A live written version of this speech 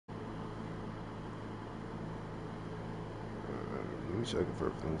me check if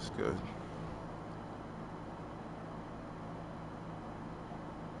everything's good.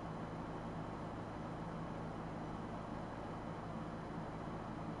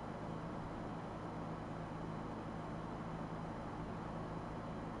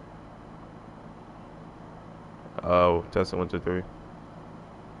 Oh, testing 1, 2, 3.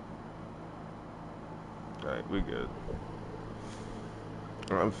 Alright, we good.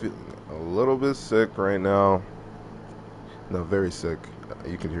 I'm feeling a little bit sick right now. No, very sick.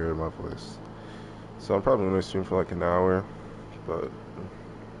 You can hear it in my voice. So I'm probably gonna stream for like an hour, but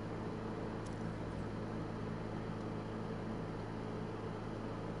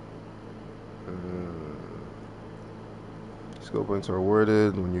skill points are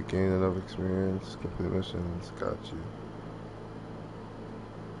awarded when you gain enough experience. Complete missions. Got you.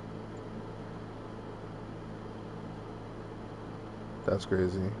 That's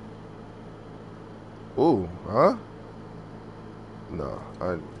crazy. Ooh, huh? No,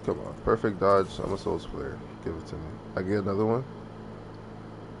 come on. Perfect dodge. I'm a Souls player. Give it to me. I get another one.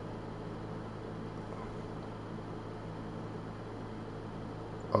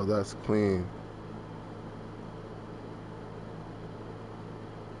 Oh, that's clean.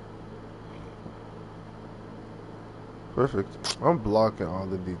 Perfect. I'm blocking all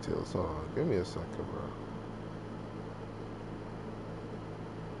the details. Hold on. Give me a second, bro.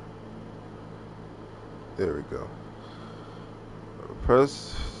 There we go.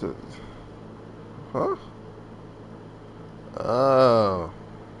 Press. Huh? Oh.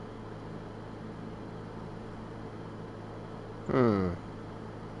 Hmm.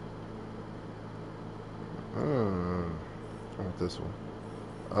 I want this one.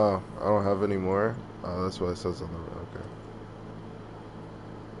 Oh, I don't have any more. Oh, that's what it says on the. Okay.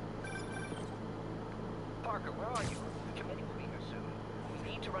 Parker, where are you? The committee will be here soon.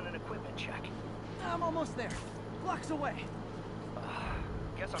 We need to run an equipment check. I'm almost there. Blocks away.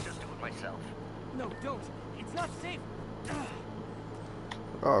 Guess I'll just do it myself. No, don't. It's not safe.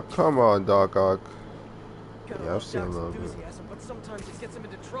 Oh, come on, Doc Ock. Gotta Yeah, I've love seen a Doc's little bit. enthusiasm, but sometimes it gets him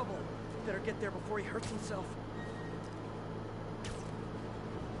into trouble. Better get there before he hurts himself.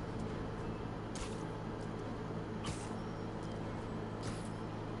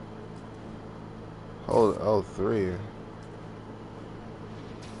 Hold L3.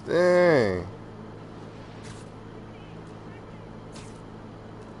 Dang.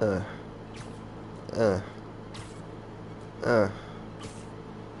 Uh. Uh. Uh.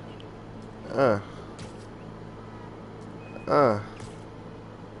 Uh.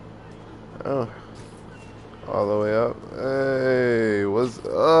 Oh. All the way up. Hey, what's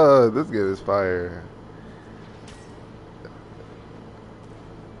this game is fire.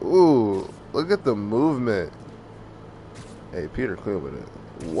 Ooh, look at the movement. Hey, Peter, clear with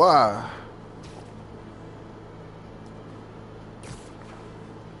it. Wow.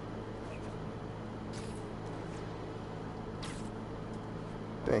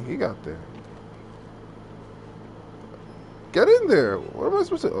 Dang, he got there. Get in there. What am I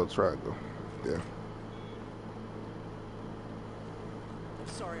supposed to? Oh, triangle. Yeah.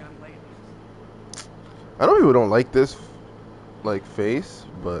 Sorry I'm late. I know people don't like this, like, face,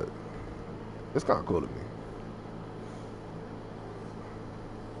 but it's kind of cool to me.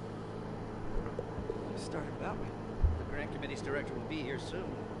 Started without me. The Grant Committee's director will be here soon.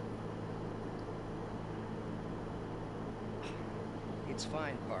 It's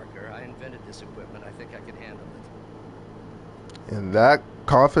fine, Parker. I invented this equipment. I think I can handle it. And that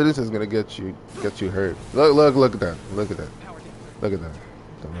confidence is gonna get you hurt. Look at that. Look at that. Look at that.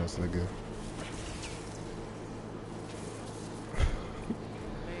 Dumbass nigga.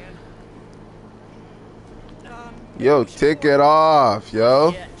 Yo, tick it off,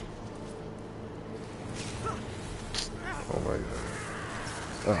 yo. Oh my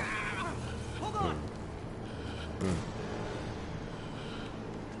god. Oh.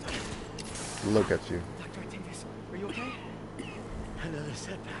 Look at you. Dr. Octavius, are you okay? Another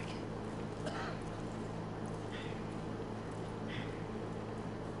setback.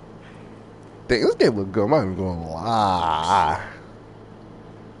 Dang, this game look good. I'm not even gonna lie.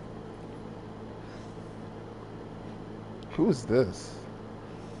 Who's this?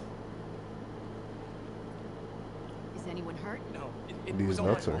 Is anyone hurt? No, it These was all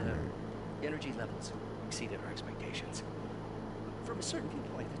my nuts are fault. hurt. Energy levels exceeded our expectations. From a certain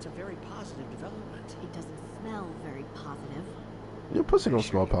viewpoint, it's a very positive development. It doesn't smell very positive. Your pussy don't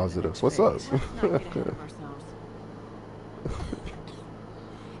smell positive. What's up? Let's not get ahead of ourselves.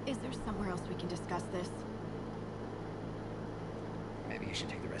 Is there somewhere else we can discuss this? Maybe you should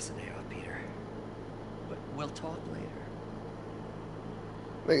take the rest of the day off, Peter. But we'll talk later.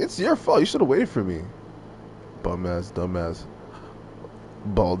 Like, it's your fault. You should have waited for me. Bum ass, dumb ass.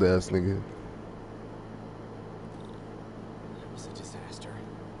 Bald ass nigga. That was a disaster.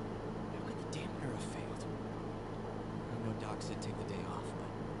 How could the dampener have failed? I know Doc said take the day off,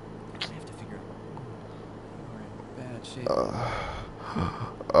 but I have to figure out. You are in bad shape.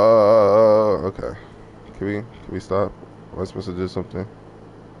 Okay. Can we stop? Am I supposed to do something?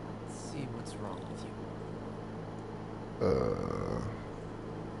 Let's see what's wrong with you.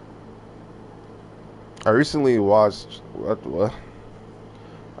 I recently watched what?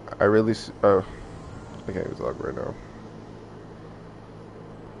 I really I can't even talk right now.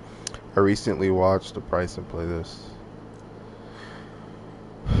 I recently watched The Price and Play This.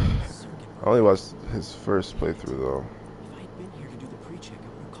 I only watched his first playthrough though. If I had been here to do the pre-check, I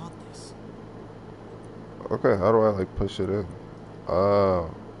would have caught this. Okay, how do I like push it in? Oh.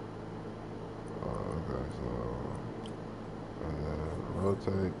 Okay, so and then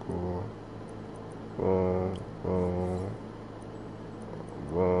rotate, cool. Boom, boom,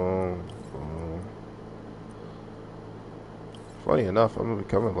 boom, boom. Funny enough, I'm gonna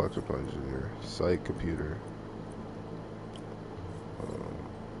become an electrical engineer. Site computer.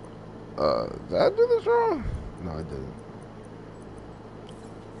 Did I do this wrong? No, I didn't.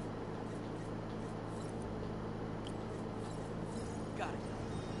 Got it.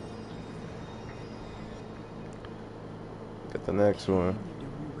 Get the next one. I need to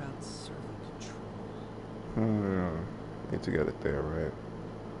reroute server control. Need to get it there, right?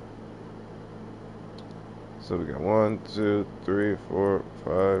 So we got 1, 2, 3, 4,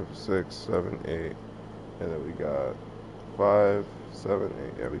 5, 6, 7, 8. And then we got 5, 7,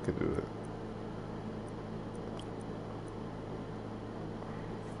 8. Yeah, we could do it.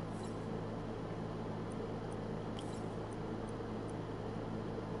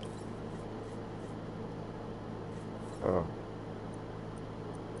 Oh.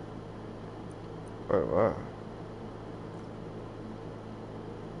 Wait, what?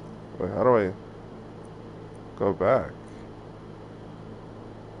 Wait, how do I go back?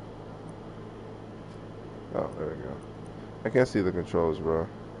 Oh, there we go. I can't see the controls, bro.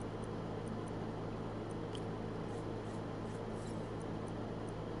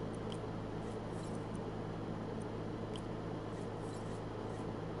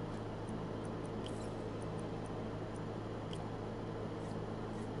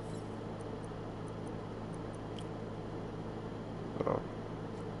 Oh.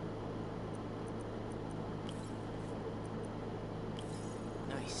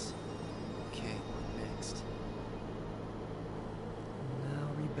 Nice. Okay, next. Now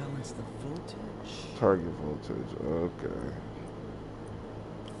rebalance the voltage. Target voltage, okay.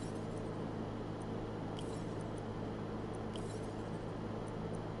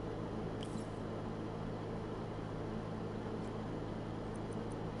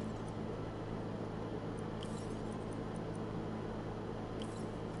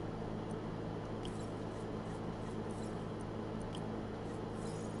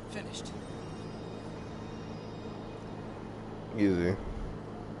 Finished. Easy,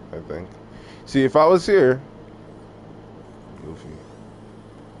 I think. See, if I was here, Goofy.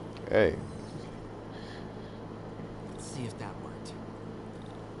 Hey, Let's see if that worked.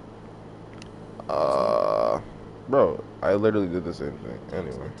 bro, I literally did the same thing.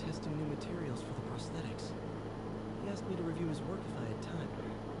 Anyway, Doc's been testing new materials for the prosthetics. He asked me to review his work if I had time.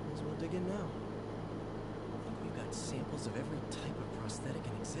 Might as well dig in now. I think we've got samples of every type of prosthetic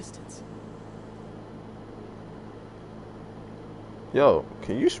in existence. yo,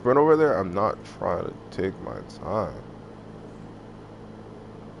 can you sprint over there? I'm not trying to take my time,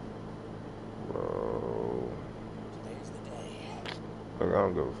 bro. Today's the day. Look, I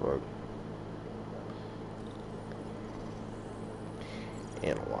don't give a fuck.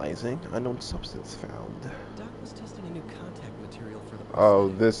 Analyzing unknown substance found. Doc was testing a new contact material for the Oh,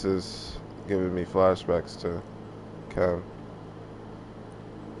 prosthetic. this is giving me flashbacks to Cam.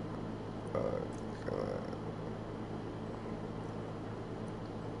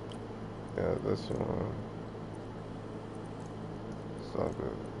 Yeah, this one. Stop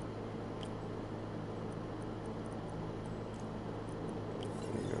it.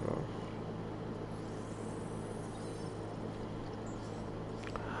 You know.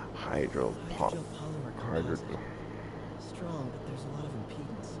 Hydro pop. Hydrogel polymer Hydro. composite. Strong, but there's a lot of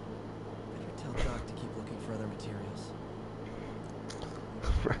impedance. Better tell Doc to keep looking for other materials.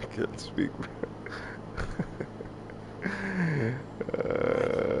 I can't speak. I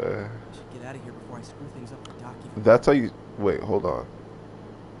should get out of here before I screw things up for Doc. That's how you. Wait, hold on.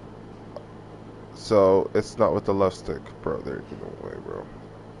 So it's not with the left stick, bro. There's no way, bro.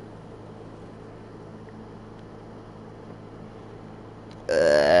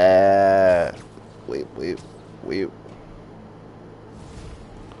 Wait.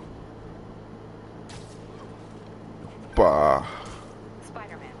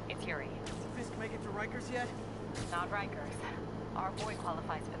 boy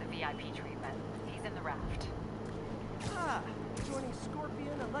qualifies for the VIP treatment. He's in the raft. Ah, joining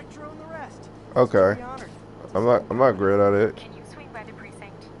Scorpion, Electro, and the rest. Okay. Be honored. I'm not great at it. Can you swing by the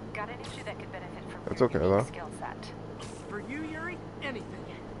precinct? Got an issue that could benefit from That's your okay, unique though. skill set. For you, Yuri, anything.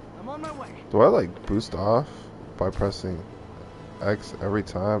 I'm on my way. Do I like boost off by pressing X every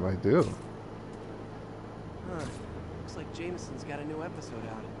time I do? Huh. Looks like Jameson's got a new episode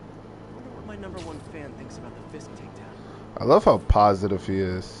out. Wonder what my #1 fan thinks about the Fisk takedown. I love how positive he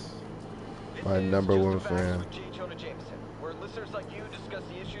is. My This is #1 Just the Facts fan. with J. Jonah Jameson, where listeners like you discuss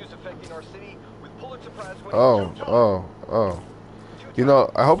the issues affecting our city with Pulitzer Prize winning Oh. You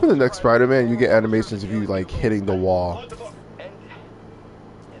know, I hope in the next Spider-Man you get animations of you like hitting the wall. And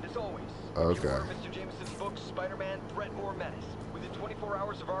as always, Okay. if you order Mr. Jameson's book, Spider-Man, Threat or Menace, within 24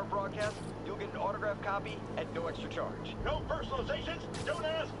 hours of our broadcast, you'll get an autographed copy at no extra charge. No personalizations. Don't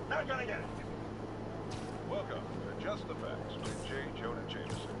ask. Not gonna get it. Welcome to Just the Facts with J. Jonah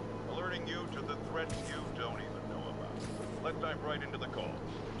Jameson, alerting you to the threats you don't even know about. Let's dive right into the calls.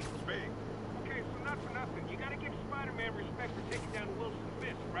 Speak. Okay, so not for nothing. You gotta give Spider-Man respect for taking down Wilson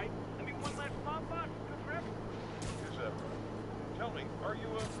Fisk, right? I mean, one last mob boss, good for everyone. Is that right? Tell me, are you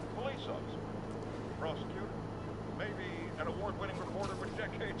a police officer? Prosecutor? Maybe an award-winning reporter with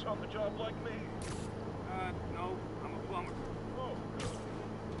decades on the job like me? No, I'm a plumber. Oh, good.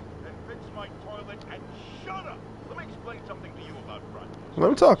 Then fix my toilet and shut up! Let me explain something to you about Friday. Let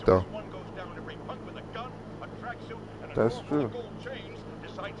him talk, though. One goes down every punk with a gun, a tracksuit, and a That's drawer full of true. gold chains,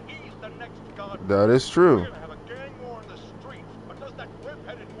 decides he's the next god. That is true. We're gonna have a gang war in the streets, but does that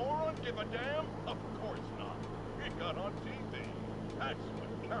whip-headed moron give a damn? Of course not. It got on TV. That's what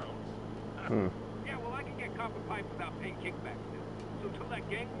counts. Yeah, well, I can get copper pipe without paying kickbacks now. So till that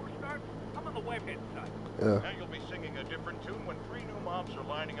gang war starts, I'm on the webhead side. Yeah. Now you'll be singing a different tune when 3 new mobs are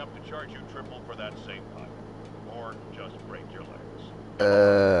lining up to charge you triple for that same pipe. Or just break your legs.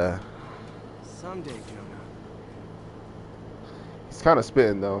 Someday, Jonah. He's kind of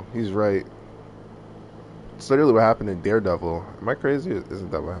spitting though. He's right. It's literally what happened in Daredevil. Am I crazy? Isn't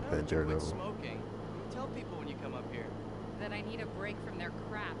that what happened in Quit Daredevil? smoking. Tell people when you come up here. That I need a break from their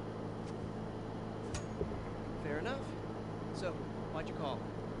crap. Fair enough. So, why'd you call?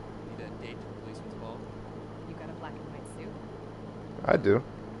 Need a date to the policeman's ball? You got a black and white suit? I do.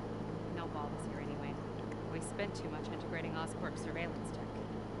 No ball this year anyway. We spent too much integrating Oscorp's surveillance tech.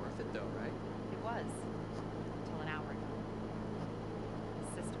 Worth it though, right? It was. Until an hour ago.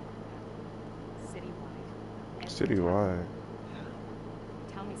 System citywide. Citywide.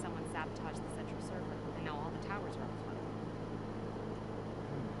 Tell me someone sabotaged the central server, and now all the towers are offline.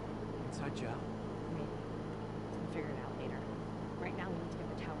 Inside job. Maybe. We'll figure it out later. Right now, we need to get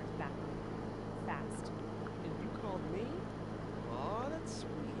the towers back. Fast. And you called me? Aw, that's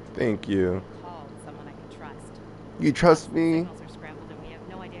sweet. Thank you. Call someone I can trust. You trust me? Signals are scrambled, and we have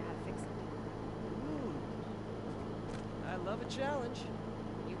no idea how to fix it. Ooh. I love a challenge.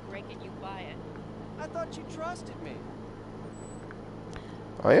 You break it, you buy it. I thought you trusted me.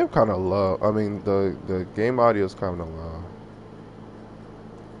 I am kind of low. I mean, the game audio is kind of low.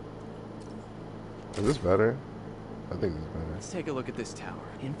 Is this better? I think this is better. Let's take a look at this tower.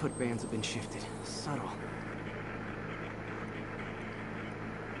 Input bands have been shifted. Subtle.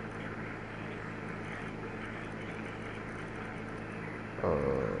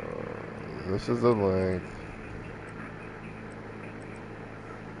 This is the link.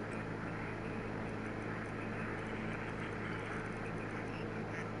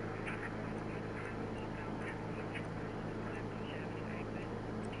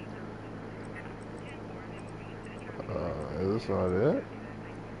 Is this not it?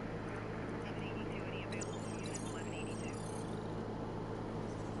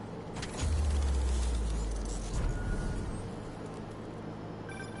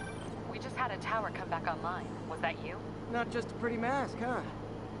 We just had a tower come back online. Was that you? Not just a pretty mask, huh?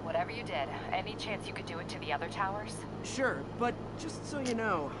 Whatever you did, any chance you could do it to the other towers? Sure, but just so you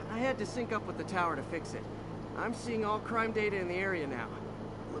know, I had to sync up with the tower to fix it. I'm seeing all crime data in the area now.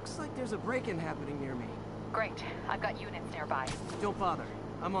 Looks like there's a break-in happening near me. Great. I've got units nearby. Don't bother.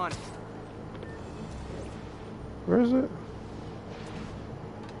 I'm on it. Where is it?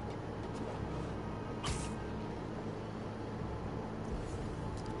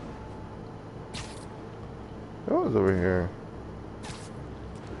 Oh, it's over here.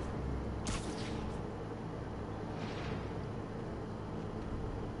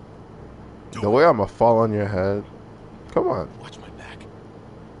 The way I'ma fall on your head. Come on. Watch my back.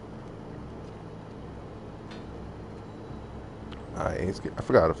 I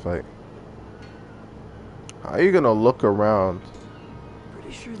forgot to fight. How are you gonna look around?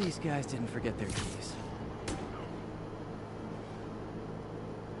 Pretty sure these guys didn't forget their keys.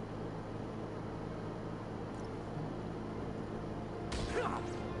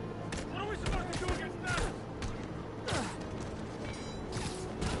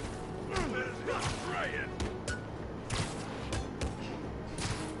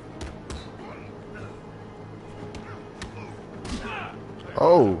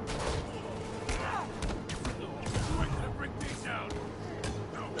 Oh.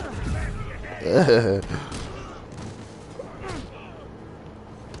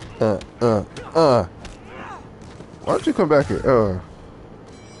 Why don't you come back here?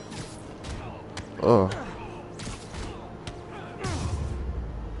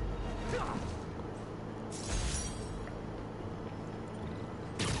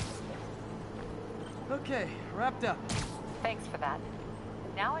 Okay, wrapped up. Thanks for that.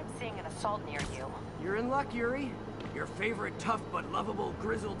 Now I'm seeing an assault near you. You're in luck, Yuri. Your favorite tough but lovable,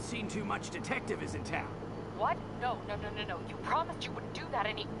 grizzled, seen-too-much detective is in town. What? No. You promised you wouldn't do that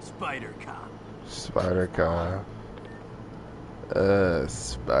any— Spider Cop. Spider Cop.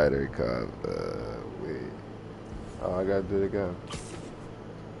 Spider Cop. Wait. Oh, I gotta do it again.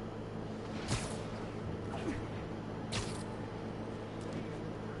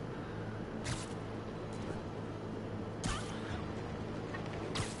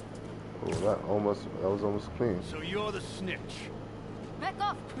 Oh, that was almost clean. So you're the snitch. Back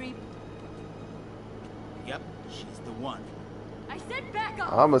off, creep. Yep, she's the one. I said back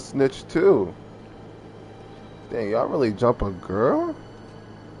off. I'm a snitch too. Dang, y'all really jump a girl?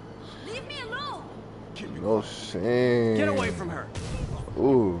 Leave me alone. No shame. Get away from her.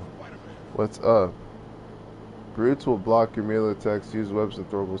 Ooh. What's up? Brutes will block your melee attacks. Use webs and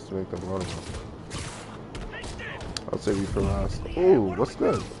throwables to make them vulnerable. I'll save you for last. Ooh, what's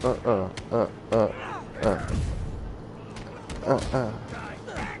good?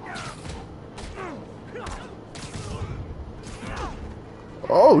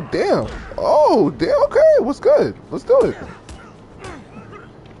 Oh, damn. Oh, damn. Okay, what's good? Let's do it.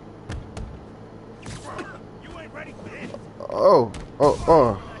 Oh.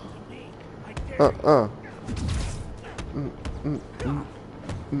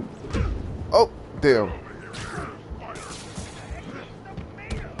 Oh, damn.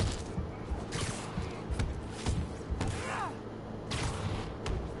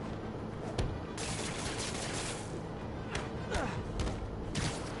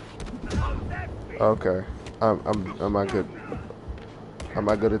 Okay. Am I good? Am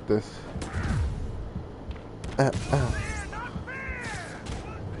I good at this?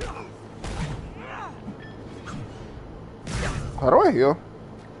 How do I heal?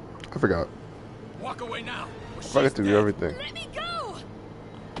 I forgot. Walk away now. I get to do everything. Let me go.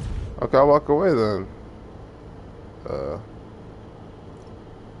 Okay, I'll walk away then. So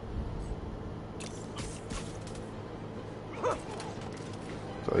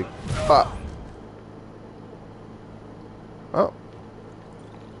like, oh,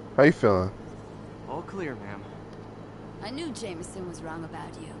 how you feeling? All clear, ma'am. I knew Jameson was wrong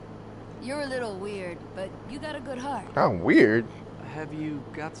about you. You're a little weird, but you got a good heart. I'm weird. Have you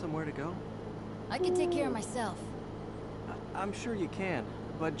got somewhere to go? I can take care of myself. I'm sure you can,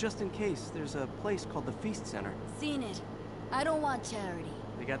 but just in case, there's a place called the Feast Center. Seen it. I don't want charity.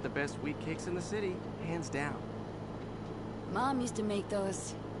 They got the best wheat cakes in the city, hands down. Mom used to make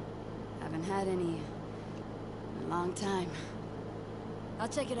those. Haven't had any in a long time. I'll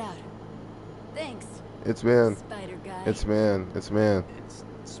check it out. Thanks, It's man. Spider Guy. It's man. It's man. It's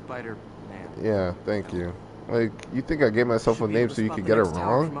Spider-Man. Yeah, thank you. Like, you think I gave myself a name so you could get it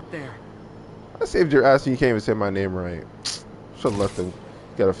wrong? From up there. I saved your ass and you can't even say my name right. Should've let them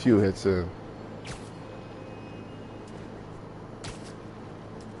get a few hits in.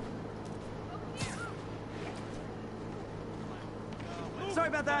 Sorry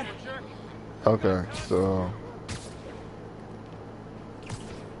about that. Okay, so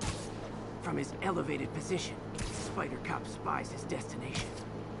From his elevated position, Spider Cop spies his destination.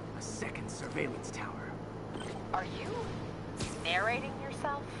 A second surveillance tower. Are you narrating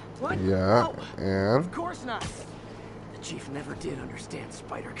yourself? What? yeah, Oh, and of course not. The chief never did understand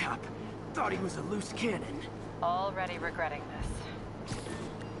Spider Cop. Thought he was a loose cannon. Already regretting this.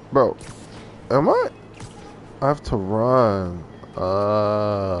 bro, am I have to run.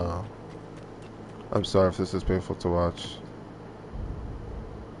 I'm sorry if this is painful to watch.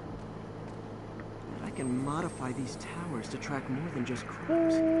 I can modify these towers to track more than just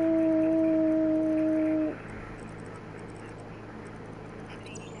crimes.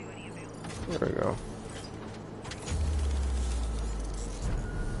 There we go.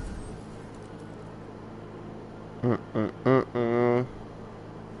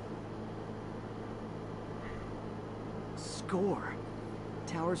 Score.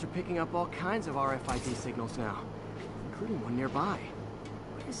 Towers are picking up all kinds of RFID signals now, including one nearby.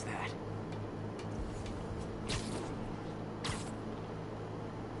 What is that?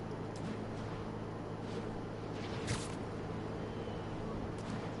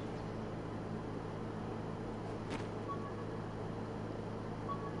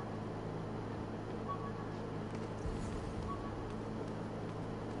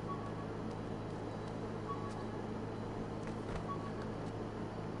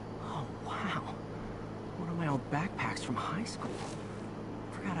 backpacks from high school.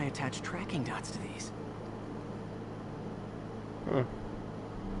 Forgot I attached tracking dots to these. Hmm.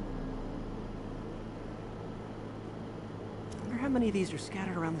 Wonder how many of these are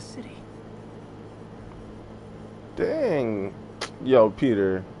scattered around the city. Dang. Yo,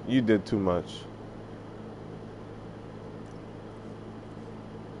 Peter, you did too much.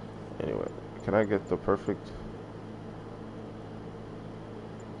 Anyway, can I get the perfect...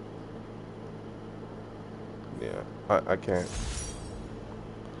 Yeah, I can't.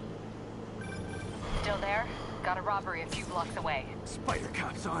 Still there? Got a robbery a few blocks away. Spider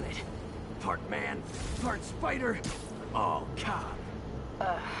Cop's on it. Part man, part spider, all cop.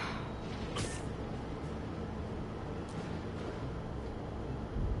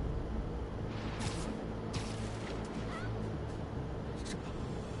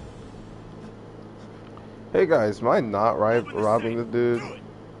 Hey guys, am I not robbing the dude?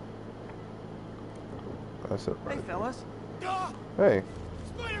 That's it. Hey, fellas. Hey.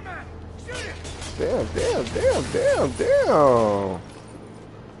 Spider-Man! Shoot it! Damn.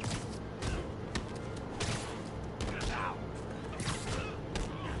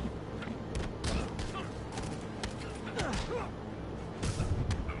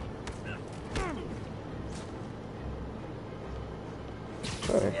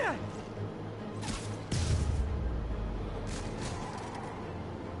 Hey.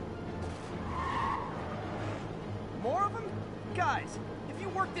 More of them? Guys, if you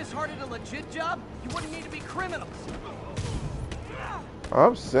worked this hard at a legit job, you wouldn't need to be criminals.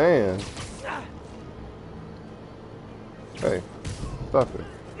 I'm saying. Hey, stop it.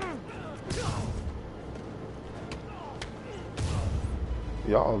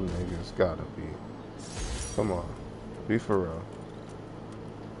 Y'all niggas gotta be. Come on. Be for real.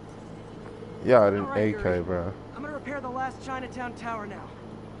 Yeah, I didn't Alright, AK, Yuri. bro. I'm gonna repair the last Chinatown tower now.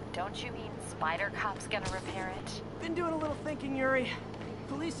 Don't you mean Spider Cop's gonna repair it? Been doing a little thinking, Yuri.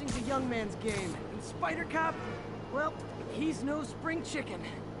 Policing's a young man's game, and Spider Cop, well, he's no spring chicken.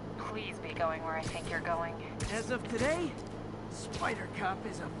 Please be going where I think you're going. As of today, Spider Cop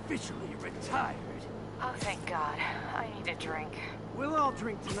is officially retired. Oh, thank God. I need a drink. We'll all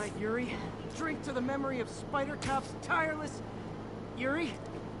drink tonight, Yuri. Drink to the memory of Spider Cop's tireless... Yuri?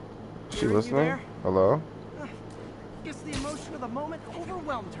 She Yuri, you listening? there? Hello? Guess the emotion of the moment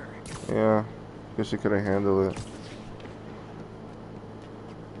overwhelmed her. Yeah. Guess she couldn't handle it.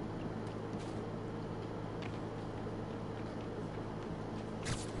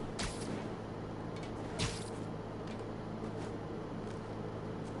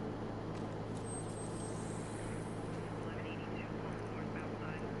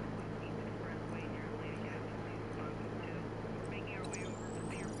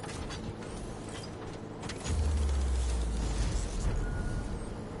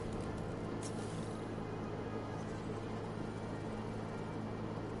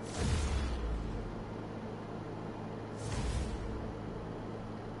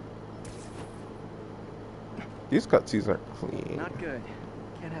 These cutscenes are clean. Not good.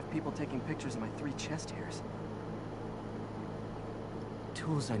 Can't have people taking pictures of my 3 chest hairs.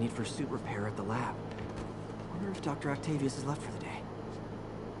 Tools I need for suit repair at the lab. Wonder if Dr. Octavius is left for the day.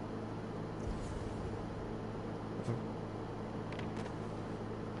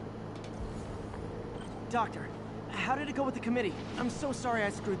 Doctor, how did it go with the committee? I'm so sorry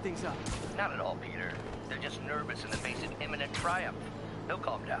I screwed things up. Not at all, Peter. They're just nervous in the face of imminent triumph. They'll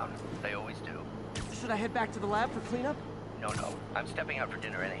calm down. They always do. Should I head back to the lab for cleanup? No. I'm stepping out for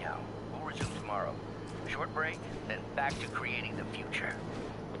dinner anyhow. We'll resume tomorrow. Short break, then back to creating the future.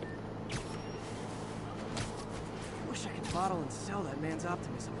 Wish I could bottle and sell that man's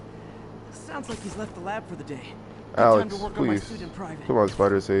optimism. Sounds like he's left the lab for the day. Alex, Time to work on my please. suit in private. Come on,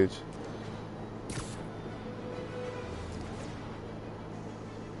 Spider Sage.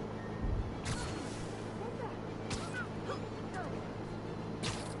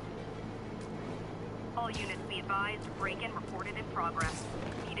 All units be advised, break-in reported in progress.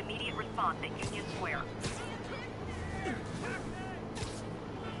 Need immediate response at Union Square.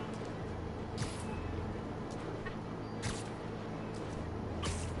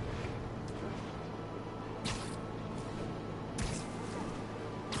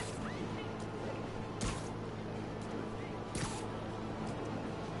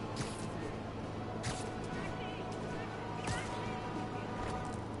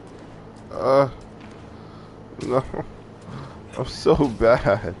 No. I'm so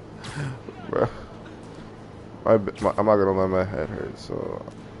bad. Bro. I'm not gonna let my head hurt, so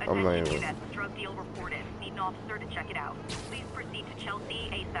I'm not even. Units, drug deal reported. Need an officer to check it out. Please proceed to Chelsea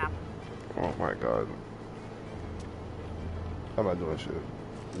ASAP. Oh my god. I'm not doing shit.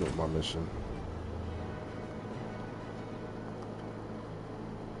 I'm doing my mission.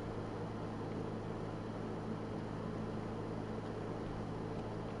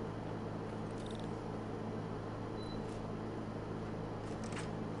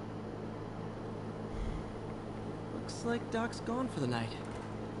 Looks like Doc's gone for the night.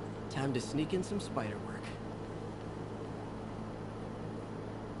 Time to sneak in some spider work.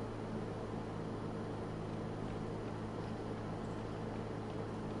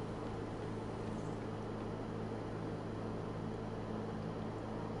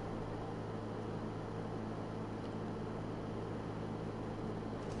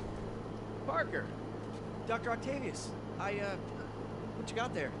 Parker! Dr. Octavius, what you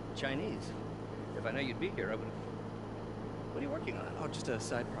got there? Chinese. If I know you'd be here, I would have... What are you working on? Oh, just a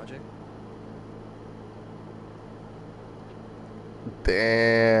side project.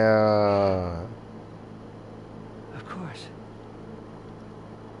 Damn. Of course.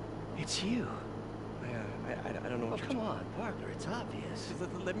 It's you. I don't know what Oh, come on, Parker, it's obvious.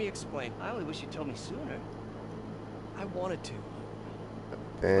 Let me explain. I only wish you'd told me sooner. I wanted to.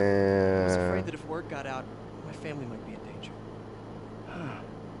 Damn. I was afraid that if word got out, my family might be in danger. Huh.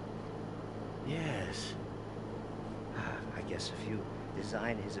 Yes. I guess if you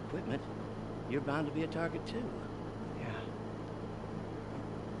design his equipment, you're bound to be a target too.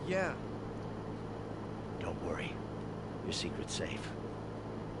 Yeah. Don't worry. Your secret's safe.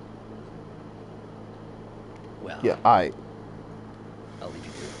 Well, Yeah, I'll leave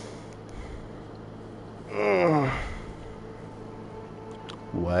you to it.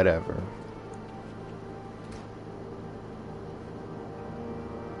 Whatever.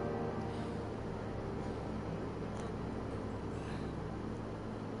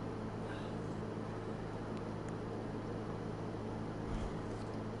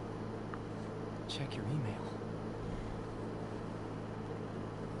 Check your email.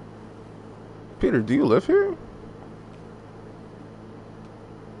 Peter, do you live here? Hope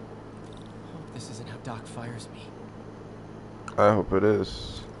this isn't how Doc fires me. I hope it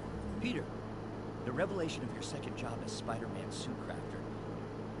is. Peter, the revelation of your second job as Spider-Man suit crafter,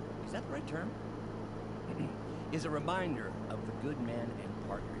 is that the right term? Is a reminder of the good man and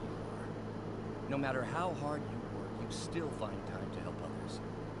partner you are. No matter how hard you work, you still find time to help others.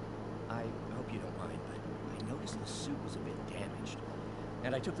 I hope you don't mind, but I noticed the suit was a bit damaged,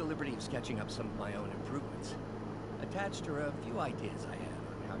 and I took the liberty of sketching up some of my own improvements. Attached are a few ideas I had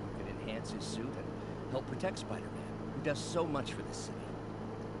on how you could enhance his suit and help protect Spider-Man, who does so much for this city.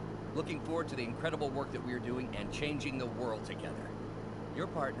 Looking forward to the incredible work that we're doing and changing the world together. Your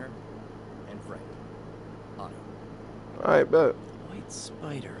partner and friend, Otto. Alright, bet. White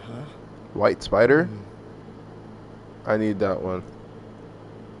spider, huh? White spider? I need that one.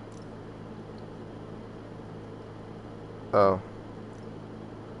 Oh.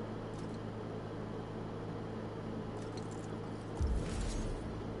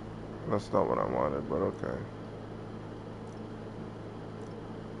 That's not what I wanted, but okay.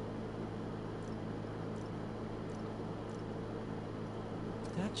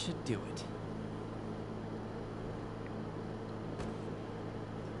 That should do it.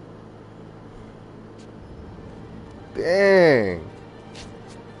 Dang.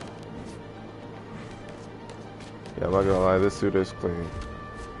 Yeah, I'm not gonna lie, this suit is clean.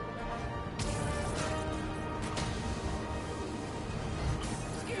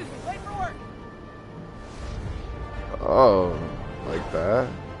 Excuse me, late for work! Oh, like that?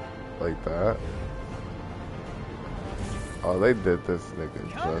 Like that? Oh, they did this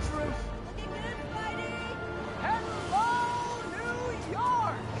nigga justice. Hello, New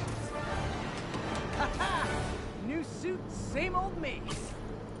York! New suit, same old me.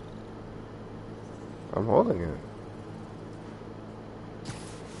 I'm holding it.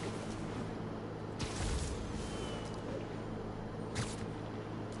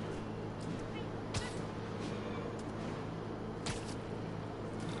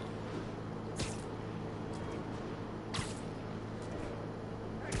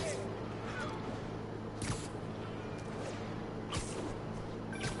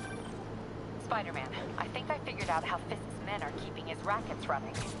 Spider-Man, I think I figured out how Fisk's men are keeping his rackets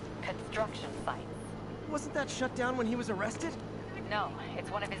running. Construction sites. Wasn't that shut down when he was arrested? No, it's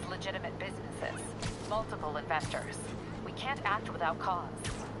one of his legitimate businesses. Multiple investors. We can't act without cause.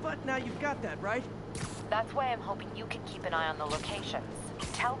 But now you've got that, right? That's why I'm hoping you can keep an eye on the locations.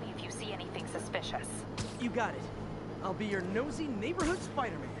 Tell me if you see anything suspicious. You got it. I'll be your nosy neighborhood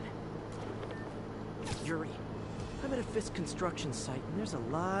Spider-Man. Yuri, I'm at a Fisk construction site, and there's a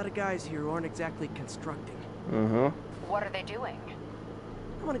lot of guys here who aren't exactly constructing. Mm-hmm. What are they doing?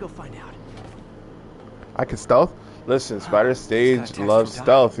 I want to go find out. I can stealth? Listen, Spider Stage loves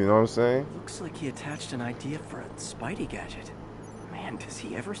stealth, you know what I'm saying? Looks like he attached an idea for a Spidey gadget. Man, does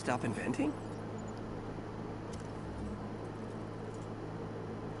he ever stop inventing?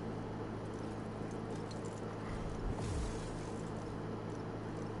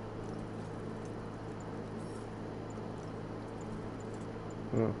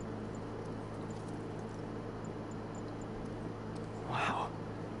 Wow,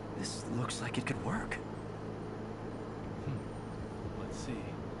 this looks like it could work. Let's see.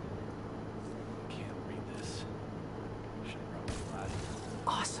 Can't read this. Should probably flash.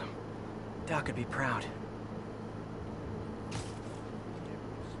 Awesome. Doc could be proud.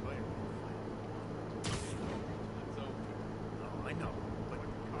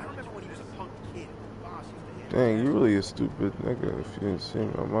 Dang, you really a stupid nigga if you didn't see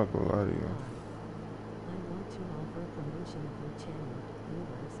me. I'm not gonna lie to you. I want to offer promotion of your channel,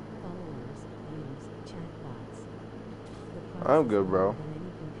 viewers, followers, views, chatbots. I'm good, bro. Than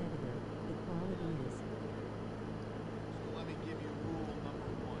any competitor, the quality is. So let me give you rule number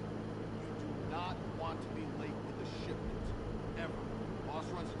 1. You do not want to be late with a shipment. Ever. Boss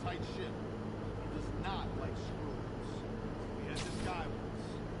runs a tight ship. He does not like screw-ups. We had this guy once.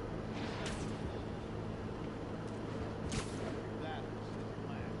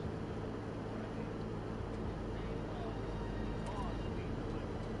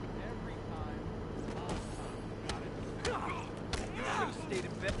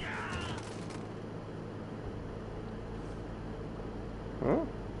 Huh?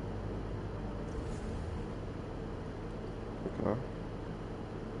 Okay.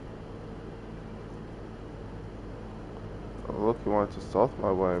 Oh, look, you wanted to stealth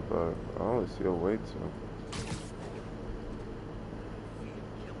my way, but I only see a way to.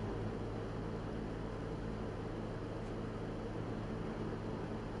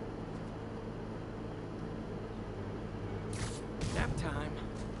 Nap time.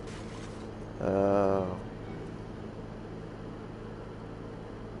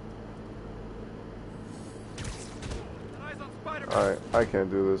 Alright, I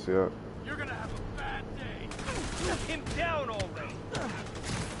can't do this yet. You're gonna have a bad day. Shut him down already.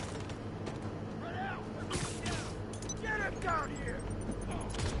 Run out. Get him down here.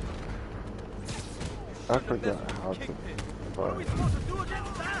 I forgot how to. What are we supposed to do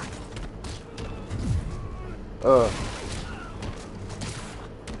against that?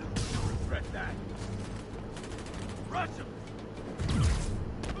 Regret that. Rush him.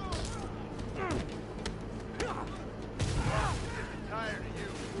 Tired of you.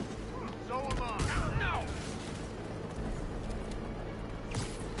 So am I. No.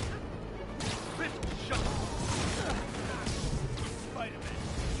 Wrist shot. Spider-Man.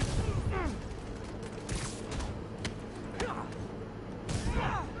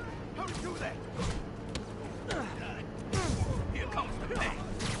 How do you do that? Here comes the pain.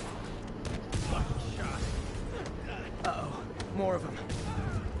 Lucky shot. Uh-oh, more of them.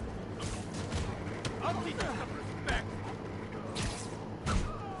 I'll teach you some respect.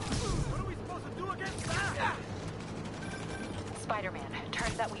 What are we supposed to do against that? Spider-Man,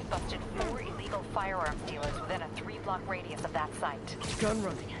 turns out we've busted 4 illegal firearms dealers within a 3-block radius of that site. Gun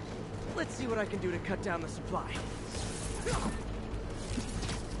running. Let's see what I can do to cut down the supply.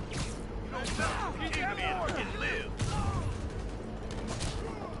 Get me or you live.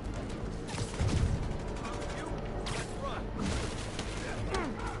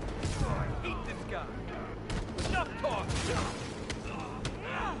 Eat this guy. Enough talk.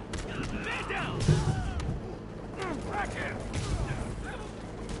 Man down. Back here.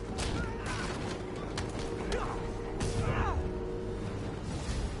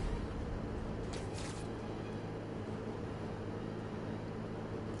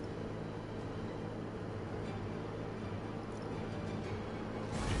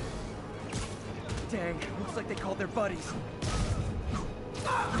 Dang, looks like they called their buddies.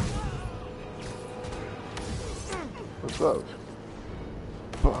 What's up?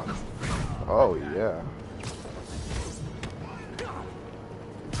 Fuck. Oh, yeah.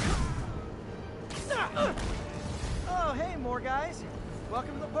 Oh, hey, more guys.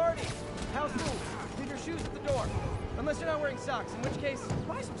 Welcome to the party. House rules. Leave your shoes at the door. Unless you're not wearing socks, in which case,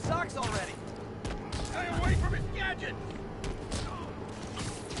 buy some socks already. Stay away from his gadget.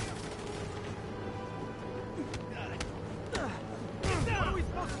 What are we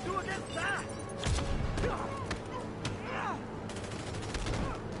supposed to do against that?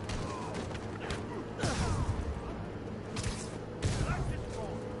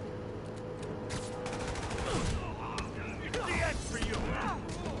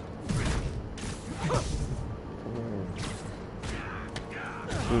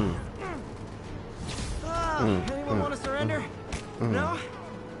 Anyone want to surrender? No?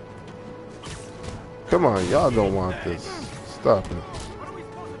 Come on, y'all don't want this. Stop it. What are we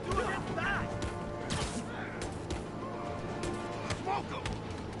supposed to do against that? Smoke him.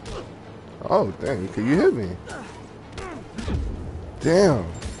 Oh, dang. Can you hit me? Damn.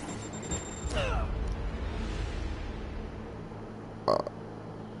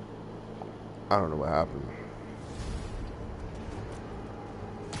 I don't know what happened.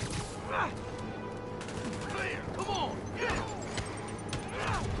 Come on, get him!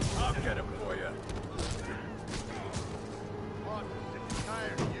 I'll get him for you. Boss is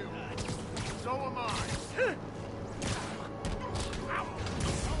tired of you. So am I.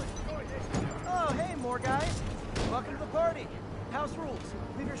 Oh, hey, more guys. Welcome to the party. House rules.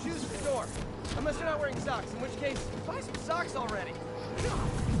 Leave your shoes at the door. Unless you're not wearing socks, in which case, buy some socks already.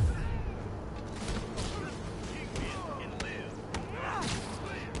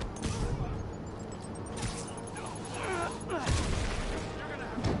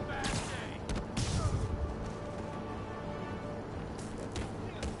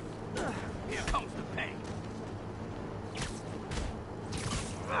 Here comes the pain.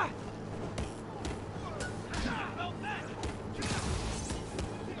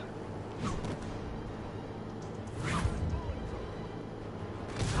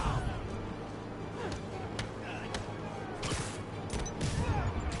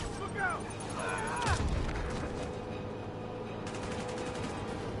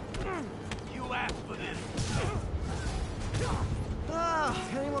 You asked for this.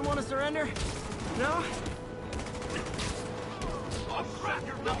 Anyone want to surrender? No? Oh, crap,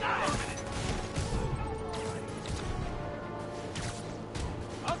 you're not out.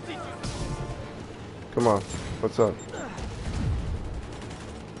 I'll teach you. Come on. What's up?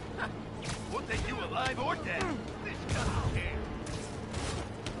 We'll take you alive or dead. This doesn't care.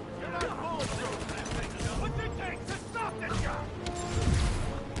 You're not bulletproof. What's it take to stop this guy?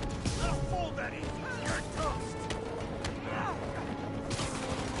 Not a fool that is. You're toast.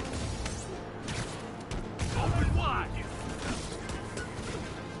 Open wide.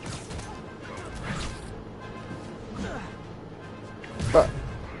 But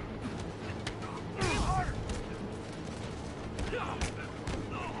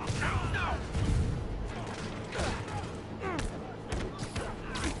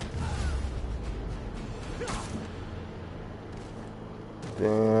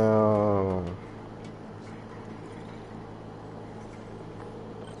damn.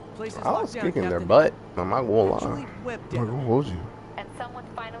 Place is I locked was down, kicking their Captain. butt. I'm not gonna Actually, lie. web I'm not gonna hold you. And someone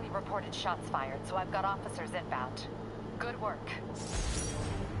finally reported shots fired, so I've got officers inbound. Good work.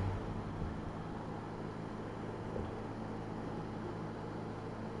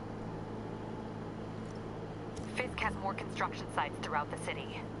 Fisk has more construction sites throughout the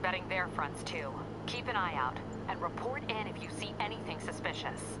city, betting their fronts too. Keep an eye out, and report in if you see anything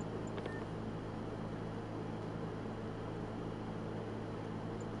suspicious.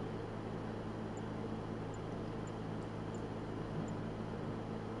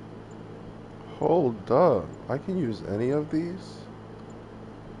 Hold up. I can use any of these?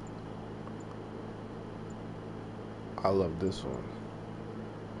 I love this one.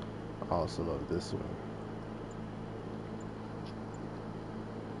 I also love this one.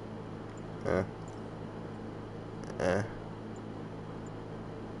 Eh.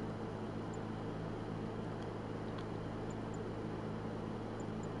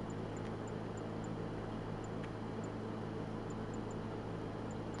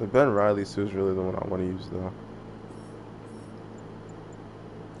 The Ben Riley suit is really the one I want to use though.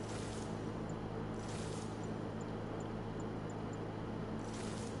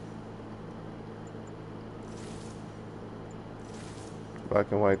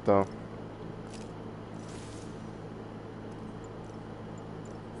 Black and white though.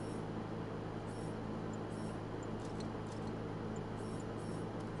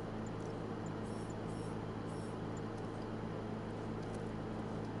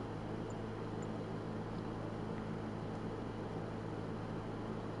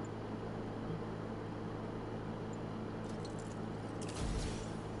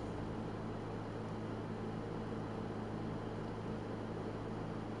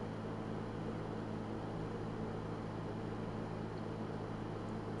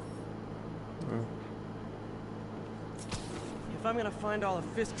 If I'm gonna find all of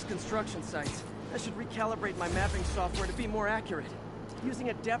Fisk's construction sites, I should recalibrate my mapping software to be more accurate. Using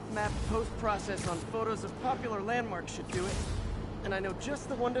a depth map post-process on photos of popular landmarks should do it. And I know just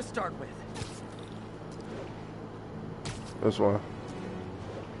the one to start with. This one.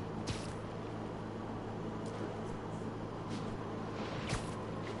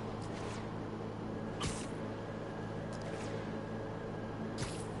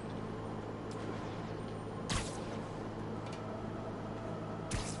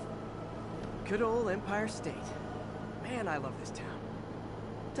 Good old Empire State. Man, I love this town.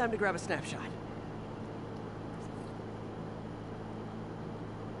 Time to grab a snapshot.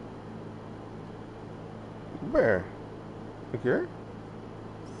 Where? Like here?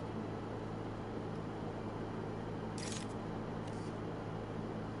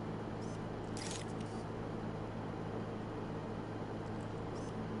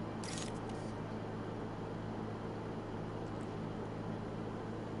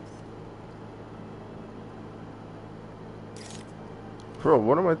 Bro,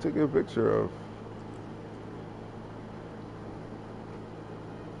 what am I taking a picture of?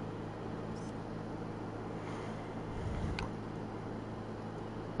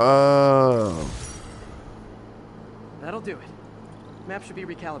 Oh. That'll do it. Map should be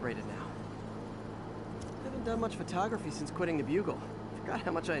recalibrated now. Haven't done much photography since quitting the Bugle. Forgot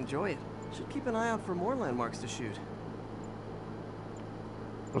how much I enjoy it. Should keep an eye out for more landmarks to shoot.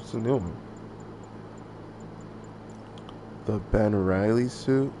 What's the new one? The Ben Riley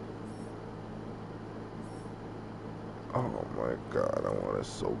suit? Oh my god, I want it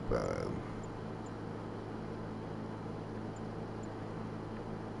so bad.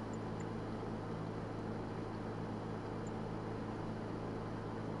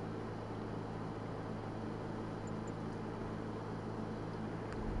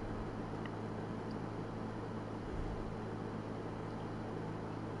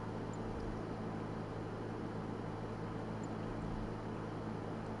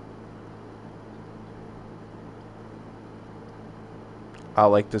 I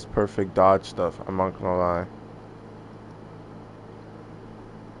like this perfect dodge stuff, I'm not gonna lie.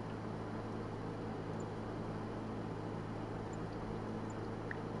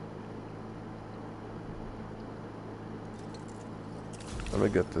 Let me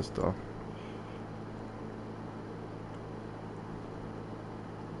get this though.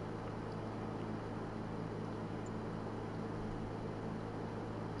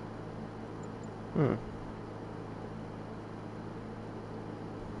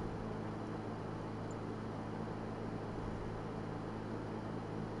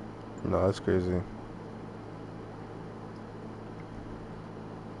 No, that's crazy.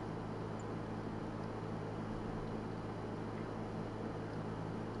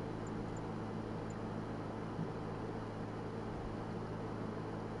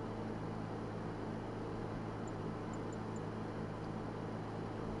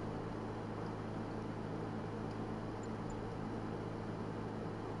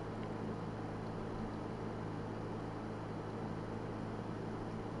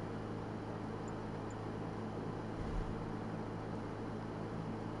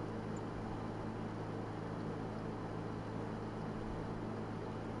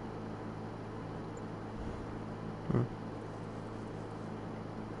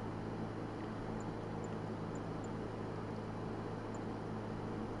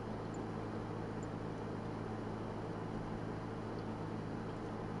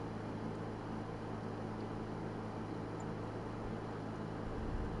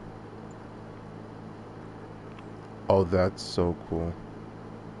 Oh, that's so cool.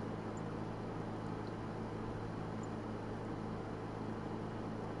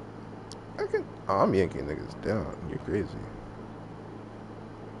 I'm yanking niggas down. You're crazy.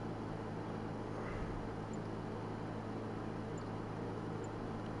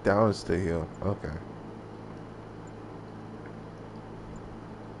 Down is the heel. Okay.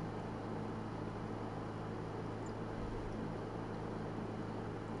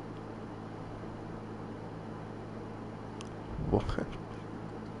 What?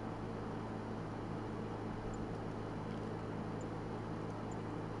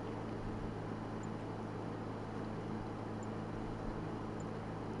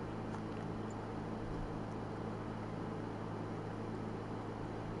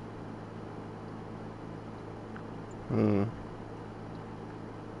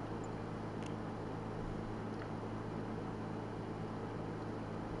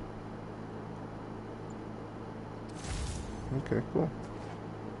 Okay, cool.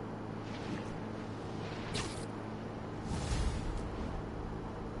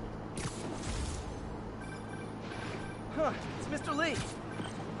 Huh, it's Mr. Lee.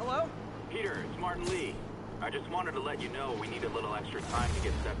 Hello? Peter, it's Martin Lee. I just wanted to let you know we need a little extra time to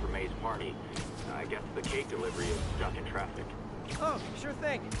get set for May's party. I guess the cake delivery is stuck in traffic. Oh, sure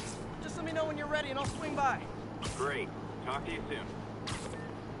thing. Just let me know when you're ready and I'll swing by. Great. Talk to you soon.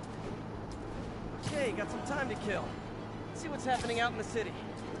 Okay, got some time to kill. Let's see what's happening out in the city.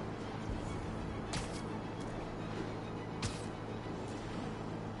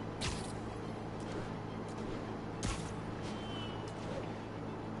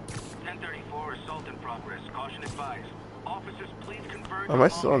 Assault in progress. Caution advised. Officers, please converge. Am I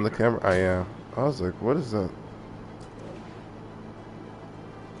still on the camera? I am. I was like, what is that?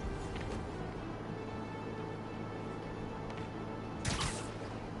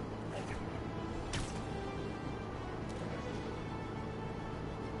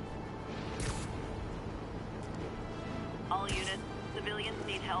 All units, civilians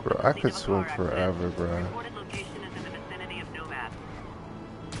need help. Bro, I could swim forever, bro. Reported location is in the vicinity of Nomad.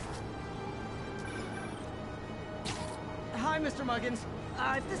 Hi, Mr. Muggins.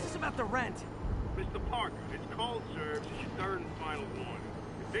 If this is about the rent... Mr. Parker, it's cold serves. It's your third and final warning.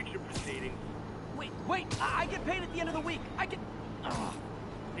 Eviction proceedings. Wait! I get paid at the end of the week. I get...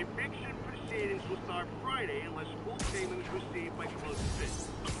 Eviction proceedings will start Friday unless full payment is received by close of business.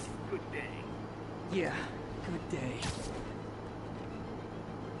 Good day. Yeah, good day.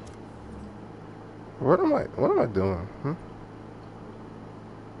 What am I doing?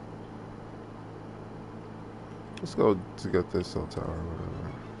 Let's go to get this hotel or whatever.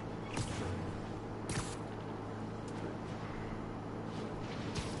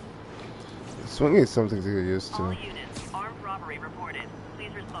 Swinging is something to get used to. All units, armed robbery reported.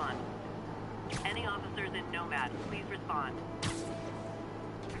 Please respond. Any officers in Nomad, please respond.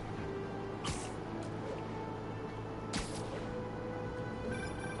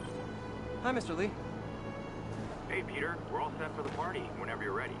 Hi, Mr. Lee. Hey, Peter. We're all set for the party whenever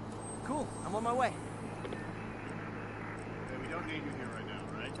you're ready. Cool. I'm on my way. Hey, we don't need you here right now,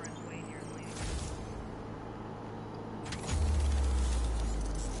 right?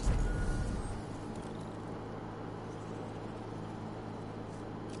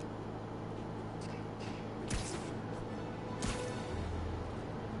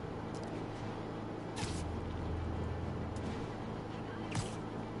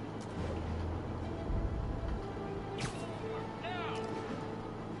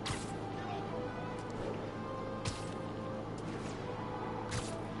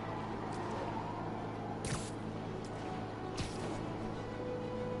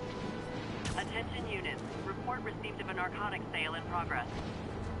 Attention units. Report received of a narcotics sale in progress.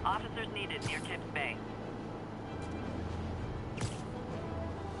 Officers needed near Tips Bay.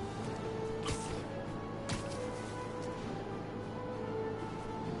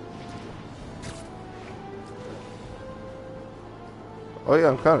 Oh yeah,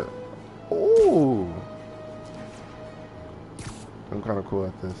 I'm kind of. Ooh, I'm kind of cool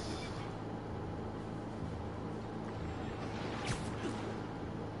at this.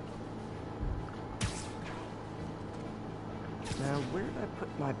 Now, where did I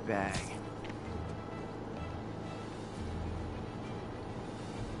put my bag?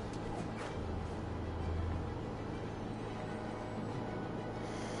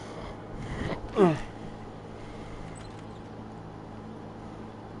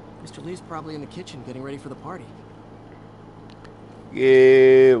 Mr. Lee's probably in the kitchen getting ready for the party.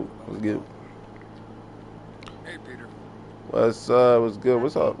 Yeah, what's good? Hey, Peter. What's good?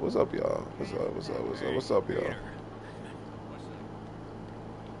 What's up, y'all? What's up, y'all?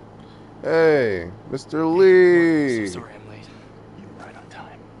 Hey, Mr. Lee. So sorry I'm late. You were right on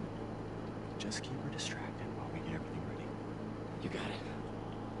time. Just keep her distracted while we get everything ready. You got it.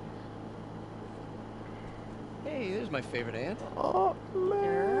 Hey, there's my favorite aunt. Oh,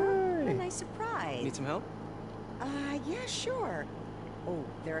 man. What a nice surprise. Need some help? Yeah, sure. Oh,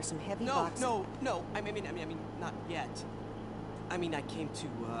 there are some heavy No, boxes. no. I mean, not yet. I mean, I came to,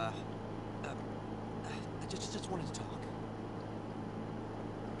 I just wanted to talk.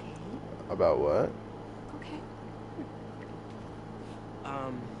 About what? Okay.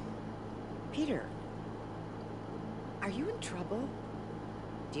 Peter, are you in trouble?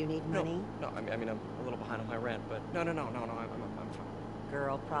 Do you need money? No, I mean, I'm a little behind on my rent, but no, I'm fine.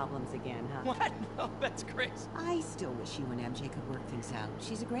 Girl problems again, huh? What? No, that's crazy. I still wish you and MJ could work things out.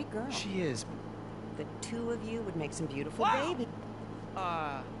 She's a great girl. She is. The two of you would make some beautiful Wow. baby.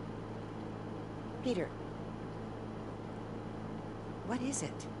 Peter, what is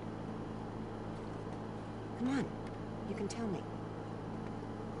it? Come on, you can tell me.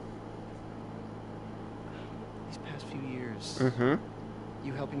 These past few years, Mm-hmm.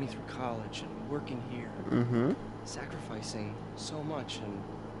 you helping me through college and working here, Mm-hmm. sacrificing so much and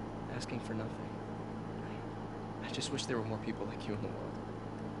asking for nothing. I just wish there were more people like you in the world.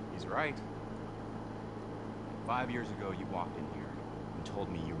 He's right. 5 years ago, you walked in here and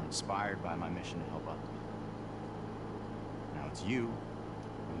told me you were inspired by my mission to help others. Now it's you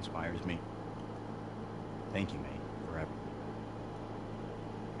who inspires me. Thank you, mate, for everything.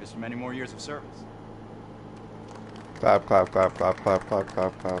 Here's to many more years of service. Clap, clap, clap, clap, clap, clap,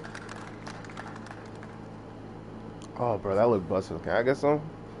 clap, clap. Oh, bro, that look busted. Can I get some?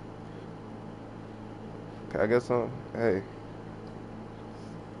 Can I get some? Hey.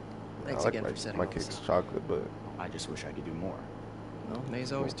 Thanks I like again for setting my all this cake's up. chocolate, but I just wish I could do more. Well,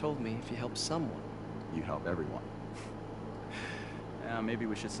 May's always told me if you help someone, You help everyone. Maybe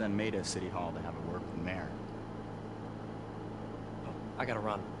we should send May to City Hall to have a word with the mayor. oh, I gotta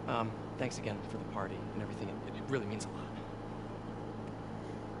run. Thanks again for the party and everything. It really means a lot.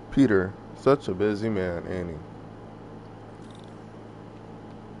 Peter, such a busy man, ain't he?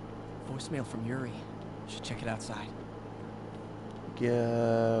 Voicemail from Yuri. Should check it outside.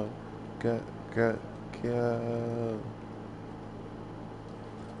 Go. Go. Go. Go.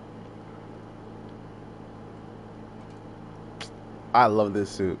 I love this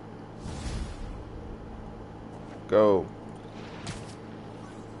suit. Go.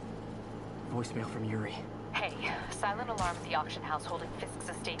 Voicemail from Yuri. Hey, silent alarm at the auction house holding Fisk's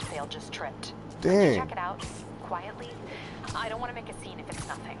estate sale just tripped. Dang. Check it out. Quietly. I don't want to make a scene if it's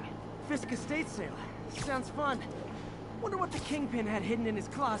nothing. Fisk estate sale. Sounds fun. Wonder what the Kingpin had hidden in his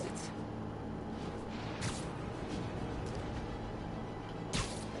closets.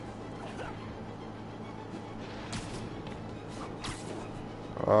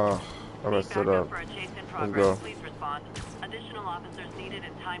 Oh, I messed it up. For a chase in Let's progress. go. Please respond. Additional officers needed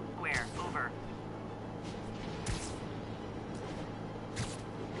in Times Square. Over.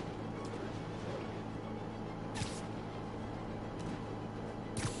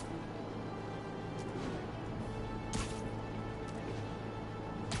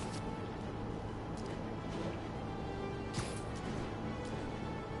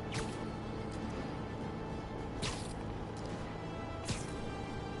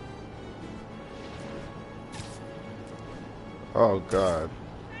 Oh God.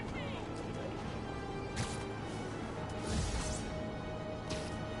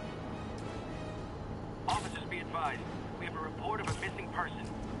 Officers, be advised. We have a report of a missing person.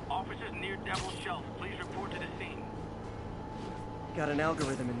 Officers near Devil's Shelf. Please report to the scene. Got an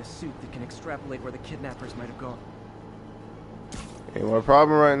algorithm in the suit that can extrapolate where the kidnappers might have gone. Ain't my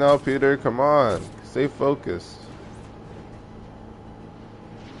problem right now, Peter. Come on. Stay focused.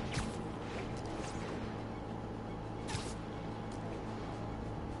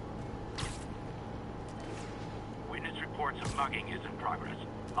 Witness reports of mugging is in progress.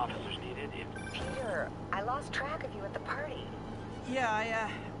 Officers needed in... Peter, I lost track of you at the party. Yeah,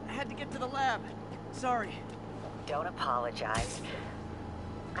 I had to get to the lab. Sorry. Don't apologize.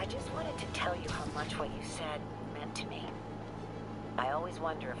 I just wanted to tell you how much what you said meant to me. I always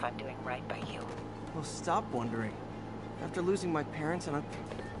wonder if I'm doing right by you. Well, stop wondering. After losing my parents and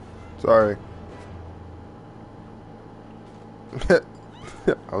Sorry.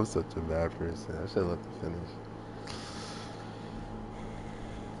 I'm such a bad person. I should let them finish.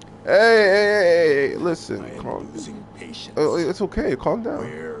 Hey, listen. Calm. Losing patience. Oh, it's okay. Calm down.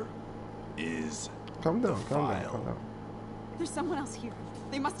 Where is Calm down. the Calm down. file? Calm down. There's someone else here.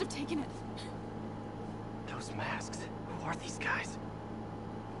 They must have taken it. Those masks. Who are these guys?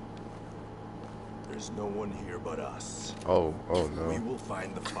 There's no one here but us. Oh no. We will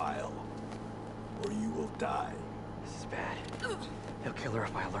find the file, or you will die. This is bad. They'll kill her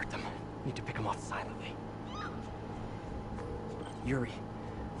if I alert them. Need to pick them off silently. Yuri,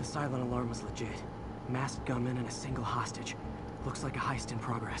 the silent alarm was legit. Masked gunmen and a single hostage. Looks like a heist in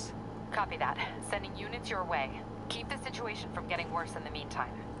progress. Copy that. Sending units your way. Keep the situation from getting worse in the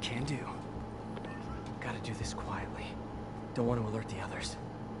meantime. Can do. Gotta do this quietly. Don't want to alert the others.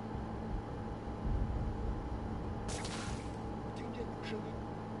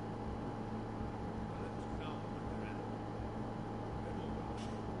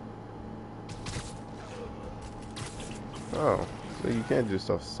 Oh, so you can't do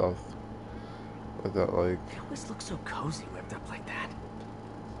stuff south without like. They always look so cozy whipped up like that.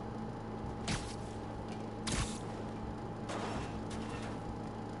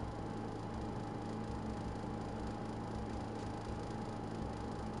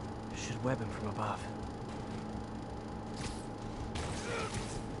 Should web him from above.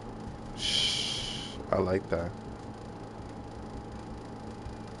 Shh. I like that.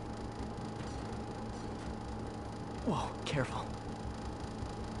 Whoa, careful.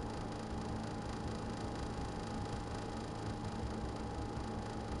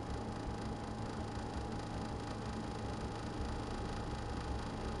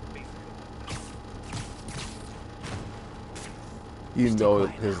 You know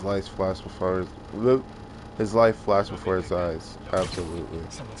his life flashed before his life flashed before his eyes. Absolutely.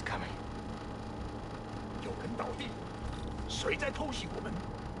 Someone's coming. 有人倒地，谁在偷袭我们？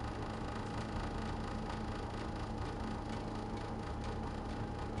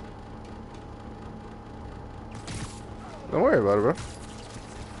 Don't worry about it, bro.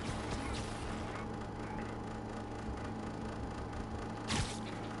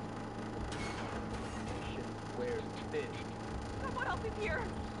 Someone else is here.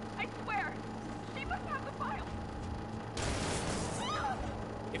 I swear. She must have the file.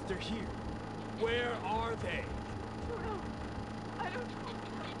 If they're here, where are they? I don't.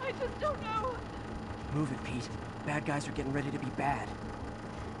 I just don't know. Move it, Pete. Bad guys are getting ready to be bad.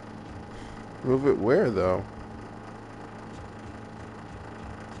 Move it where though?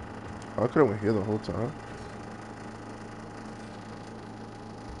 I couldn't hear the whole time.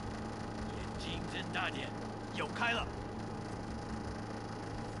 开了。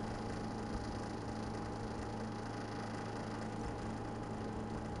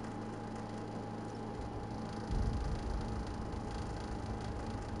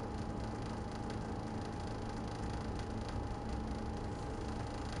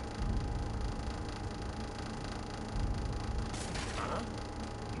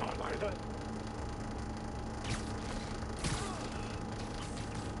哪来的？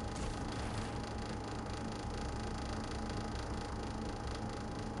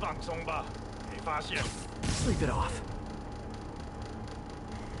放松吧，没发现。Sleep it off.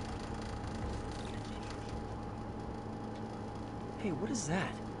 Hey, what is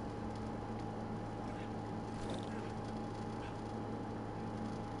that?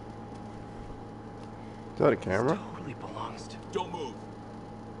 Is that a camera? Totally belongs to. Don't move.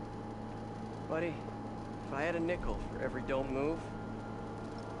 Buddy, if I had a nickel for every don't move.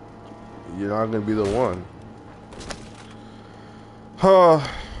 You're not gonna be the one. Huh.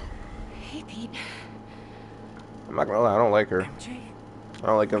 Hey, Pete. I'm not gonna lie, I don't like her. MJ? I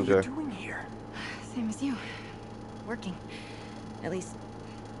don't like MJ. What are you doing here? Same as you. Working. At least,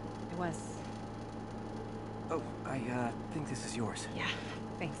 it was. Oh, I think this is yours. Yeah,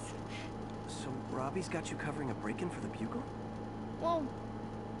 thanks. So, Robbie's got you covering a break-in for the Bugle? Well,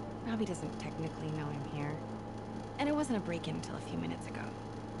 Robbie doesn't technically know I'm here. And it wasn't a break-in until a few minutes ago.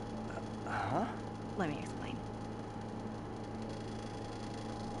 Huh? Let me explain.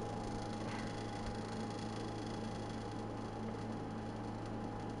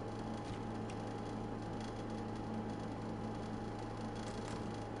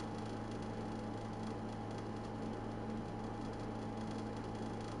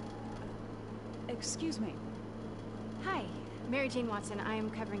 Excuse me. Hi, Mary Jane Watson. I am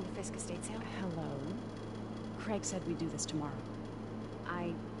covering the Fisk estate sale. Hello. Craig said we'd do this tomorrow.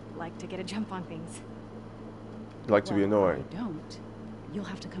 I like to get a jump on things. You like to be annoying. I don't. You'll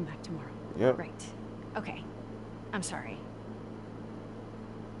have to come back tomorrow. Yep. Right. Okay. I'm sorry.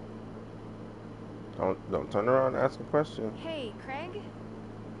 Don't turn around and ask a question. Hey, Craig?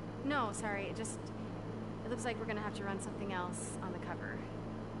 No, sorry. It looks like we're gonna have to run something else on the cover.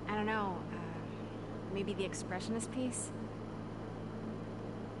 I don't know. Maybe the expressionist piece?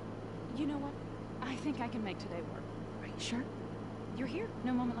 You know what? I think I can make today work. Are you sure? You're here.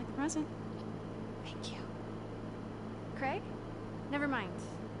 No moment like the present. Thank you. Craig? Never mind.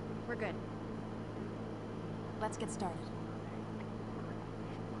 We're good. Let's get started.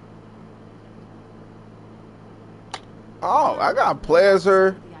 Oh, I got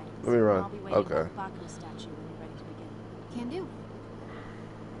pleasure. Let me run. Okay. Can do.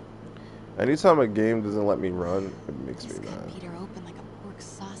 Anytime a game doesn't let me run, it makes me Fisk cut mad. Peter open like a pork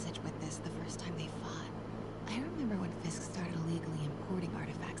sausage with this the first time they fought. I remember when Fisk started illegally importing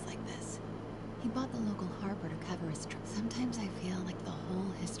artifacts like this. He bought the local harbor to cover his trip. Sometimes I feel like the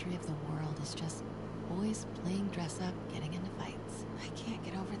whole history of the world is just boys playing dress up, getting into fights. I can't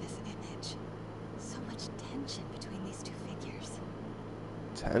get over this image. So much tension between these two figures.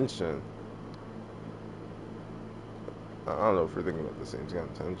 Tension. I don't know if we're thinking about the same kind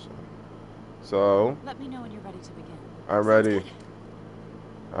of tension. So, Let me know when you're ready to begin. I'm ready.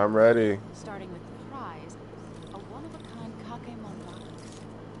 I'm ready. Starting with the prize, a one-of-a-kind kakemono.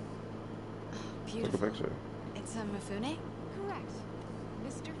 Take a Beautiful. picture. It's a Mifune? Correct.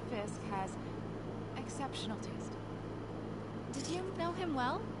 Mr. Fisk has exceptional taste. Did you know him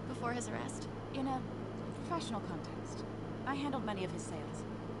well before his arrest? In a professional context, I handled many of his sales.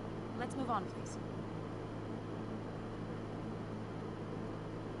 Let's move on, please.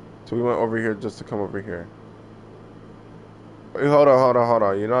 So we went over here just to come over here. Wait, hold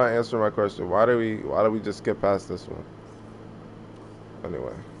on. You're not answering my question. Why do we just skip past this one?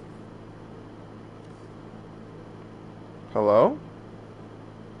 Anyway. Hello?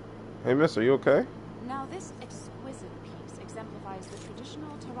 Hey, miss, are you okay? Now this exquisite piece exemplifies the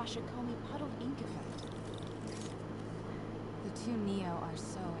traditional Tarashikomi puddled ink effect. The two Neo are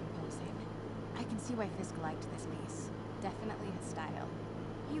so imposing. I can see why Fisk liked this piece. Definitely his style.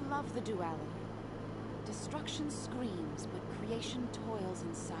 He loved the duality. Destruction screams, but creation toils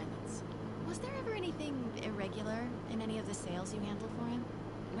in silence. Was there ever anything irregular in any of the sales you handled for him?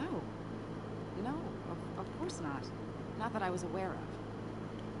 No, of course not. Not that I was aware of.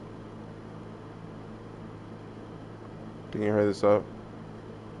 Can you hear this up?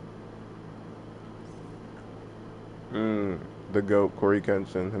 The GOAT, Corey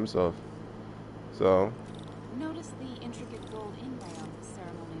Kenshin himself. So, Notice the intricate gold inlay on the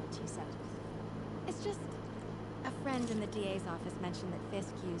ceremonial tea set. It's just... A friend in the DA's office mentioned that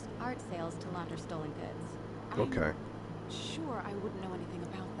Fisk used art sales to launder stolen goods. okay. Sure, I wouldn't know anything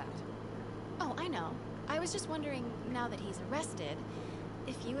about that. Oh, I know. I was just wondering, now that he's arrested,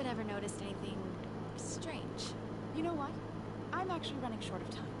 if you had ever noticed anything strange. You know what? I'm actually running short of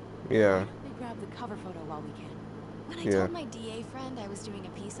time. Yeah. We grab the cover photo while we can. When I Yeah. told my DA friend I was doing a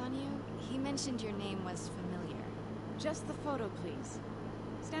piece on you, he mentioned your name was familiar. Just the photo, please.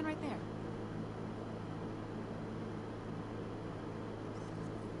 Stand right there.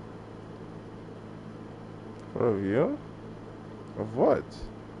 Of you? Of what?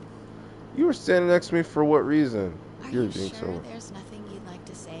 You were standing next to me for what reason? Are You're you being sure so... there's nothing you'd like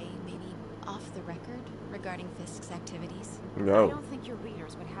to say, maybe off the record, regarding Fisk's activities? No. I don't think your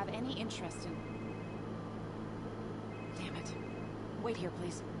readers would have any interest in... Damn it. Wait here,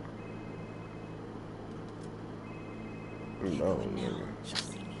 please. No. She'll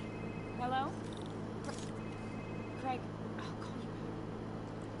see me. Hello? Craig, I'll call you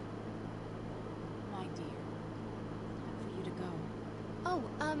back. My dear, time for you to go. Oh,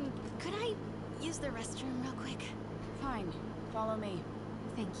 could I use the restroom real quick? Fine. Follow me.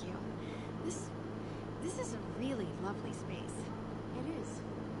 Thank you. This is a really lovely space. It is.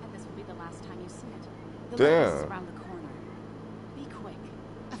 And this will be the last time you see it. The Damn. lift is around the corner. Be quick.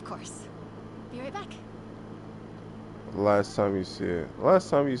 Of course. Be right back. Last time you see it. Last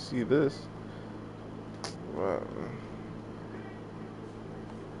time you see this. Wow.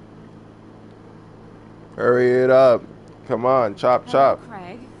 Hurry it up. Come on, chop, Hello, chop.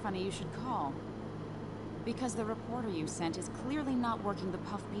 Craig. Funny you should call. Because the reporter you sent is clearly not working the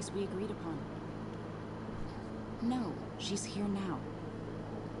puff piece we agreed upon. No, she's here now.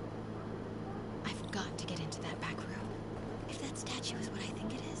 I've got to get into that back room. If that statue is what I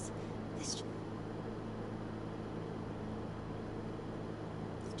think it is, this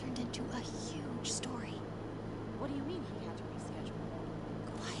turned into a huge story. What do you mean he had to reschedule?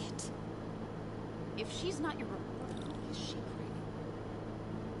 Quiet. If she's not your reporter, who is she, Craig?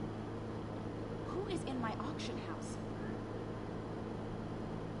 Who is in my auction house?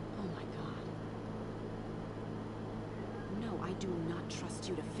 Oh my god. No, I do not trust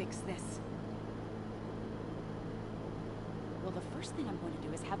you to fix this. Well, the first thing I'm going to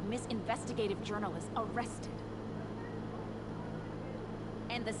do is have Miss Investigative Journalist arrested.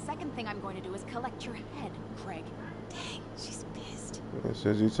 And the second thing I'm going to do is collect your head, Craig. Dang, she's pissed. As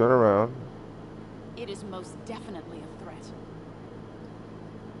soon as you turn around. It is most definitely a threat.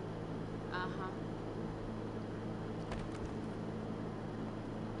 Uh-huh.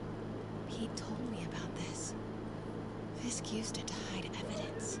 Pete told me about this. Fisk used it to hide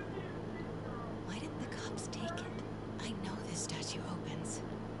evidence. Why didn't the cops take it? I know this statue opens.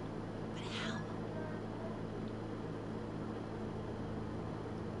 But how?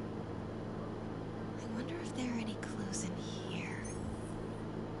 I wonder if there are any clues in here.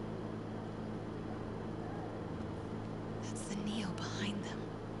 That's the Neo behind them.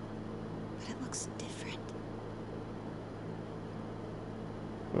 But it looks different.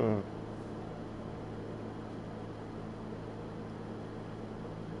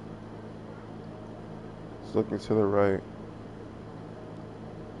 It's looking to the right.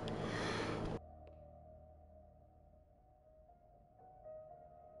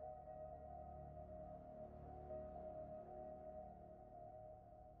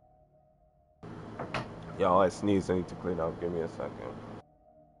 Y'all, I sneeze. I need to clean up. Give me a second.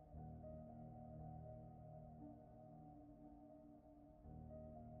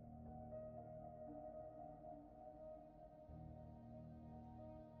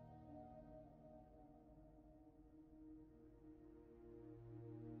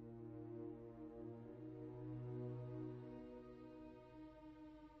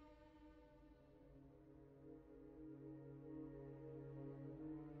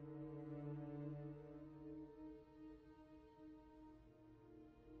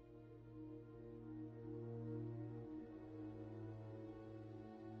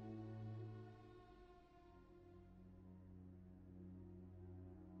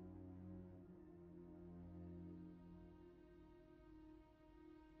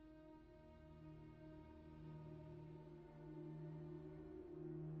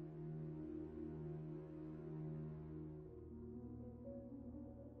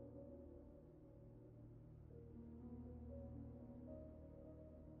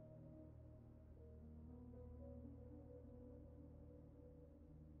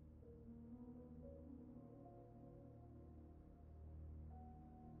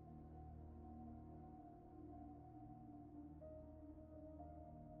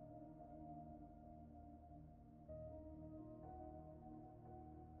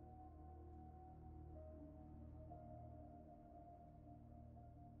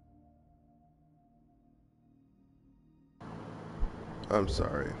 I'm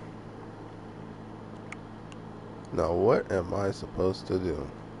sorry. Now what am I supposed to do?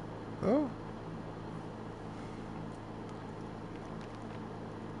 Oh.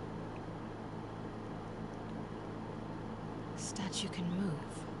 Statue can move.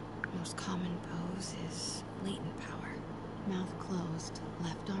 Most common pose is latent power. Mouth closed,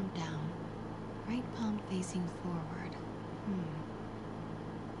 left arm down, right palm facing forward.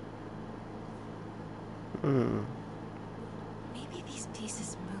 Maybe these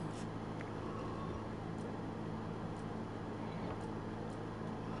pieces move.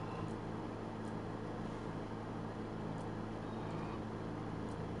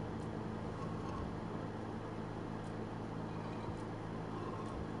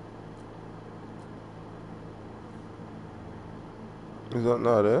 Is that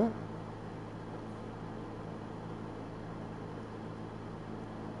not it?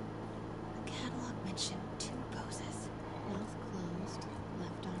 Catalog mentioned 2 poses. Mouth closed,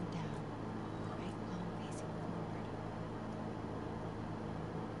 left arm down, right palm facing forward.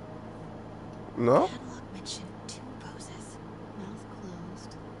 No? Catalog mentioned 2 poses. Mouth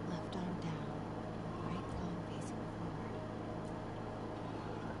closed, left arm down, right palm facing forward.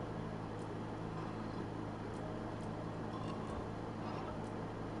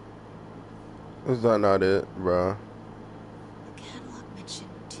 Is that not it, bruh? Catalog mentioned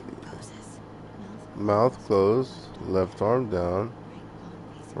 2 poses. Mouth closed, left arm down,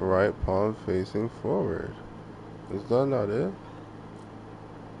 right palm facing forward. Is that not it?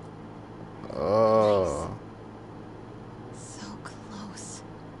 Oh. So close.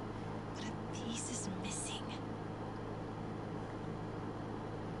 But a piece is missing.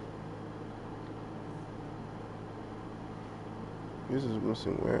 This is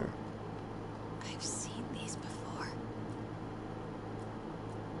missing where? I've seen these before.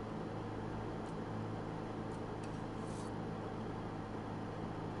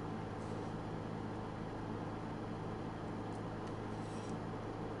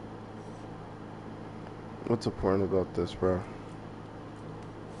 What's important about this, bro?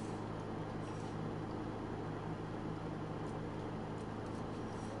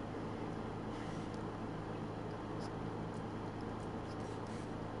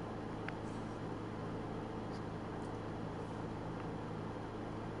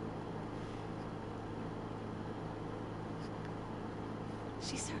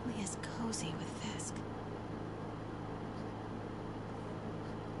 She certainly is cozy with Fisk.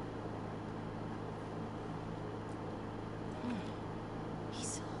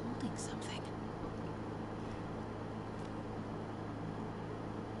 He's holding something.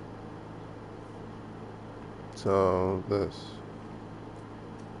 So, this.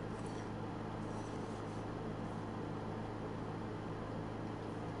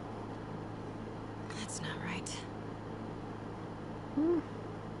 That's not right.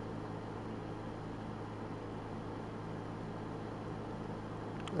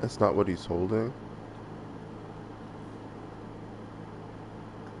 That's not what he's holding.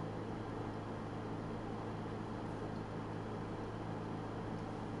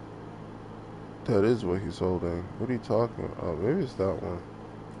 That is what he's holding. What are you talking about? Oh, maybe it's that one.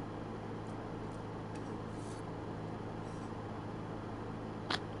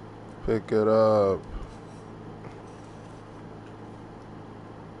 Pick it up.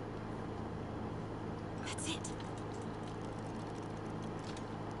 That's it.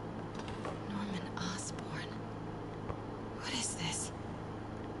 Norman Osborn. What is this?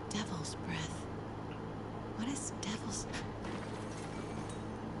 Devil's breath. What is devil's...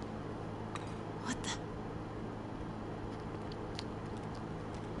 What the...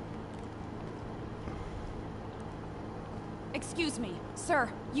 Excuse me, sir.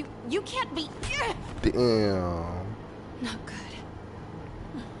 You can't be... Damn. Not good.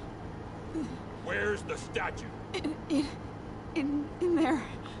 Where's the statue? In there.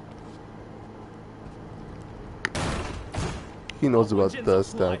 He knows about the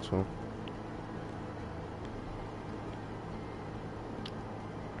statue.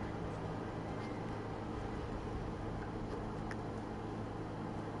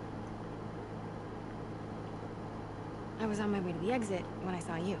 I was on my way to the exit when I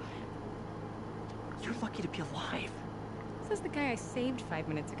saw you. You're lucky to be alive. Says the guy I saved 5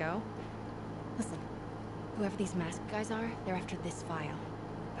 minutes ago. Listen, whoever these masked guys are, they're after this file.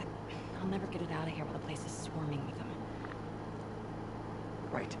 But I'll never get it out of here while the place is swarming with them.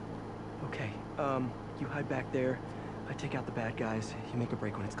 Right. Okay, you hide back there. I take out the bad guys. You make a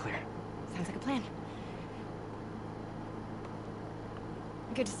break when it's clear. Sounds like a plan.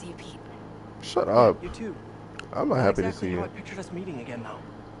 Good to see you, Pete. Shut up. You too. I'm not happy to see How you. I pictured us meeting again, though.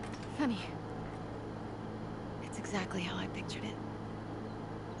 Funny. It's exactly how I pictured it.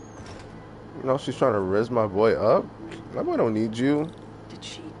 You know she's trying to rizz my boy up. My boy don't need you. Did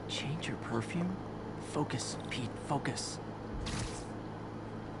she change her perfume? Focus, Pete, focus.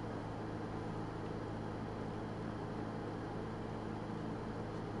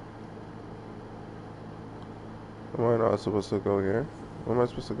 Am I not supposed to go here? Where am I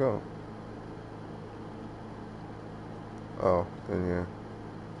supposed to go? Oh, in here.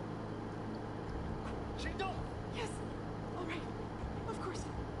 Yes. All right. Of course.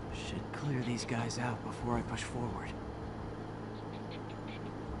 Should clear these guys out before I push forward.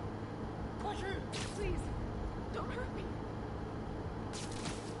 Please, don't hurt me.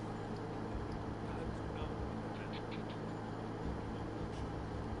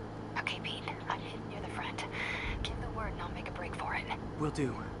 Okay, Pete. I'm hidden near the front. Give the word and I'll make a break for it. Will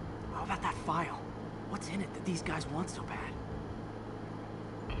do. How about that file? What's in it that these guys want so bad?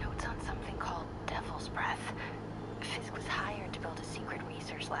 Notes on something called Devil's Breath. Fisk was hired to build a secret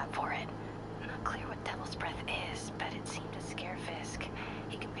research lab for it. Not clear what Devil's Breath is, but it seemed to scare Fisk.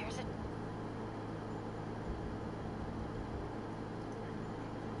 He compares it...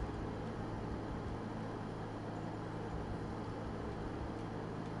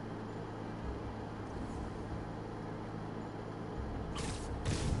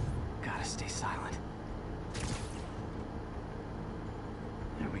 Gotta stay silent.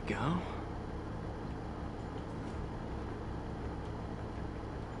 There we go.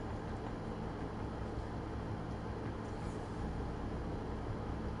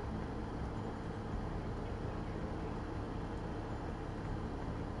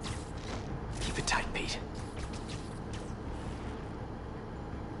 Keep it tight, Pete.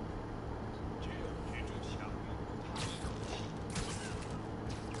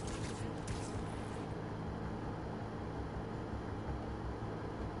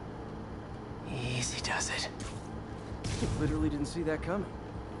 Easy does it. Literally didn't see that coming.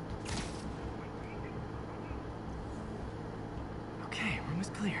 Okay, room is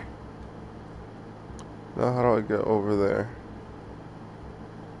clear. Now how do I get over there?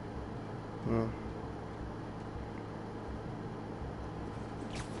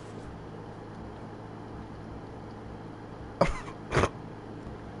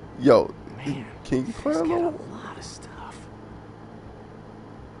 Yo, Man, can you climb got a over? lot of stuff.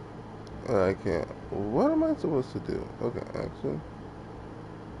 I can't. What am I supposed to do? Okay, actually.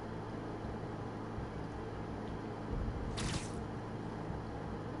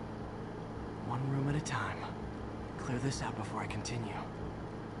 One room at a time. Clear this out before I continue.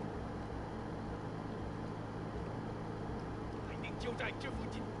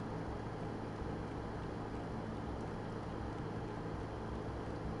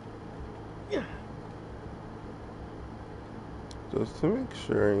 Just to make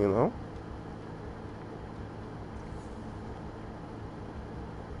sure, you know.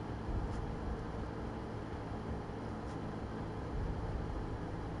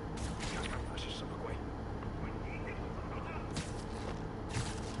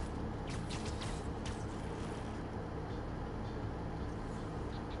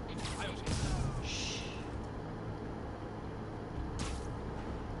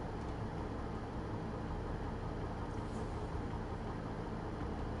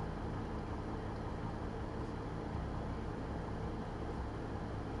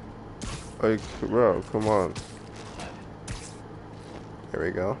 Like, bro, come on. Here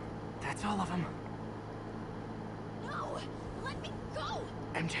we go. That's all of them. No! Let me go!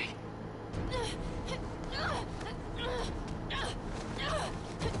 MJ.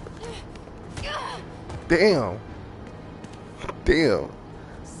 Damn. Damn.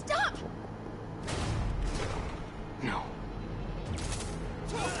 Stop! No.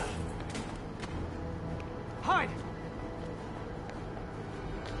 Hide!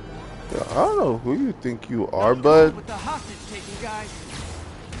 Yo, I don't know who you think you are, bud. With the hostage taking guys.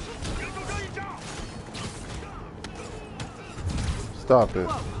 Stop it.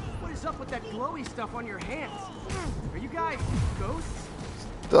 Whoa, what is up with that glowy stuff on your hands? Are you guys ghosts?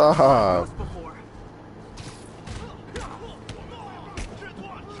 Stop. Ghosts before.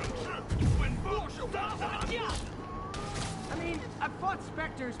 I mean, I've fought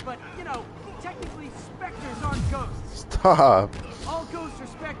specters, but, you know, technically specters aren't ghosts. Stop. All ghosts are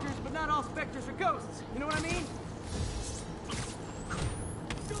specters, but not all specters are ghosts. You know what I mean?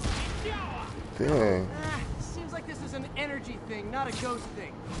 Dang. Seems like this is an energy thing, not a ghost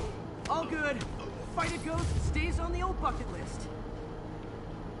thing. All good. Fight a ghost stays on the old bucket list.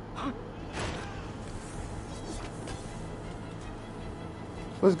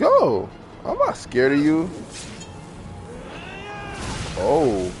 Let's go. I'm not scared of you.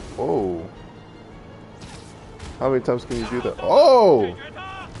 Oh, oh. How many times can you do that? Oh!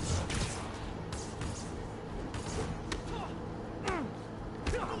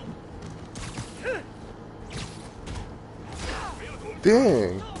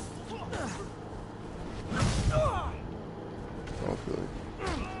 Dang. Hopefully.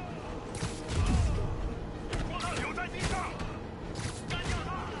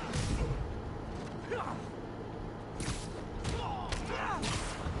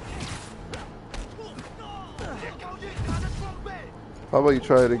 How about you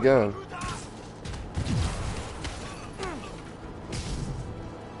try it again?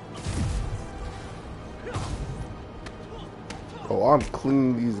 Oh, I'm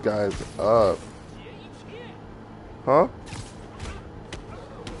cleaning these guys up. Huh?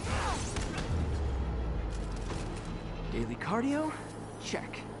 Daily cardio?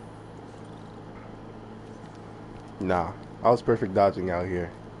 Check. Nah, I was perfect dodging out here.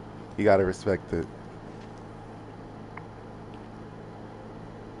 You gotta respect it.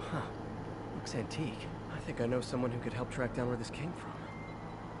 Huh. Looks antique. I think I know someone who could help track down where this came from.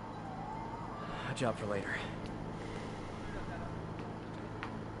 A job for later.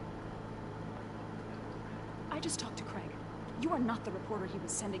 I just talked to Craig. You are not the reporter he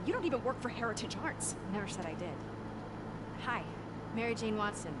was sending. You don't even work for Heritage Arts. Never said I did. Hi, Mary Jane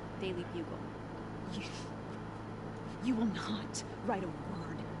Watson, Daily Bugle. You will not write a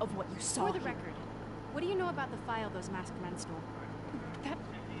word of what you saw. For the here. record, what do you know about the file those masked men stole? That...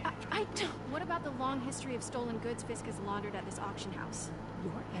 I don't... What about the long history of stolen goods Fisk has laundered at this auction house?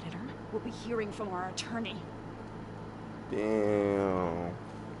 Your editor will be hearing from our attorney. Damn.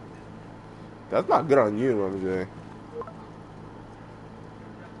 That's not good on you, MJ.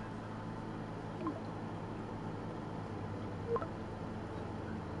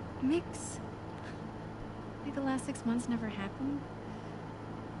 Mix? Like the last 6 months never happened?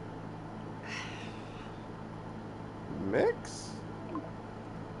 Mix?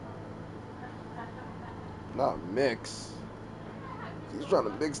 Not mix. He's trying to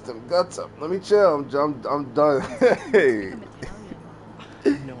mix them guts up. Let me chill. I'm done. Hey.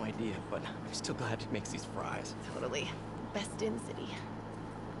 No idea, but I'm still glad he makes these fries. Totally. Best in the city.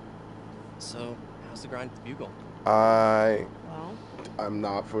 So, how's the grind at the Bugle? I'm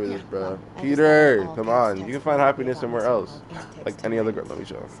not for this, bro. Peter, come on. You can find happiness somewhere else. Like any other girl. Let me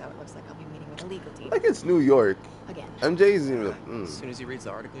show. So it looks like I'll be meeting with the legal team. Like it's New York. Again. MJ's even. As soon as he reads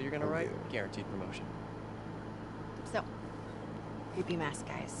the article you're gonna write, guaranteed promotion. So, creepy mask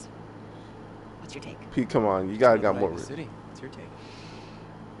guys. What's your take? Pete, come on. You got more. The city. What's your take?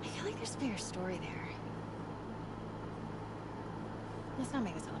 I feel like there's a bigger story there. Let's not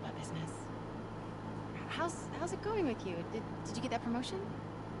make this all about business. How's it going with you? Did you get that promotion?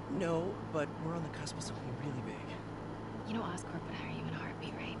 No, but we're on the cusp of something really big. You know Oscorp would hire you in a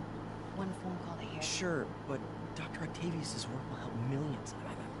heartbeat, right? One phone call to hear. Sure, but Dr. Octavius' work will help millions.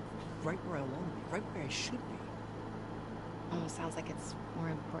 I'm right where I want to be, right where I should be. Almost sounds like it's more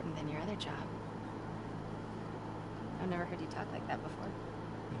important than your other job. I've never heard you talk like that before.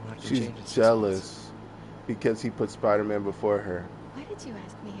 She's jealous because he put Spider-Man before her. Why did you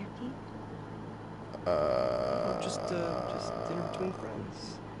ask me here, Pete? Just dinner between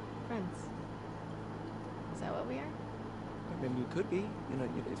friends. Friends. Is that what we are? Maybe we could be, you know,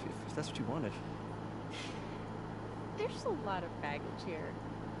 if that's what you wanted. There's a lot of baggage here.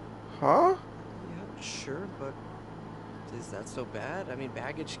 Huh? Yeah, sure, but is that so bad? I mean,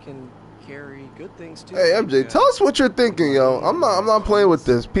 baggage can carry good things too. Hey MJ, tell us what you're thinking, yo. I'm not playing with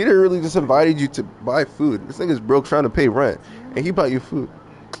this. Peter really just invited you to buy food. This nigga's broke trying to pay rent, and he bought you food.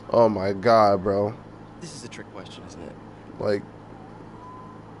 Oh my god, bro. This is a trick question, isn't it? Like,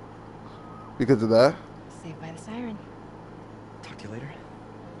 because of that? Saved by the siren. Talk to you later.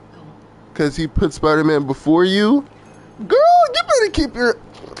 Because he put Spider-Man before you? Girl, you better keep your...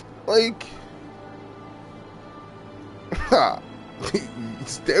 Like...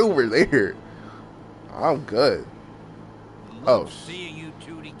 Stay over there. I'm good. Oh. Seeing you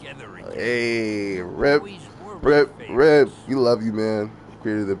two together again. Hey, Rip. You love you, man.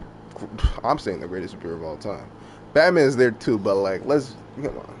 I'm saying the greatest superhero of all time. Batman's there too, but like, let's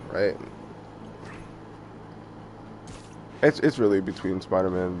come on, right? It's really between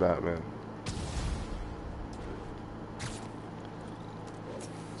Spider-Man and Batman.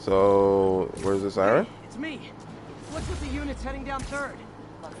 So, where's the siren? It's me. What's with the units heading down 3rd?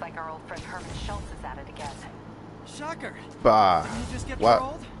 Looks like our old friend Herman Schultz is at it again. Shocker. Bah. Did you just get What?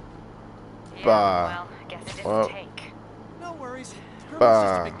 paroled? Yeah, Bah. well, I guess it didn't Well. take. No worries. Herman's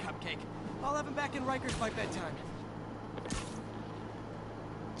Bah. just a big cupcake. I'll have him back in Rikers by bedtime.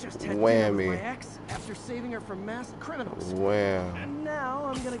 Just had dinner with Whammy. my ex after saving her from masked criminals. Wham. And now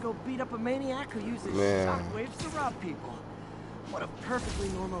I'm gonna go beat up a maniac who uses Man. shockwaves to rob people. What a perfectly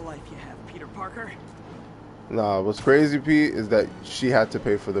normal life you have, Peter Parker. Nah, what's crazy, Pete, is that she had to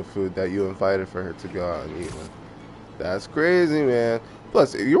pay for the food that you invited for her to go out and eat with. That's crazy, man.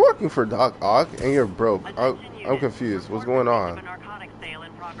 Plus, if you're working for Doc Ock and you're broke, I'm confused. What's going on?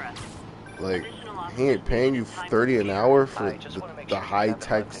 Like, he ain't paying you $30 an hour for the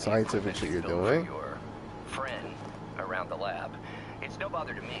high-tech scientific shit you're doing? Your friend around the lab. It's no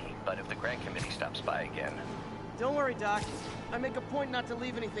bother to me, but if the grant committee stops by again... Don't worry, Doc. I make a point not to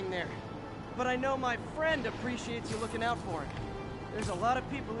leave anything there. But I know my friend appreciates you looking out for him. There's a lot of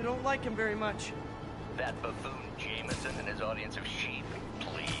people who don't like him very much. That buffoon Jameson and his audience of sheep,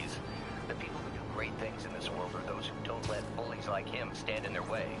 please. The people who do great things in this world are those who don't let bullies like him stand in their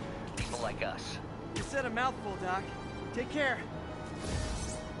way. People like us. You said a mouthful, Doc. Take care.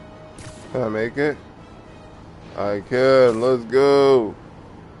 Can I make it? I can. Let's go.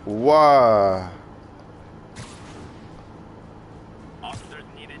 Why? Officers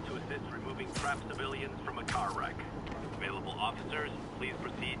needed to assist removing trapped civilians from a car wreck. Available officers, please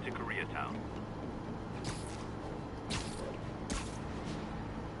proceed to Koreatown.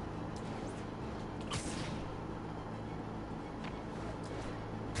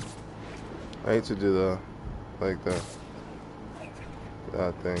 I hate to do the, like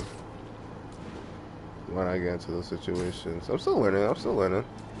that thing when I get into those situations. I'm still learning.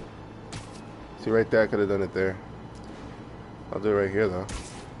 See, right there, I could have done it there. I'll do it right here, though.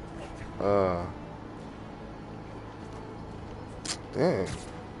 Dang.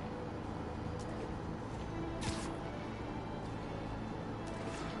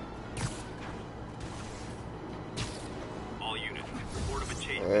 All units, report of a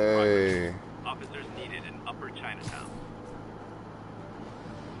chase. Hey. Officers needed in Upper Chinatown.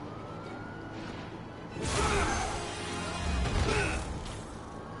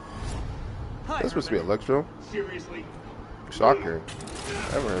 This supposed to be Electro? Seriously? Shocker. I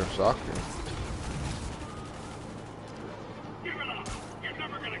haven't heard of Shocker. Give it up. You're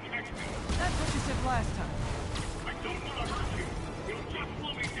never gonna catch me. That's what you said last time. I don't want to hurt you. You'll just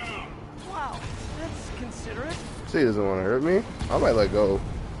slow me down. Wow, that's considerate. See, he doesn't want to hurt me. I might let go.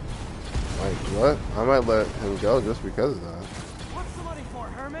 Like, what? I might let him go just because of that. What's the money for,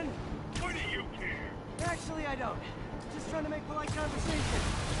 Herman? Why do you care? Actually, I don't. Just trying to make polite conversation.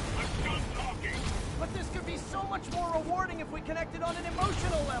 I'm done talking. But this could be so much more rewarding if we connected on an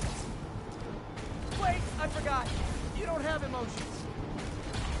emotional level. Wait, I forgot. You don't have emotions.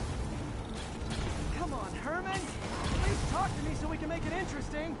 Come on, Herman. Please talk to me so we can make it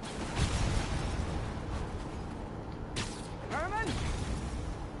interesting. Herman?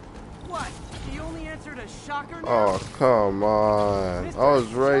 What? He only answered a shocker now? Oh, come on. Mr. I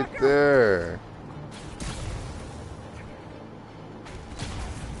was right Shocker? there.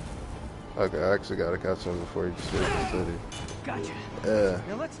 Okay, I actually gotta catch him before he just leaves the city. Gotcha. Yeah.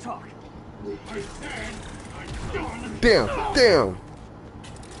 Now let's talk. I said I'm done. Damn.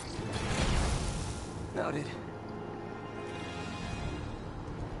 Noted.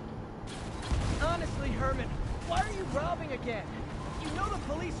 Honestly, Herman, why are you robbing again? You know the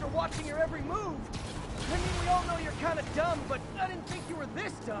police are watching your every move. I mean, we all know you're kind of dumb, but I didn't think you were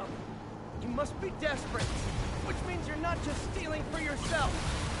this dumb. You must be desperate, which means you're not just stealing for yourself.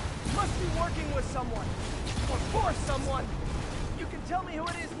 You must be working with someone, or for someone. You can tell me who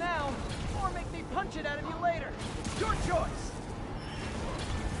it is now, or make me punch it out of you later. Your choice.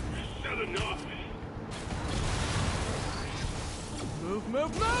 Said enough. Move!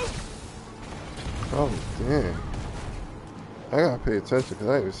 Oh, damn. I gotta pay attention because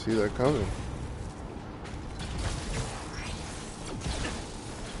I didn't even see that coming.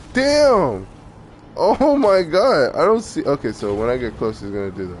 Damn! Oh my god! I don't see. Okay, so when I get close, he's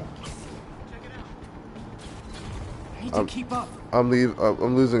gonna do that. I need to keep up. I'm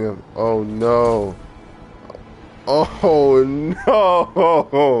losing him. Oh no! Oh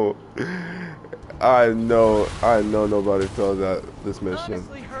no! I know nobody failed this mission.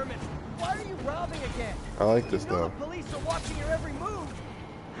 Honestly, Herman, why are you robbing again? I like this You know though. the police are watching your every move.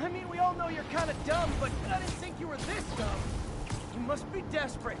 I mean, we all know you're kind of dumb, but I didn't think you were this dumb. You must be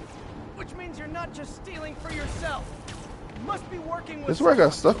desperate, which means you're not just stealing for yourself. You must be working with This is where I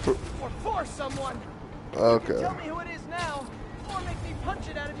got stuck for. or for someone. Okay. You can tell me who it is now, or make me punch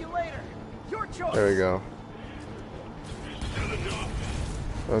it out of you later. Your choice. There we go.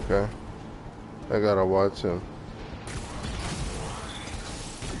 Okay. I gotta watch him.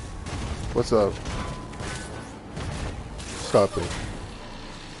 What's up? Stop it.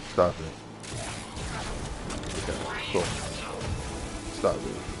 Stop it. Okay, cool. Stop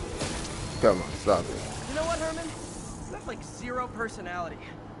it. Come on, stop it. You know what, Herman? You have like zero personality,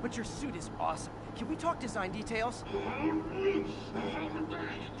 but your suit is awesome. can we talk design details?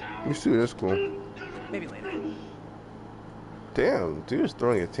 You see, that's cool. Maybe later. Damn, dude's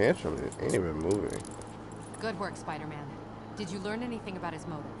throwing a tantrum and it ain't even moving. Good work, Spider-Man. Did you learn anything about his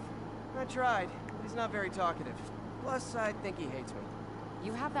motive? I tried. He's not very talkative. Plus, I think he hates me.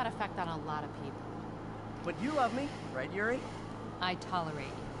 You have that effect on a lot of people. But you love me, right, Yuri? I tolerate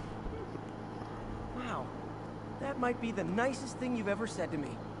you. Wow. That might be the nicest thing you've ever said to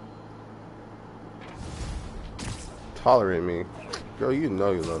me. Tolerate me. Girl, you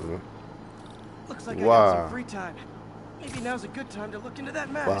know you love me. Looks like I got some free time. Maybe now's a good time to look into that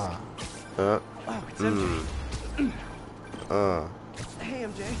mask. Wow. Oh, it's MJ. Hey,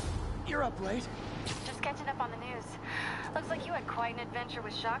 MJ. You're up late. Just catching up on the news. Looks like you had quite an adventure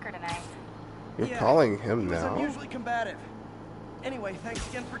with Shocker tonight. You're calling him He was now? unusually combative. Anyway, thanks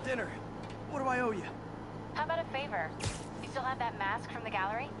again for dinner. What do I owe you? How about a favor? You still have that mask from the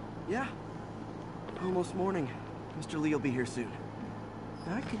gallery? Yeah. Almost morning. Mr. Lee will be here soon.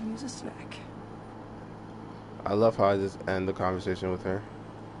 I could use a snack. I love how I just end the conversation with her.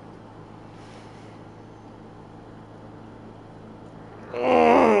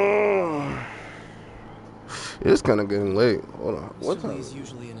 It's kind of getting late. Hold on. What Mr. time? Lee's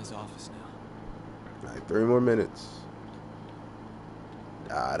usually in his office now. Like 3 more minutes.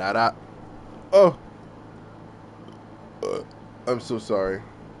 Da da da. Oh. I'm so sorry.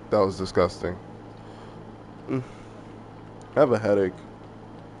 That was disgusting. I have a headache.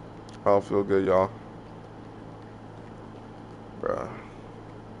 I don't feel good, y'all. Bruh.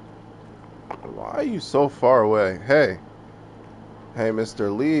 Why are you so far away? Hey. Hey,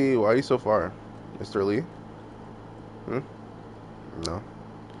 Mr. Lee. Why are you so far? Mr. Lee? No.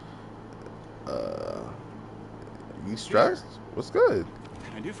 You stressed? What's good? What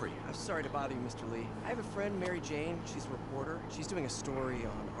can I do for you? I'm sorry to bother you, Mr. Lee. I have a friend, Mary Jane. She's a reporter. She's doing a story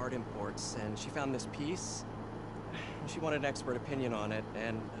on art imports, and she found this piece. She wanted an expert opinion on it,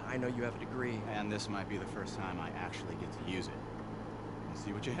 and I know you have a degree. And this might be the first time I actually get to use it. Let's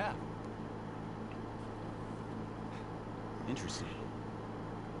see what you have. Interesting.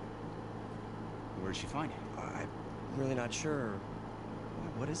 Where did she find it? I'm really not sure.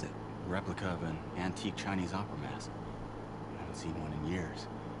 What is it? A replica of an antique Chinese opera mask. I haven't seen one in years.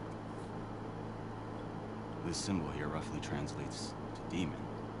 This symbol here roughly translates to demon.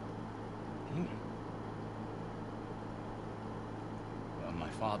 Demon? Well, my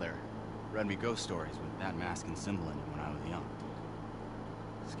father read me ghost stories with that mask and symbol in it when I was young.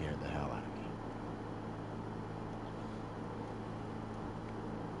 Scared the hell out of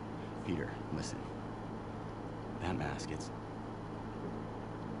me. Peter, listen. That mask, it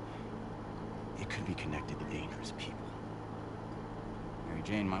could be connected to dangerous people. Mary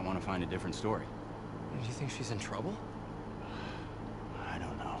Jane might want to find a different story. Do you think she's in trouble? I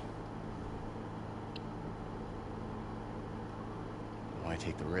don't know. Why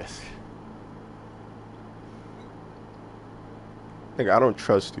take the risk? Like, I don't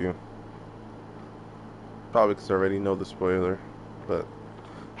trust you. Probably because I already know the spoiler, but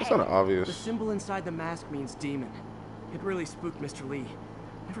it's kind of obvious. The symbol inside the mask means demon. It really spooked Mr. Lee.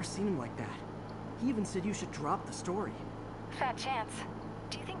 Never seen him like that. He even said you should drop the story. Fat chance.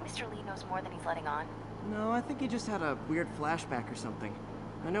 Do you think Mr. Lee knows more than he's letting on? No, I think he just had a weird flashback or something.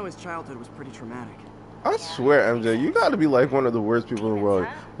 I know his childhood was pretty traumatic. I swear, MJ, you gotta be like one of the worst people in the world.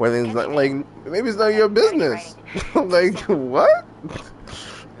 When it's not, like, maybe it's not your business. Like, what?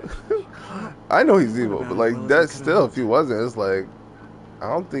 I know he's evil, but like that still, if he wasn't, it's like, I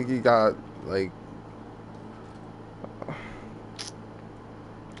don't think he got like.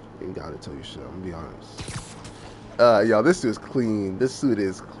 Ain't gotta tell you shit. I'm gonna be honest. Yo, this suit is clean. This suit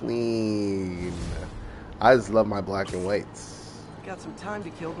is clean. I just love my black and whites. Got some time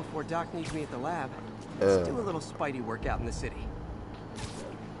to kill before Doc needs me at the lab. Let's do a little Spidey workout in the city.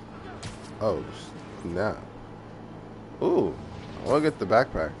 Oh, snap. Ooh, I wanna get the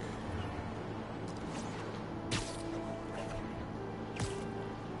backpack.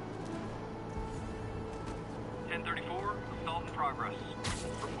 Assault in progress.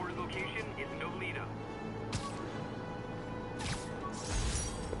 Reported location is Nolita.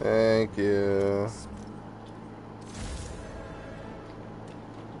 Thank you.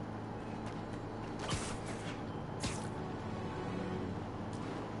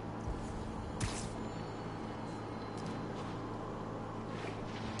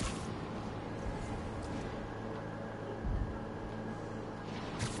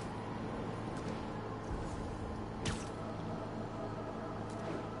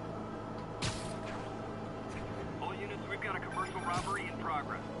 All units, we've got a commercial robbery in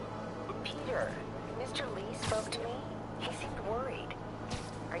progress. Peter, Mr. Lee spoke to me. He seemed worried.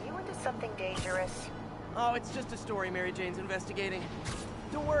 Are you into something dangerous? Oh, it's just a story Mary Jane's investigating.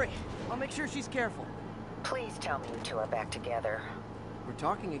 Don't worry, I'll make sure she's careful. Please tell me you two are back together. We're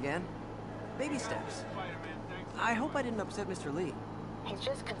talking again. Baby steps. I hope I didn't upset Mr. Lee. He's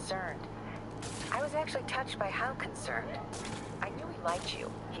just concerned. I was actually touched by how concerned. I knew he liked you.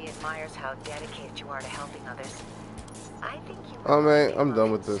 He admires how dedicated you are to helping others. I think you... Oh man, I'm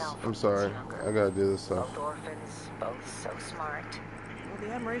done with this. I'm sorry. I gotta do this stuff. Both orphans, both so smart. Well,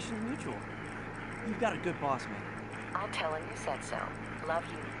 the admiration's mutual. You've got a good boss, man. I'll tell him you said so. Love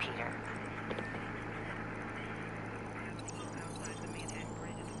you, Peter.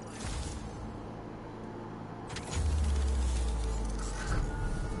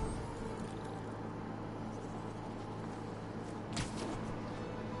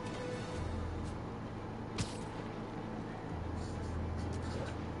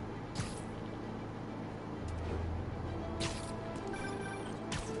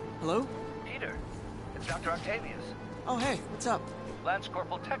 Hello? Peter, it's Dr. Octavius. Oh, hey, what's up? Lance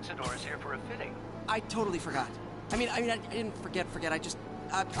Corporal Texador is here for a fitting. I totally forgot. I didn't forget. I just...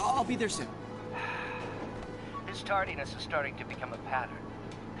 I'll be there soon. His tardiness is starting to become a pattern.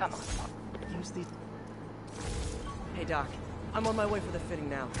 Come on. Use the... Hey, Doc. I'm on my way for the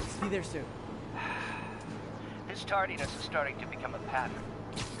fitting now. Be there soon. His tardiness is starting to become a pattern.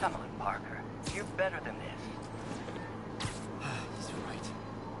 Come on, Parker. You're better than this. He's right.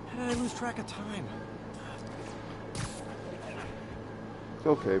 How did I lose track of time? It's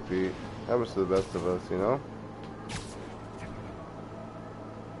okay, Pete. Happens to the best of us, you know?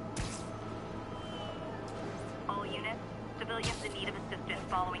 All units, civilians in need of assistance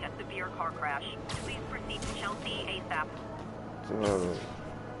following a severe car crash. Please proceed to Chelsea ASAP. Alright.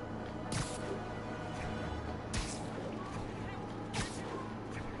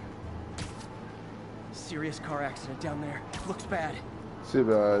 Serious car accident down there. Looks bad. Too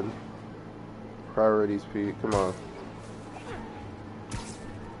bad. Priorities, Pete. Come on.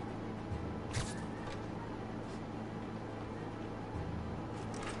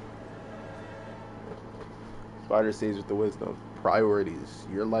 Spider stays with the wisdom. Priorities.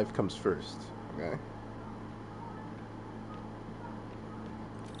 Your life comes first. Okay?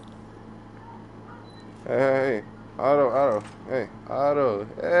 Hey. Otto. Hey. Otto.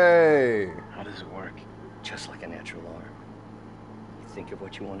 Hey. How does it work? Just like a natural arm. You think of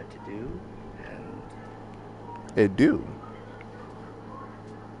what you want it to do, and... It do.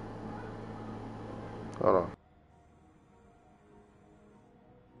 Hold on.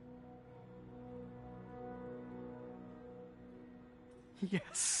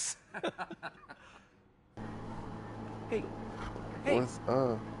 Yes. Hey. Hey. What's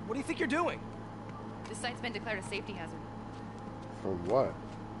up? What do you think you're doing? This site's been declared a safety hazard. For what?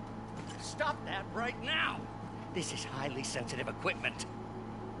 Stop that right now! This is highly sensitive equipment.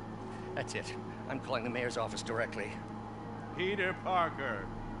 That's it. I'm calling the mayor's office directly. Peter Parker,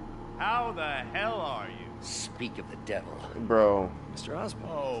 how the hell are you? Speak of the devil. Bro. Mr. Osborn.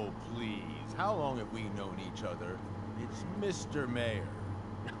 Oh, please. How long have we known each other? It's Mr. Mayor.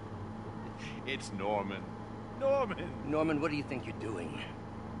 It's Norman. Norman, what do you think you're doing?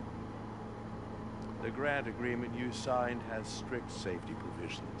 The grant agreement you signed has strict safety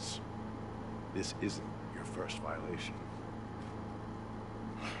provisions. This isn't your first violation.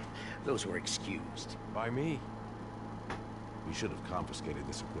 Those were excused. By me. We should have confiscated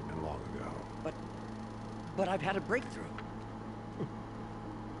this equipment long ago. But I've had a breakthrough.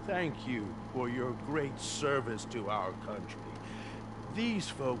 Thank you for your great service to our country. These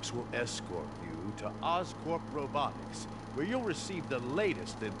folks will escort you to Oscorp Robotics, where you'll receive the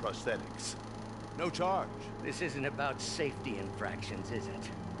latest in prosthetics. No charge. This isn't about safety infractions, is it?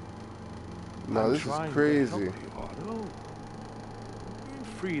 No, this is crazy. You, Otto. You're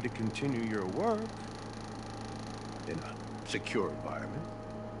free to continue your work in a secure environment.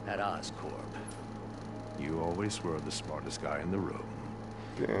 At Oscorp. You always were the smartest guy in the room.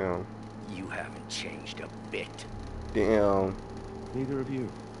 Damn. You haven't changed a bit. Damn. Neither of you.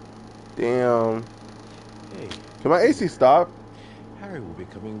 Damn. Hey. Can my AC stop? Harry will be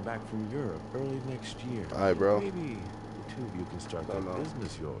coming back from Europe early next year. Alright, bro. Maybe the two of you can start that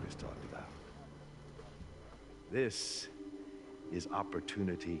business you always talked about. This is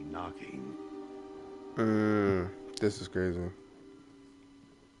opportunity knocking. This is crazy.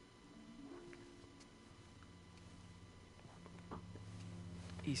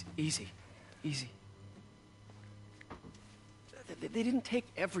 Easy. They didn't take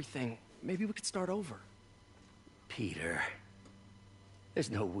everything. Maybe we could start over. Peter, there's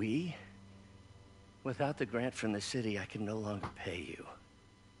no we. Without the grant from the city, I can no longer pay you.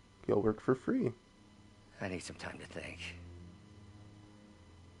 You'll work for free. I need some time to think.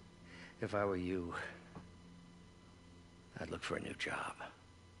 If I were you, I'd look for a new job.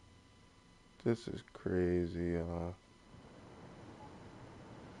 This is crazy,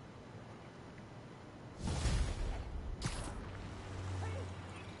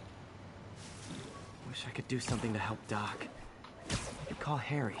 Wish I could do something to help Doc. I'd call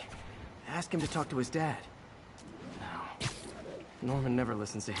Harry. Ask him to talk to his dad. No. Norman never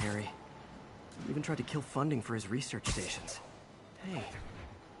listens to Harry. Even tried to kill funding for his research stations. Hey,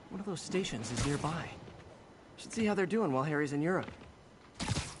 one of those stations is nearby. Should see how they're doing while Harry's in Europe.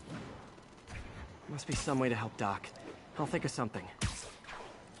 Must be some way to help Doc. I'll think of something.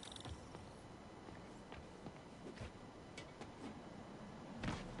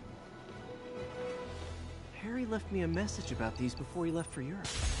 Harry left me a message about these before he left for Europe.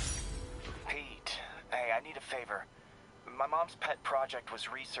 Pete, hey, I need a favor. My mom's pet project was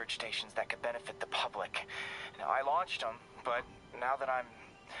research stations that could benefit the public. Now, I launched them, but now that I'm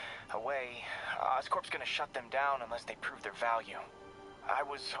away, Oscorp's gonna shut them down unless they prove their value. I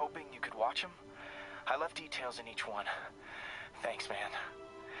was hoping you could watch them. I left details in each one. Thanks, man.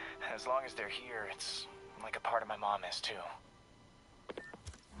 As long as they're here, it's like a part of my mom is, too.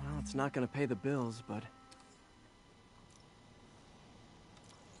 Well, it's not gonna pay the bills, but...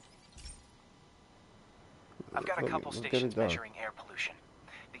 I've got a couple stations measuring air pollution.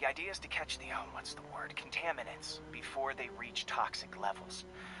 The idea is to catch the, contaminants before they reach toxic levels.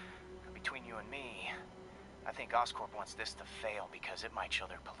 Between you and me, I think Oscorp wants this to fail because it might show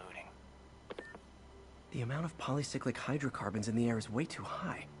they're polluting. The amount of polycyclic hydrocarbons in the air is way too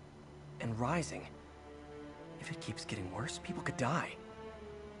high. And rising. If it keeps getting worse, people could die.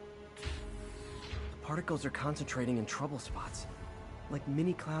 The particles are concentrating in trouble spots. Like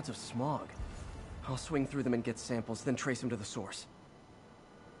mini clouds of smog. I'll swing through them and get samples, then trace them to the source.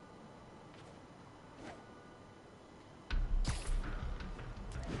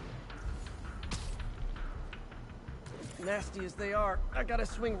 Nasty as they are, I gotta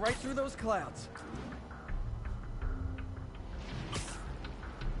swing right through those clouds.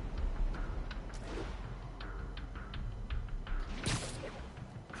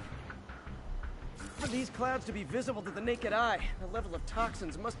 For these clouds to be visible to the naked eye, the level of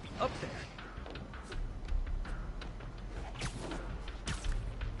toxins must be up there.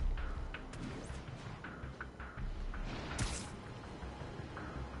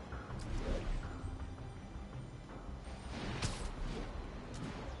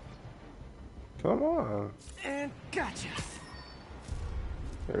 Come on. And gotcha.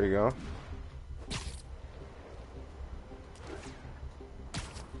 There you go.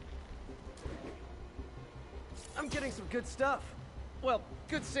 I'm getting some good stuff. Well,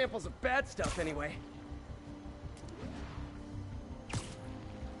 good samples of bad stuff anyway.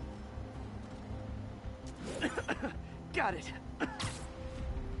 Got it.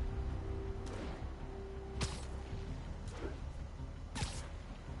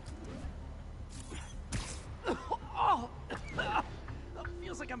 Oh,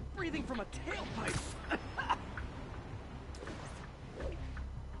 feels like I'm breathing from a tailpipe.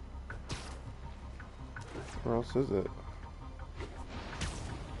 Where else is it?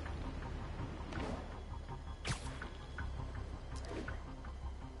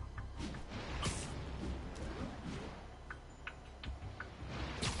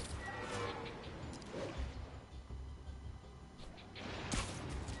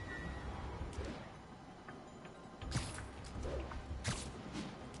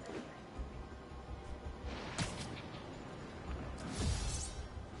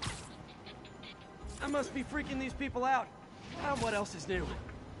 I must be freaking these people out. What else is new?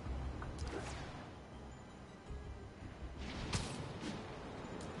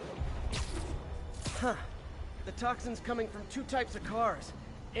 Huh. The toxin's coming from two types of cars,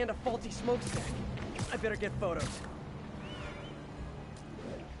 and a faulty smokestack. I better get photos.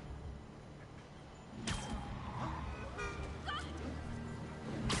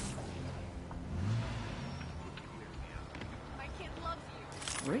 My kid loves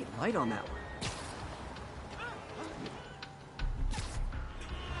you. Great light on that one.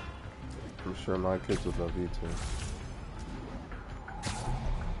 I'm sure my kids would love you too.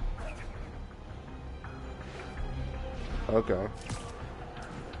 Okay.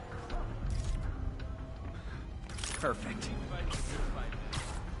 Perfect.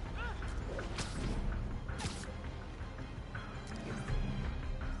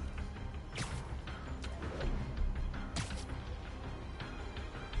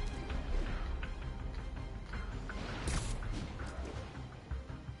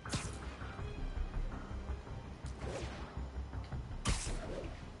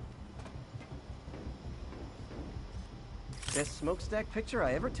 Best smokestack picture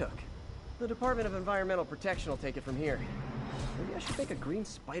I ever took. The Department of Environmental Protection will take it from here. Maybe I should make a green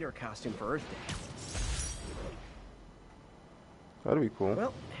spider costume for Earth Day. That'd be cool.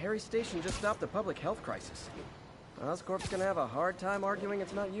 Well, Harry's station just stopped a public health crisis. Oscorp's gonna have a hard time arguing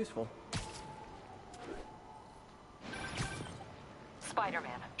it's not useful.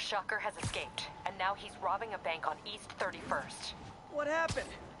 Spider-Man, Shocker has escaped, and now he's robbing a bank on East 31st. What happened?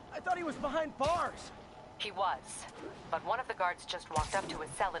 I thought he was behind bars. He was, but one of the guards just walked up to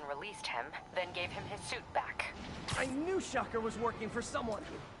his cell and released him, then gave him his suit back. I knew Shocker was working for someone.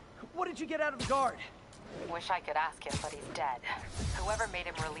 What did you get out of the guard? Wish I could ask him, but he's dead. Whoever made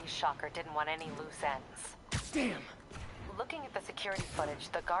him release Shocker didn't want any loose ends. Damn. Looking at the security footage,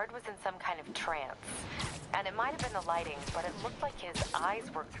 the guard was in some kind of trance. And it might have been the lighting, but it looked like his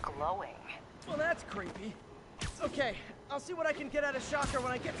eyes were glowing. Well, that's creepy. Okay, I'll see what I can get out of Shocker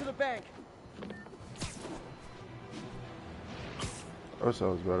when I get to the bank. I wish I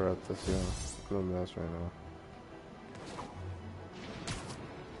was better at this, yeah. Good mess right now.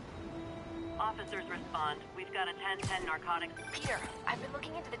 Officers respond. We've got a 10-10 narcotics. Peter, I've been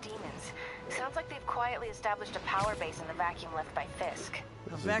looking into the demons. Sounds like they've quietly established a power base in the vacuum left by Fisk.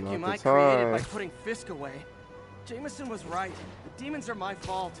 A vacuum I created by putting Fisk away. Jameson was right. The demons are my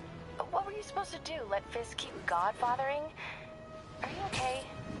fault. But what were you supposed to do? Let Fisk keep godfathering? Are you okay?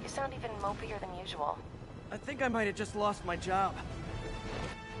 You sound even mopier than usual. I think I might have just lost my job.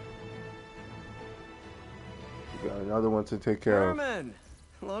 You got another one to take care of. Herman!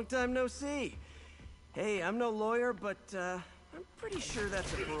 Long time no see. Hey, I'm no lawyer, but I'm pretty sure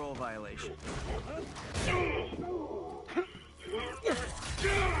that's a parole violation.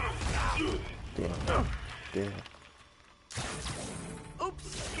 Damn.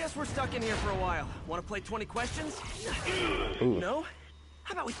 Oops, guess we're stuck in here for a while. Want to play 20 questions? Ooh. No?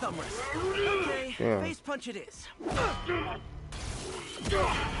 How about we thumb wrestle? Okay, Damn. face punch it is.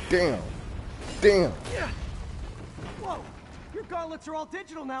 Damn. Damn. Whoa! Your gauntlets are all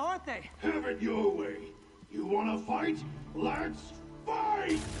digital now, aren't they? Have it your way. You wanna fight? Let's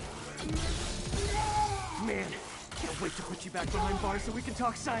fight! Man, can't wait to put you back behind bars so we can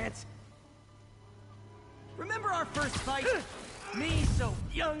talk science. Remember our first fight? Me so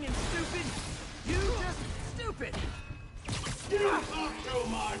young and stupid. You just stupid. You talk too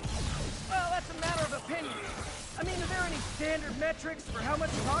much! Well, that's a matter of opinion. I mean, are there any standard metrics for how much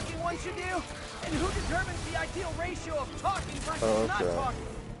talking one should do? And who determines the ideal ratio of talking versus not talking?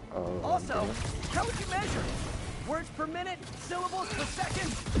 Also, how would you measure it? Words per minute? Syllables per second?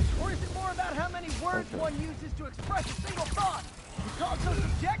 Or is it more about how many words one uses to express a single thought? It's all so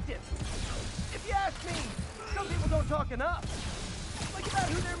subjective. If you ask me, some people don't talk enough. Like about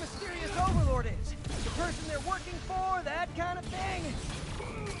who their mysterious overlord is. The person they're working for, that kind of thing.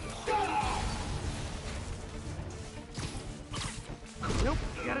 Shut up! Nope,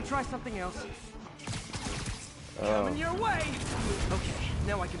 gotta try something else. Coming your way! Okay,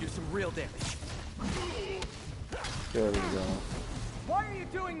 now I can do some real damage. There we go. Why are you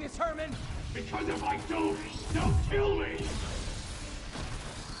doing this, Herman? Because if I don't, they'll kill me!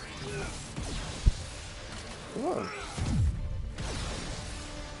 Come on.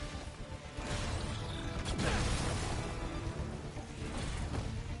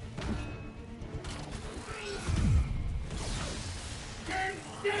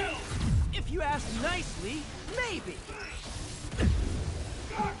 If you ask nicely, maybe.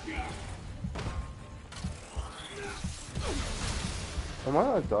 Am I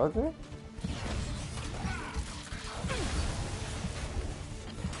not dodging?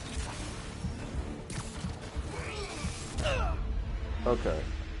 Okay.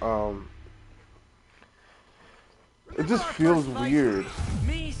 It just feels weird.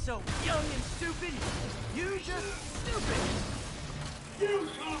 Me so young and stupid. You just stupid. You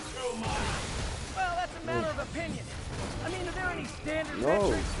talk too much! Well, that's a matter of opinion. I mean, are there any standard No,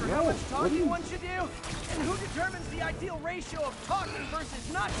 metrics for how no, much what talking do you- one should do? And who determines the ideal ratio of talking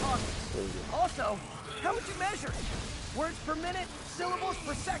versus not talking? Also, how would you measure it? Words per minute? Syllables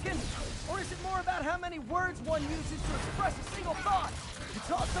per second? Or is it more about how many words one uses to express a single thought?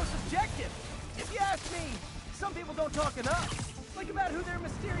 It's all so subjective. If you ask me, some people don't talk enough. Like about who their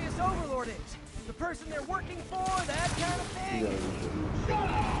mysterious overlord is. The person they're working for, that kind of thing.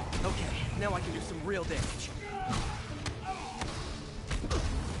 Okay, now I can do some real damage.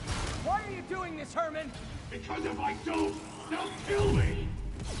 Why are you doing this, Herman? Because if I don't, they'll kill me!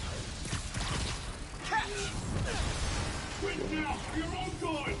 Catch! Quit now, for your own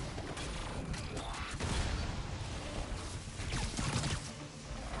good!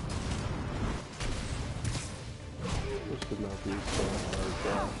 This should not be so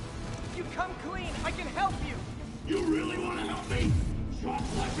hard. You come clean, I can help you! You really want to help me?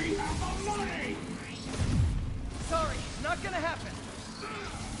 Just let me have the money! Sorry, not gonna happen.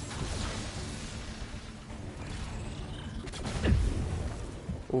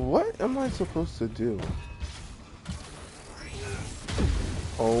 What am I supposed to do?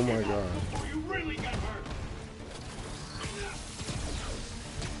 Oh my god. You really get hurt!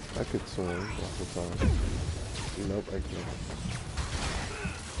 I could swing off the time. Nope, I can't.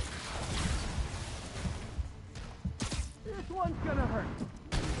 This one's gonna hurt.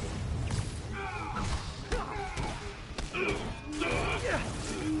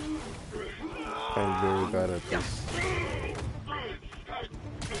 I'm very bad at this.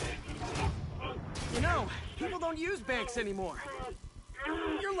 You know, people don't use banks anymore.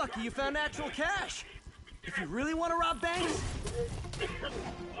 You're lucky you found actual cash. If you really want to rob banks,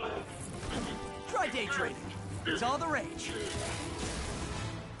 try day trading. It's all the rage.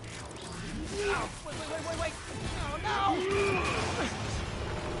 Wait. Oh, no!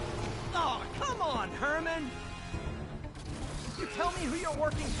 Oh, come on, Herman. You tell me who you're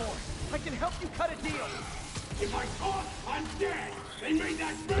working for. I can help you cut a deal. If I talk, I'm dead! They made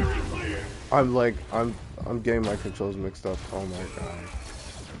that very clear! I'm getting my controls mixed up. Oh my god.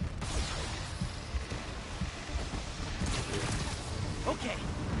 Okay,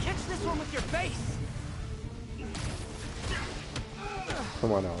 catch this one with your face.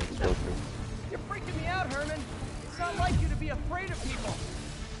 Come on, Alex, go for it. You're freaking me out, Herman. It's not like you to be afraid of people.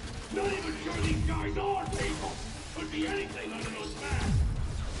 Not even sure these guys are people! Could be anything under those masks!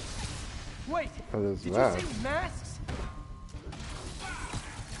 Wait, Oh, did masks. you say masks?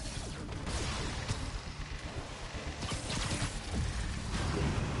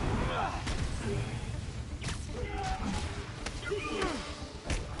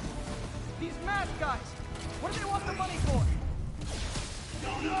 These mask guys, what do they want the money for?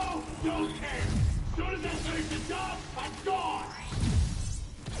 Don't know, don't care! Soon as I finish the job, I'm gone!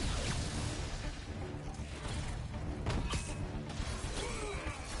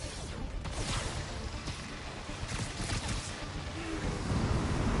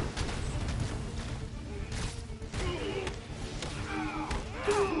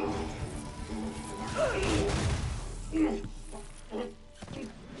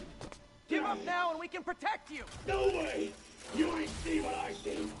 Give up now and we can protect you! No way! You ain't see what I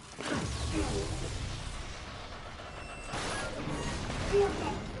see!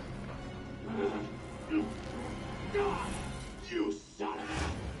 You son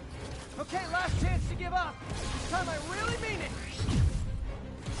of a... Okay, last chance to give up. This time I really mean it.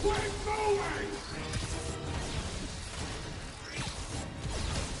 Quit moving!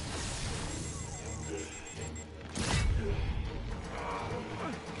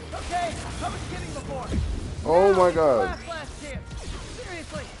 Okay, I was kidding before. Oh my Now, god. last chance.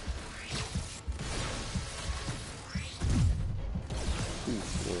 Seriously.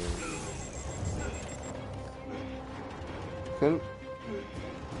 Can...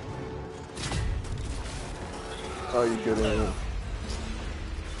 Oh, you kidding me?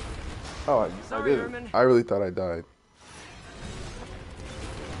 Oh, I Sorry, didn't. Herman. I really thought I died.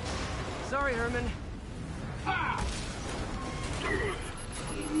 Sorry, Herman.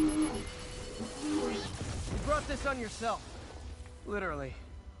 You brought this on yourself. Literally.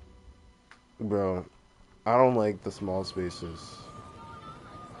 Bro, I don't like the small spaces.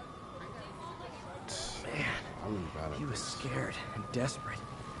 Man, I'm bad at he was scared and desperate.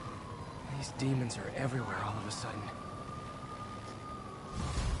 These demons are everywhere all of a sudden.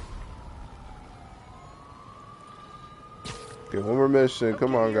 Okay, one more mission.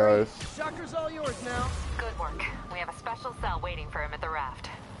 Come on, guys. Shocker's all yours now. Good work. We have a special cell waiting for him at the raft.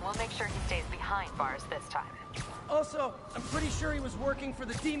 We'll make sure he stays behind bars this time. Also, I'm pretty sure he was working for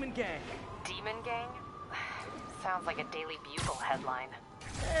the Demon Gang. Demon Gang? Sounds like a Daily Bugle headline.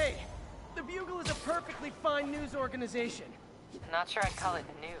 Hey, the Bugle is a perfectly fine news organization. Not sure I'd call it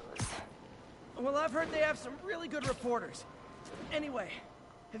news. Well, I've heard they have some really good reporters. Anyway,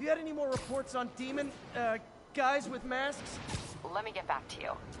 have you had any more reports on demon, guys with masks? Let me get back to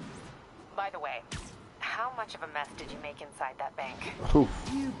you. By the way, how much of a mess did you make inside that bank? Oof.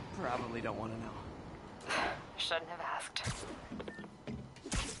 You probably don't want to know. Shouldn't have asked.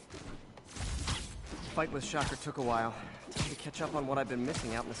 Fight with Shocker took a while. Time to catch up on what I've been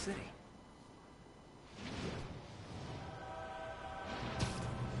missing out in the city.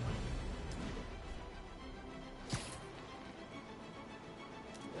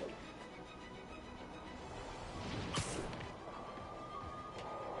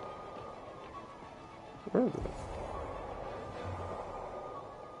 Where is it?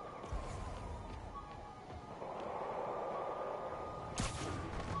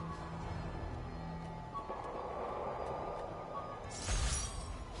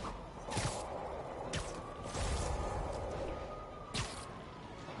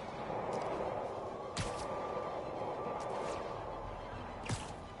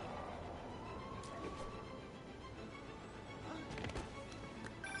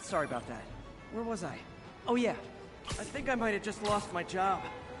 Sorry about that. Where was I? Oh yeah. I think I might have just lost my job.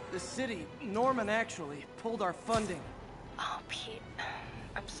 The city, Norman actually, pulled our funding. Oh, Pete.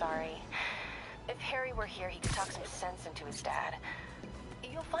 I'm sorry. If Harry were here, he could talk some sense into his dad.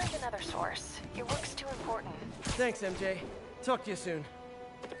 You'll find another source. Your work's too important. Thanks, MJ. Talk to you soon.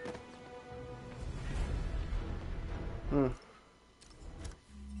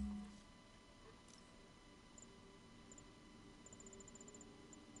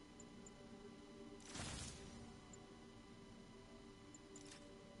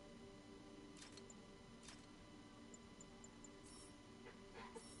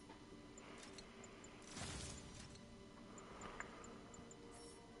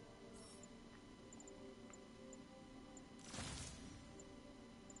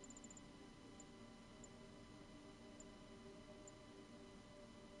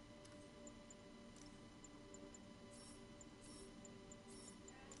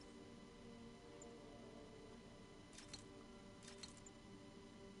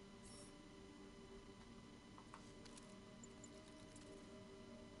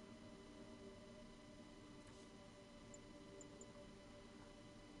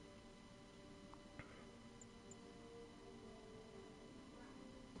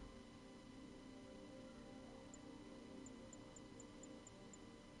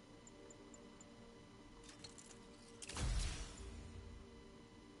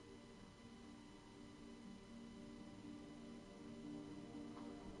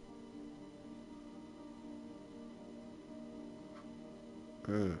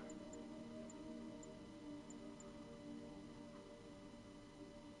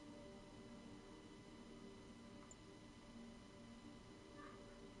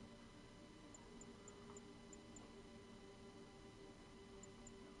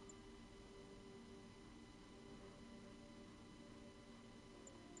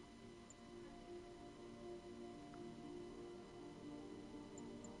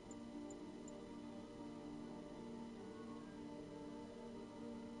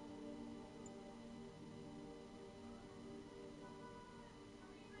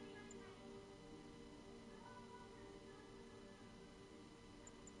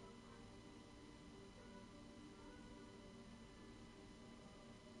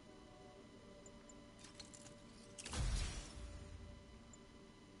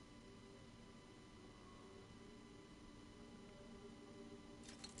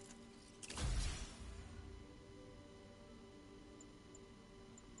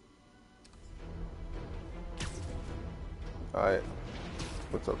 Alright,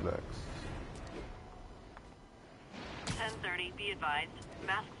 what's up next? 10:30, be advised.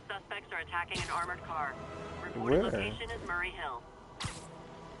 Masked suspects are attacking an armored car. Reported Where? location is Murray Hill.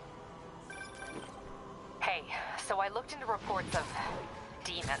 Hey, so I looked into reports of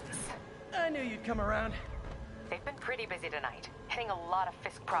demons. I knew you'd come around. They've been pretty busy tonight, hitting a lot of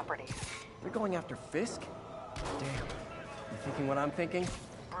Fisk properties. They're going after Fisk? Damn. You thinking what I'm thinking?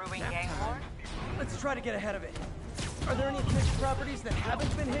 Brewing gang war? Let's try to get ahead of it. Are there any Fisk properties that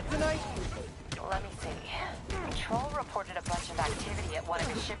haven't been hit tonight? Let me see. Patrol reported a bunch of activity at one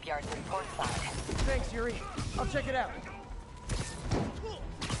of the shipyards in Portside. Thanks, Yuri. I'll check it out.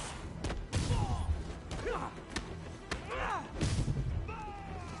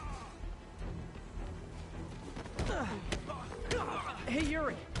 Hey,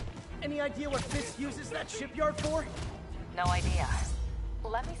 Yuri. Any idea what Fisk uses that shipyard for? No idea.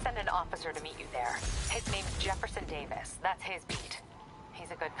 Let me send an officer to meet you there. His name's Jefferson Davis. That's his beat.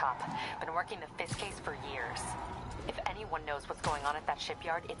 He's a good cop. Been working the Fisk case for years. If anyone knows what's going on at that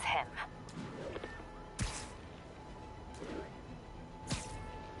shipyard, it's him.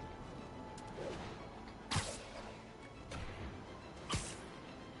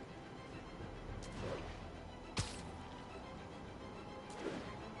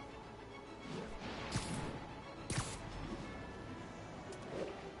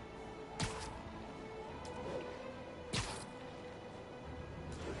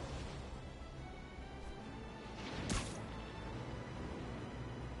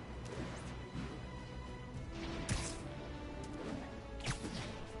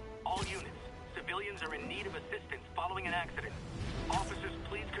 Civilians are in need of assistance following an accident. Officers,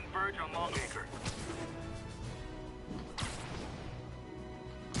 please converge on Longacre.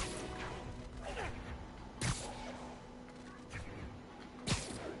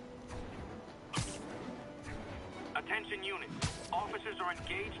 Attention units. Officers are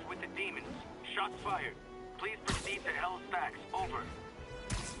engaged with the demons. Shots fired. Please proceed to Hell's Facts. Over.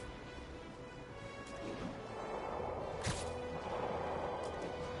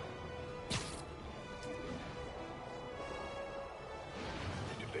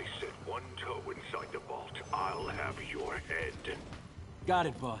 I'll have your head. Got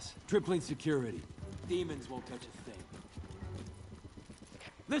it, boss. Tripling security. Demons won't touch a thing.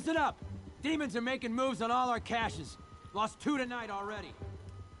 Listen up! Demons are making moves on all our caches. Lost 2 tonight already.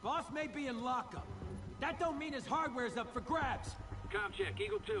 Boss may be in lockup. That don't mean his hardware's up for grabs. Com check,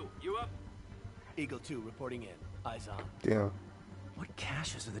 Eagle 2, you up? Eagle 2 reporting in. Eyes on. Damn. What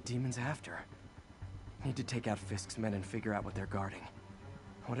caches are the demons after? Need to take out Fisk's men and figure out what they're guarding.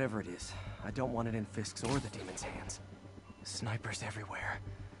 Whatever it is, I don't want it in Fisk's or the demons' hands. Snipers everywhere.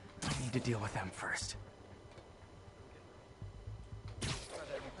 I need to deal with them first.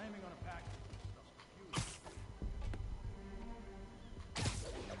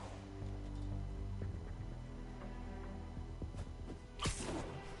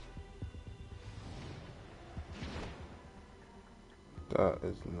 That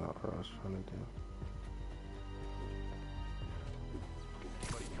is not what I was trying to do.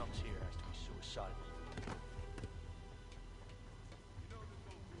 Anybody comes here has to be suicidal.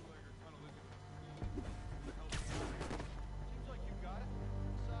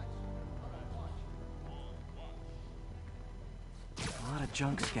 A lot of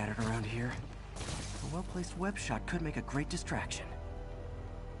junk scattered around here. A well-placed web shot could make a great distraction.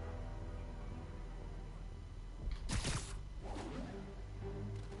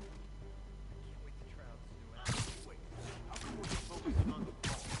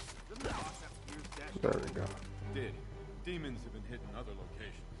 There we go. Did. Demons have been hitting other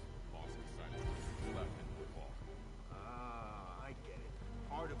locations. Boss excited. Left into the fall. Ah, I get it.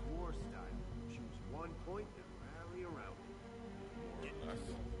 Art of war style. Choose one point and rally around it. More or less.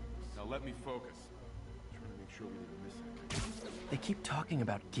 Now let me focus. I'm trying to make sure we didn't miss anything. They keep talking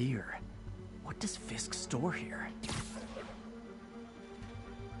about gear. What does Fisk store here?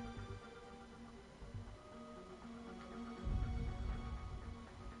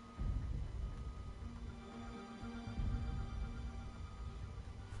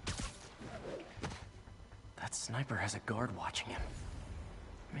 That sniper has a guard watching him.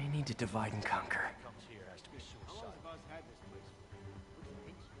 May need to divide and conquer. Comes here has to be suicidal.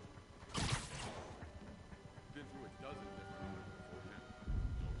 Been through a dozen different ones before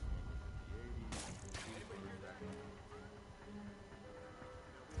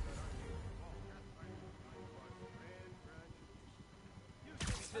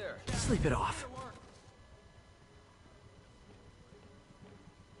him. Sleep it off.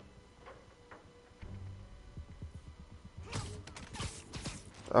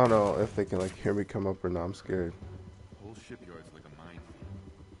 I don't know if they can like hear me come up or not. I'm scared. The whole shipyard's like a minefield.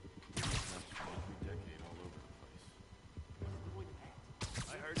 Snaps from every decade all over the place.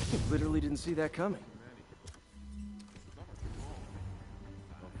 I heard you literally didn't see that coming.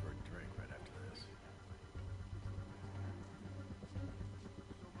 Going for a drink right after this.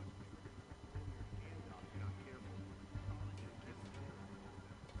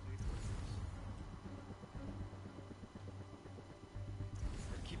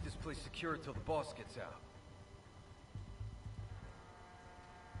 Keep this place secure until the boss gets out.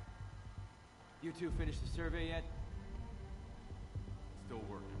 You two finished the survey yet? Still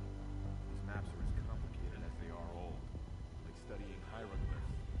working. These maps are as complicated as they are old. Like studying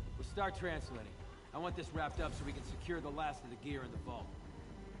hieroglyphs. We'll start translating. I want this wrapped up so we can secure the last of the gear in the vault.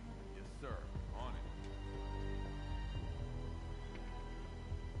 Yes, sir. On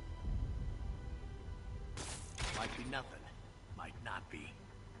it. Might be nothing. Might not be.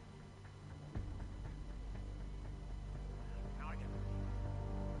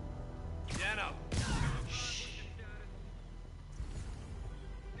 Dano!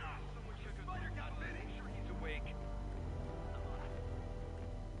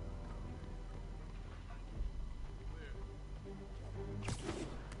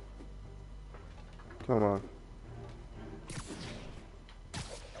 Come on.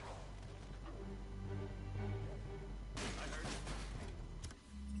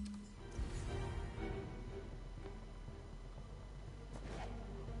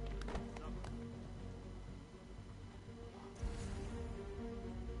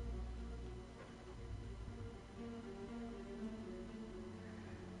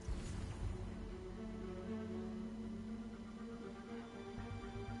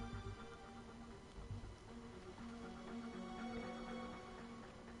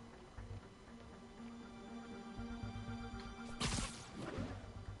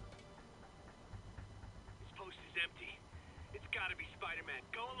 Empty. It's gotta be Spider-Man.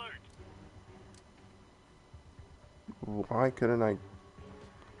 Go alert. Why couldn't I?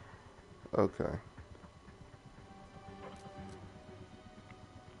 Okay.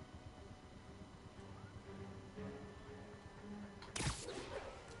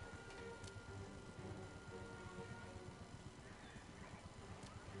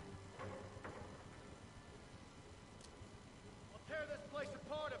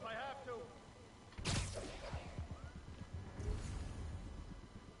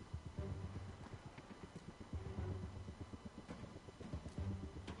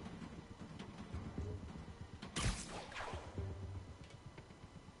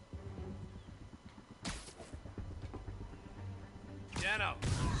 Dano.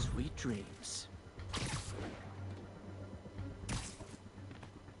 Sweet dreams.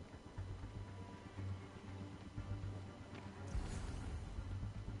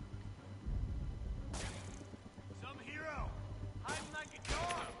 Some hero. Hiding like a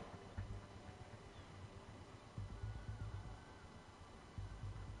dog.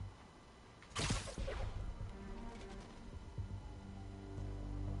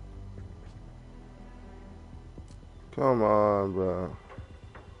 Come on, bro.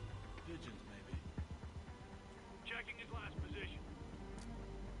 Pigeons, maybe. Checking the glass position.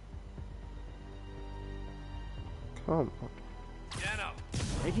 Come on. Dano.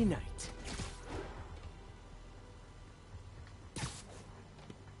 Ready night.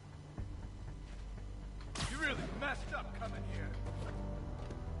 You really messed up coming here.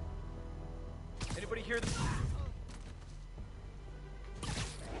 Anybody hear the...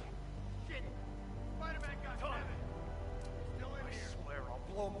 Shit. Spider-Man got Kevin. Still in here. I swear I'll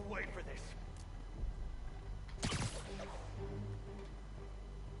blow him away for this.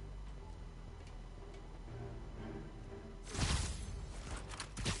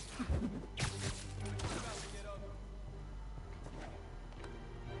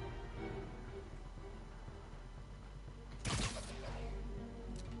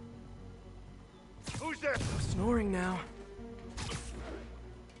 Who's there? No snoring now.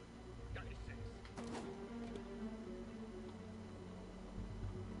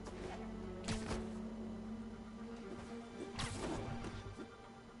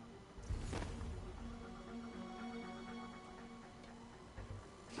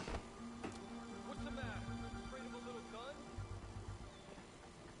 What's the matter? Afraid of a little gun?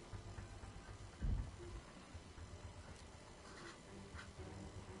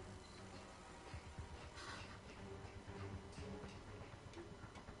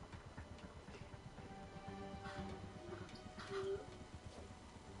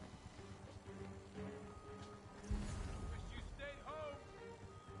 Wish you stayed home.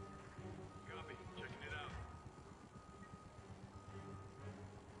 Copy. Checking it out.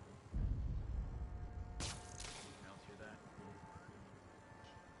 Anyone else hear that?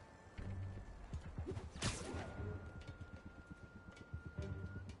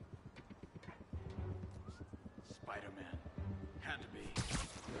 Spider-Man. Had to be.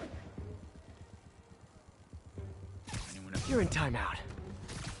 Anyone else? You're in timeout.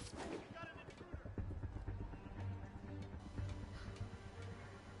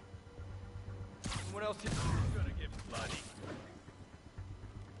 Someone else is gonna get bloody.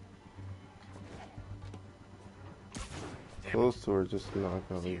 Those two are just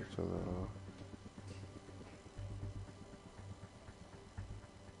knocking each other off.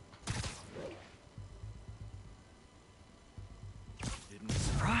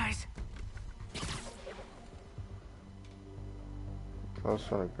 Surprise! I was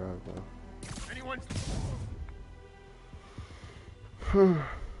trying to grab that. Anyone?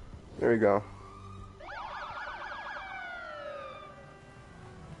 There we go.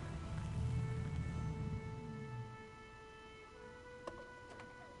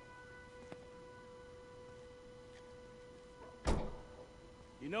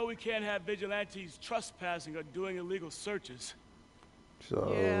 You know we can't have vigilantes trespassing or doing illegal searches.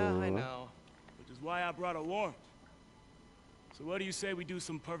 So Yeah, I know. Which is why I brought a warrant. So what do you say we do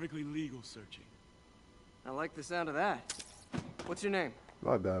some perfectly legal searching? I like the sound of that. What's your name?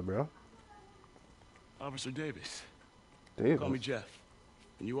 Not bad, bro. Officer Davis. Davis. Call me Jeff.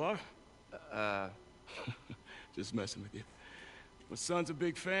 And you are? Just messing with you. My son's a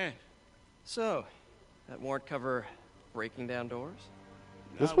big fan. So, that warrant cover breaking down doors?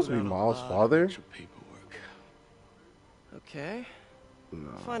 This supposed to be without a Miles' lot of father? extra paperwork. Okay.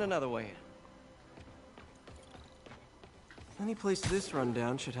 No. Find another way in. Any place this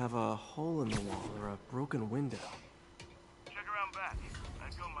rundown should have a hole in the wall or a broken window. Check around back.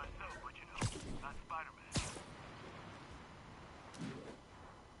 I'd go myself, but you know, not Spider-Man.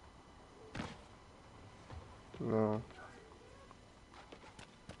 No.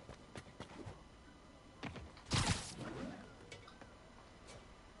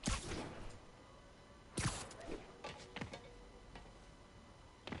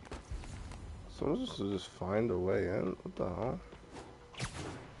 So I'm supposed to just find a way in? What the hell?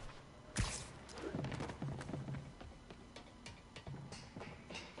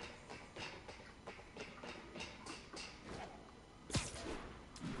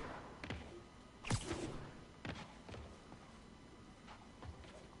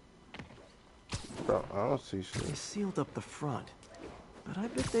 Bro, I don't see They shit. sealed up the front, but I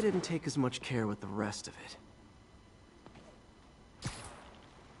bet they didn't take as much care with the rest of it.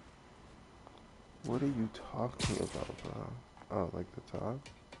 What are you talking about, bro? Oh, like the top?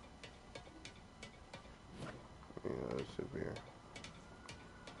 Yeah, it should be here.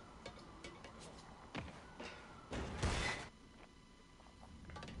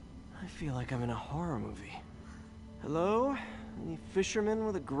 I feel like I'm in a horror movie. Hello? Any fisherman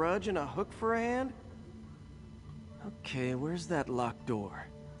with a grudge and a hook for a hand? Okay, where's that locked door?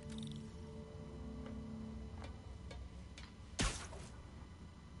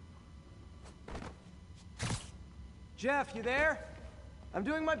 Jeff, you there? I'm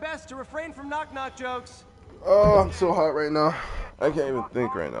doing my best to refrain from knock-knock jokes. Oh, I'm so hot right now. I can't even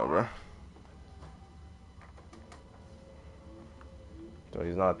think right now, bro. So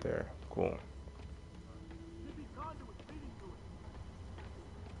he's not there. Cool.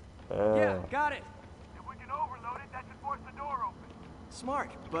 Yeah, got it. If we can overload it, that should force the door open. Smart,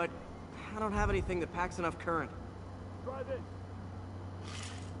 but I don't have anything that packs enough current. Try this.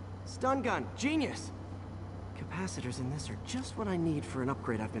 Stun gun, genius! Capacitors in this are just what I need for an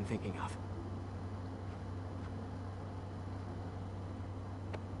upgrade I've been thinking of.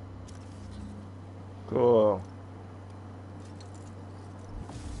 Cool.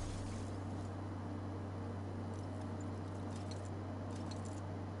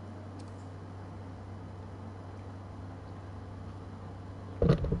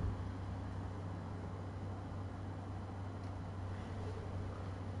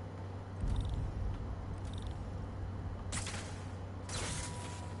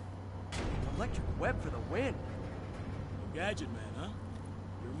 Electric web for the win. Gadget man, huh?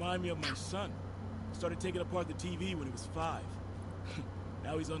 You remind me of my son. Started taking apart the TV when he was 5.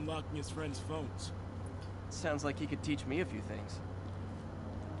 Now he's unlocking his friends' phones. Sounds like he could teach me a few things.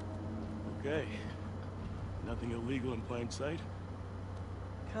 Okay. Nothing illegal in plain sight?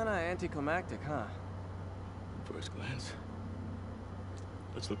 Kinda anticlimactic, huh? First glance.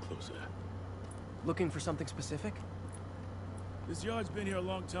 Let's look closer. Looking for something specific? This yard's been here a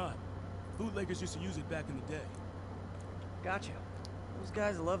long time. Bootleggers used to use it back in the day. Gotcha. Those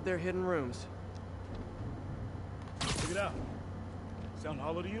guys love their hidden rooms. Check it out. Sound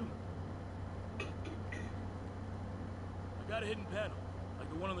hollow to you? I got a hidden panel, like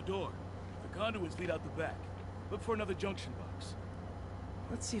the one on the door. The conduits lead out the back. Look for another junction box.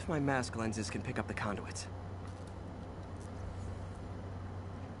 Let's see if my mask lenses can pick up the conduits.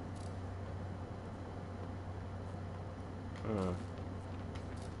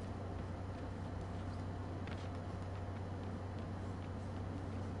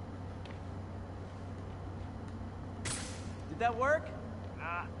 Did that work?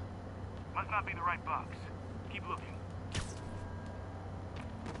 Nah. Must not be the right box. Keep looking.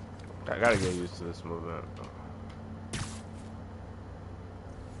 I gotta get used to this movement.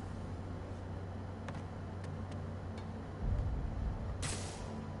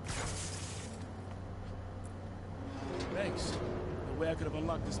 Thanks. No way I could have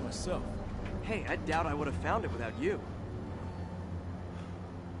unlocked this myself. Hey, I doubt I would have found it without you.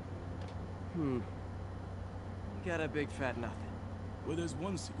 Got a big fat nothing. Well, there's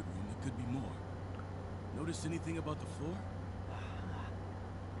one secret room that could be more. Notice anything about the floor?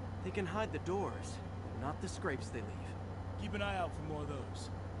 They can hide the doors, but not the scrapes they leave. Keep an eye out for more of those.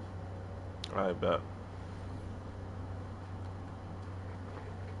 I bet.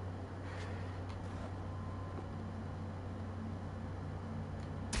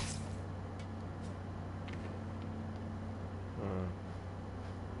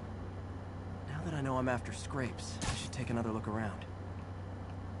 Now that I know I'm after scrapes, I should take another look around.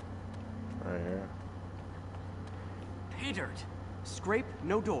 Right here. Pay dirt! Scrape,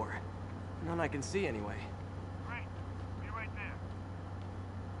 no door. None I can see anyway. Great. Be right there.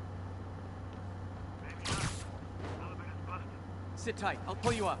 Maybe not. Elevator's busted. Sit tight, I'll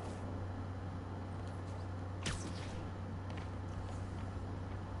pull you up.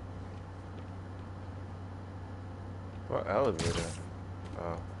 What elevator?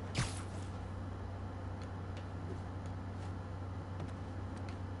 Oh.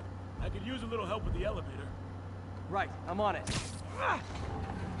 I could use a little help with the elevator. Right, I'm on it.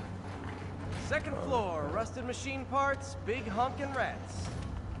 Second floor, rusted machine parts, big honkin' rats.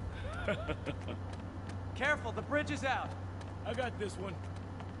 Careful, the bridge is out. I got this one.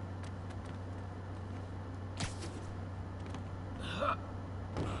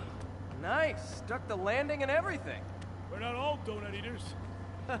 Nice, stuck the landing and everything. We're not all donut eaters.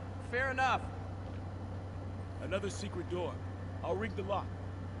 Fair enough. Another secret door. I'll rig the lock.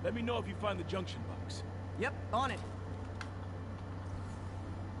 Let me know if you find the junction box. Yep, on it.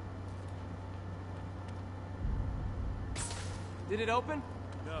 Did it open?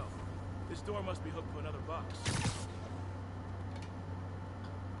 No. This door must be hooked to another box.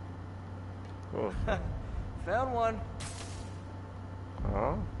 Cool. Found one.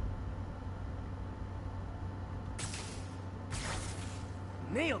 Huh?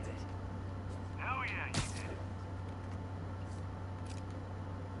 Nailed it. Hell yeah, you did.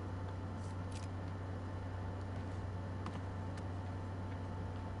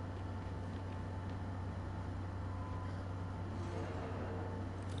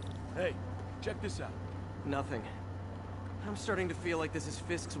 Hey, check this out. Nothing. I'm starting to feel like this is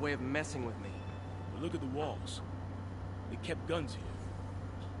Fisk's way of messing with me. But look at the walls. They kept guns here.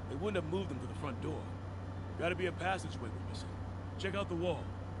 They wouldn't have moved them to the front door. Gotta be a passageway we're missing. Check out the wall.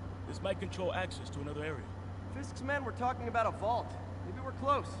 This might control access to another area. Fisk's men were talking about a vault. Maybe we're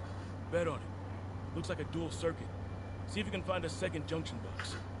close. Bet on it. Looks like a dual circuit. See if you can find a second junction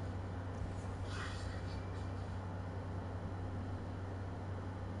box.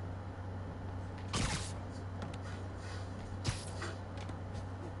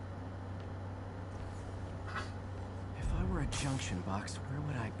 If I were a junction box, where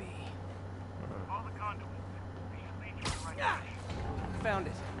would I be? All the conduits. They should lead you in the right direction. Found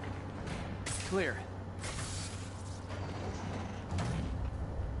it. Clear.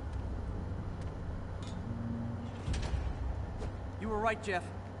 You were right, Jeff.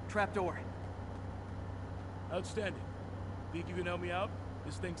 Trapdoor. Outstanding. Think you can help me out?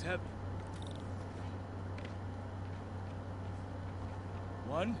 This thing's heavy.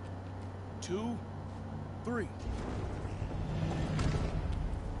 1, 2, 3.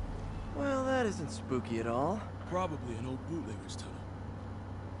 Well, that isn't spooky at all. Probably an old bootlegger's tunnel.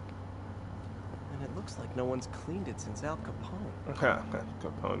 And it looks like no one's cleaned it since Al Capone.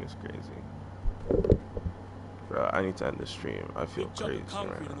 Capone is crazy. Bro, I need to end the stream. I feel Big chunk crazy of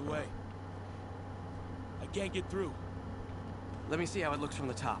concrete right in now. the way. I can't get through. Let me see how it looks from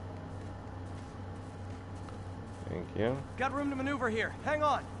the top. Thank you. Got room to maneuver here. Hang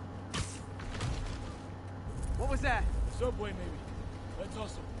on. What was that? Subway, maybe. Let's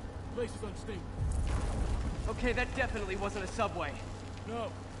hustle. Place is unstable. Okay, that definitely wasn't a subway.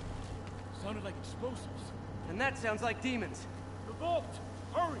 No. Sounded like explosives. And that sounds like demons. The vault!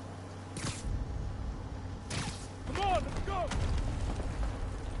 Hurry! Come on, let's go!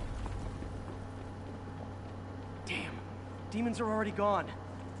 Damn. Demons are already gone.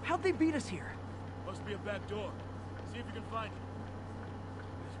 How'd they beat us here? Must be a back door. See if you can find it.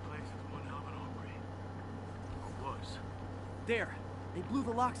 This place is one hell of an armory. Or was. There. They blew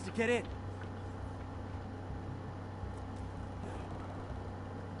the locks to get in.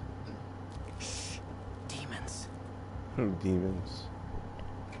 Shh. Demons. Demons.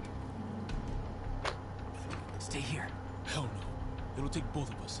 Stay here. Hell no. It'll take both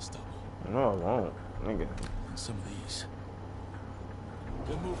of us to stop them. No, it won't. Nigga. And some of these.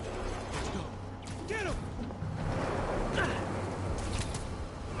 They're moving. Let's go. Get him!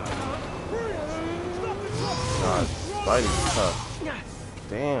 God, Spidey's tough.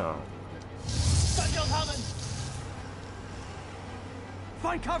 Damn.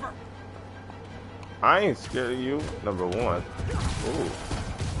 Find cover! I ain't scared of you, number one. Ooh.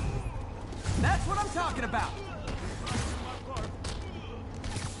 That's what I'm talking about!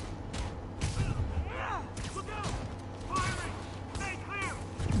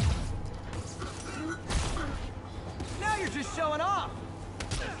 Now you're just showing off!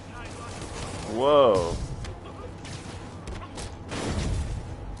 Whoa.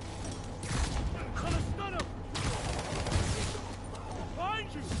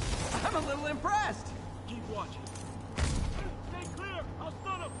 I'm a little impressed! Keep watching. Stay clear! I'll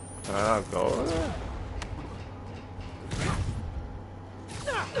stun him! Can I not go over there?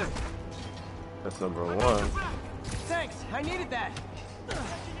 That's number one. Thanks, I needed that.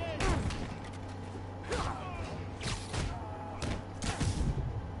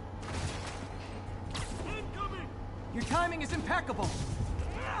 Your timing is impeccable.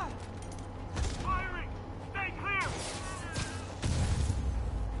 Firing! Stay clear!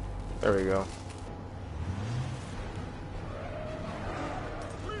 There we go.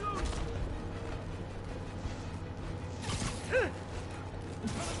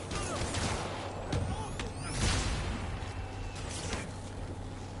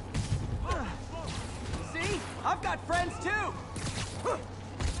 See? I've got friends too!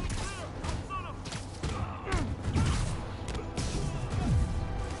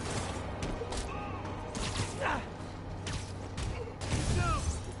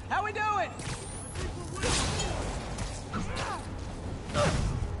 How we doing?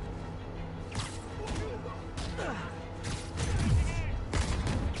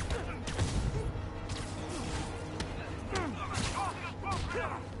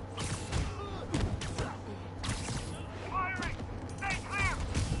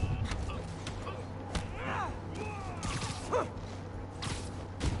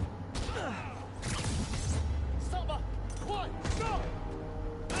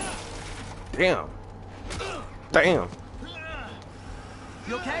 Damn. Damn.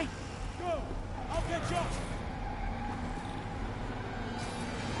 You okay? Go! I'll catch up!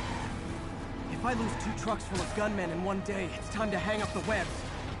 If I lose 2 trucks full of gunmen in one day, it's time to hang up the webs.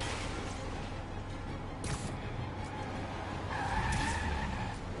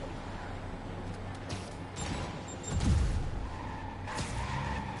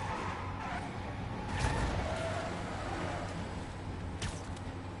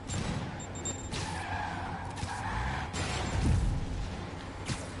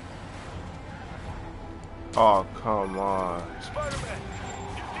 Oh, come on. Spider-Man!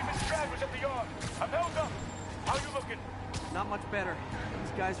 Demon Strad was at the yard. I'm held up. How you looking? Not much better.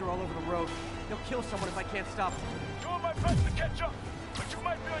 These guys are all over the road. They'll kill someone if I can't stop them. Doing my best to catch up, but you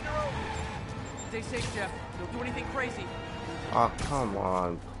might be on your own. Stay safe, Jeff. Don't do anything crazy. Oh, come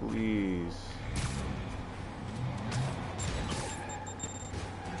on, please.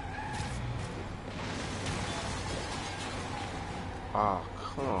 Oh,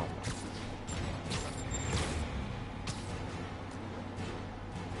 come on.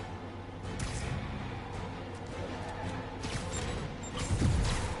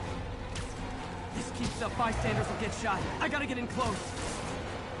 This keeps up, bystanders will get shot. I gotta get in close.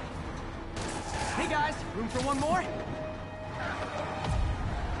 Hey guys, room for one more?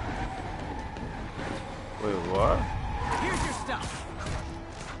 Wait, what? Here's your stuff.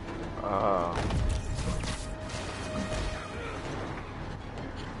 Oh,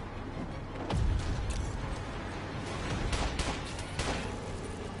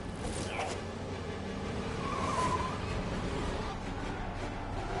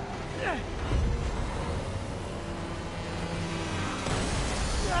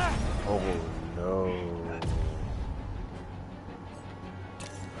 no.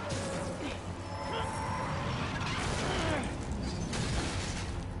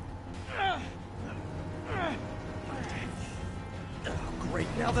 Great,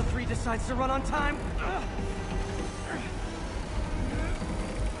 now the 3 decides to run on time.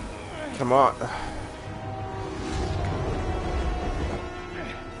 Come on.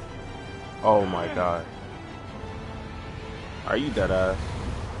 Oh my god. Are you dead ass?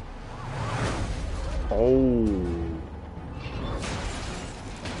 Oh.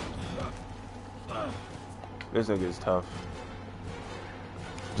 This nigga is tough.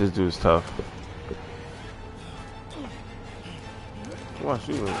 This dude's tough. Come on,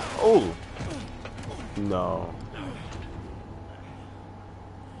 shoot him. Oh! No.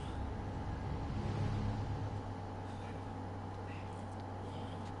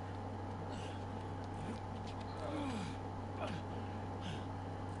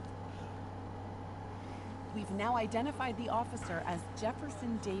 We've now identified the officer as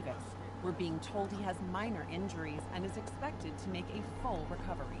Jefferson Davis. We're being told he has minor injuries and is expected to make a full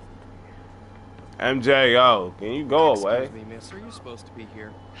recovery. MJ, yo, can you go away? Excuse me, miss. Are you supposed to be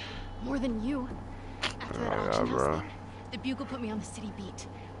here? More than you. After that Oh, auction yeah, house bro. thing, the Bugle put me on the city beat.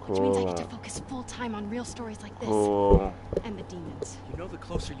 Which means I get to Cool. focus full time on real stories like this. Cool. And the demons. You know the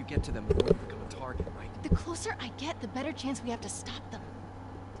closer you get to them, the more you become a target, right? The closer I get, the better chance we have to stop them.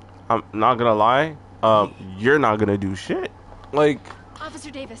 I'm not gonna lie. You're not gonna do shit. Like,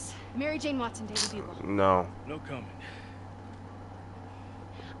 Officer Davis, Mary Jane Watson, Daily Bugle. no. No comment.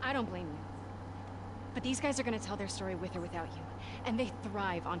 I don't blame you. But these guys are gonna tell their story with or without you. And they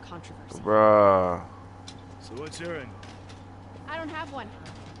thrive on controversy. Bruh. So what's your end? I don't have one.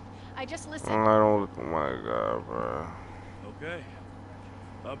 I just listen. I don't. Oh my god, bruh. Okay.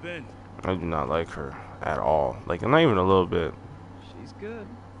 Hop in. I do not like her at all. Like, not even a little bit. She's good.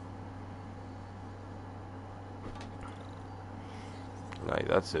 Like,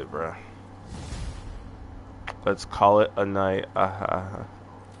 that's it, bruh. Let's call it a night.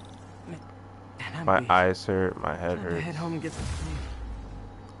 My eyes hurt. My head Time to hurts. head home and get some sleep.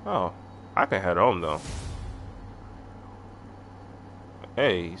 Oh, I can head home though.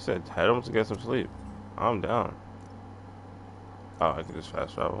 Hey, he said head home to get some sleep. I'm down. Oh, I can just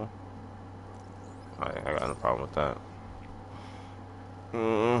fast travel. I got no problem with that.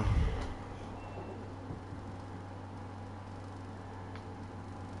 Oh.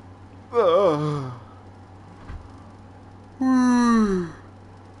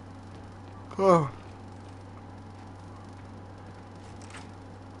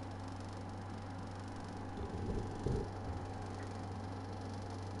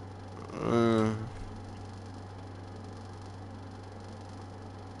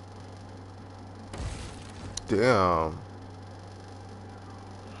 Damn.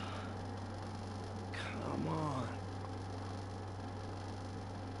 Come on.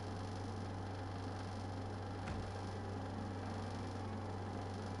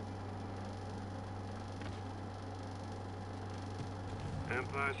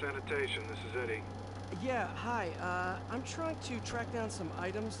 Empire Sanitation, this is Eddie. Yeah, hi. I'm trying to track down some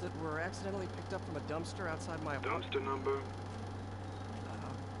items that were accidentally picked up from a dumpster outside my apartment. Dumpster number?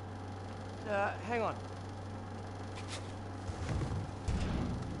 Hang on.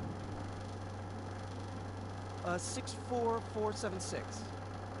 Uh, 64476.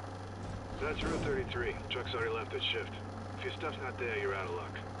 That's Route 33. Truck's already left its shift. If your stuff's not there, you're out of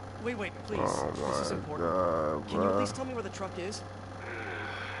luck. Wait, please. Oh This is my important. God, Can you bruh. please tell me where the truck is?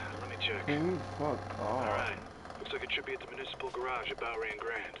 Let me check. Fuck off. Alright. Looks like it should be at the municipal garage at Bowery and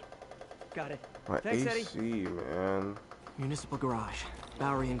Grand. Got it. My Thanks, AC, Eddie. man. Municipal garage,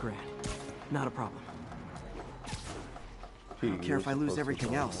 Bowery and Grand. Not a problem. I don't care if I lose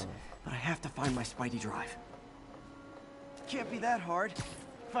everything else, but I have to find my Spidey drive. Can't be that hard.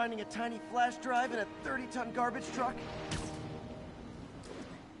 Finding a tiny flash drive in a 30-ton garbage truck.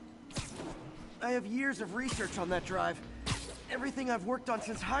 I have years of research on that drive. Everything I've worked on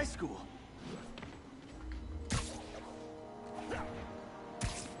since high school.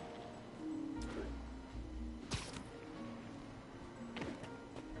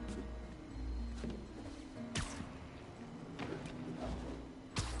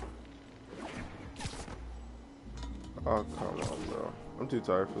 Oh, come on, bro. I'm too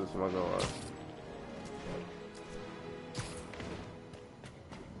tired for this, I'm not gonna lie.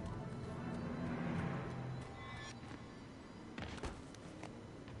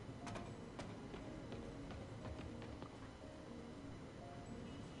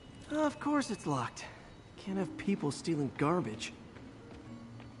 Of course it's locked. Can't have people stealing garbage.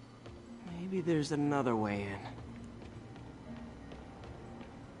 Maybe there's another way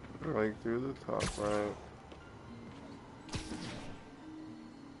in. Like through the top right.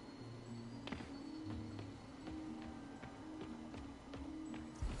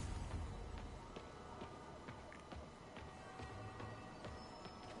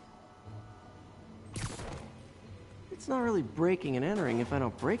 It's not really breaking and entering if I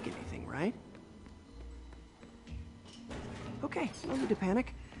don't break anything, right? Okay, no need to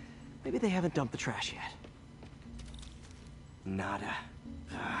panic. Maybe they haven't dumped the trash yet. Nada.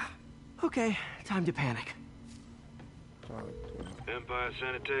 Okay, time to panic. Empire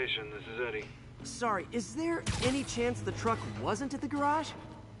Sanitation, this is Eddie. Sorry, is there any chance the truck wasn't at the garage?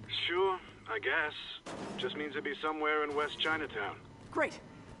 Sure, I guess. Just means it'd be somewhere in West Chinatown. Great.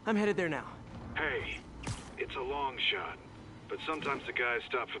 I'm headed there now. Hey, it's a long shot, but sometimes the guys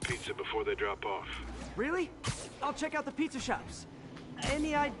stop for pizza before they drop off. Really? I'll check out the pizza shops.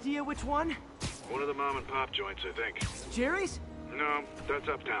 Any idea which one? One of the mom and pop joints, I think. Jerry's? No, that's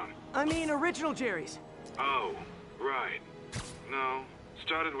uptown. I mean original Jerry's. Oh, right. No,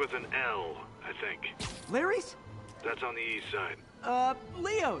 started with an L, I think. Larry's? That's on the east side.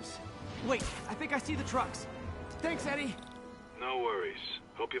 Leo's. Wait, I think I see the trucks. Thanks, Eddie. No worries.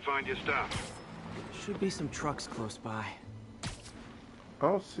 Hope you find your stuff. Should be some trucks close by. I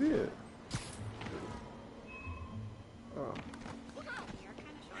don't see it. Oh.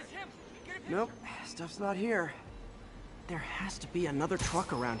 Nope, stuff's not here. There has to be another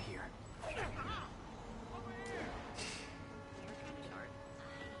truck around here.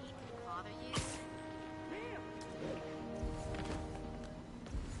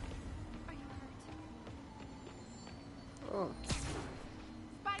 Oh.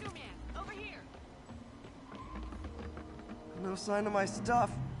 Spider-Man, over here. No sign of my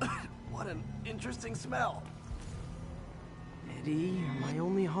stuff. What an interesting smell. Eddie, you're my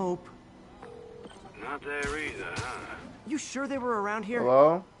only hope. Not there either, huh? You sure they were around here?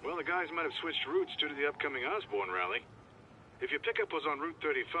 Hello? Well, the guys might have switched routes due to the upcoming Osborn rally. If your pickup was on Route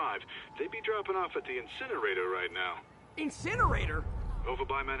 35, they'd be dropping off at the incinerator right now. Incinerator? Over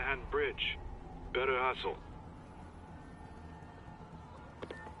by Manhattan Bridge. Better hustle.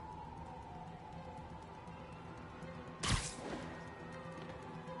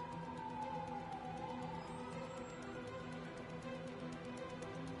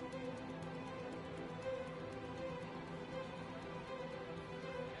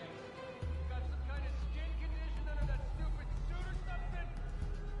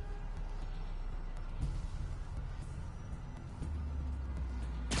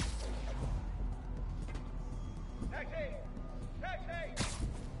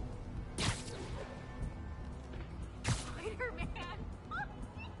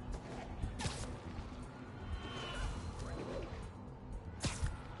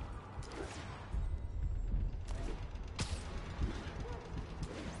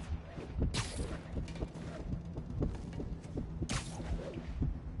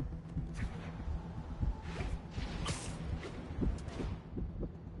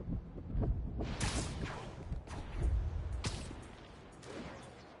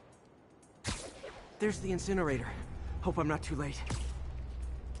 There's the incinerator. Hope I'm not too late.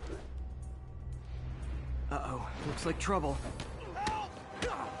 Uh-oh, looks like trouble.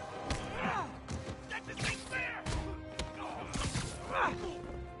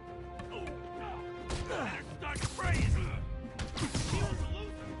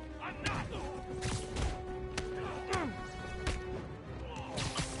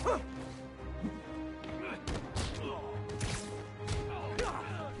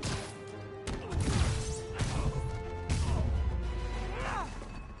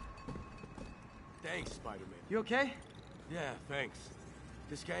 Thanks, Spider-Man. You okay? Yeah, thanks.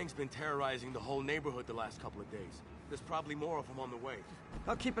 This gang's been terrorizing the whole neighborhood the last couple of days. There's probably more of them on the way.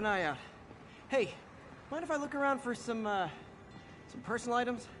 I'll keep an eye out. Hey, mind if I look around for some personal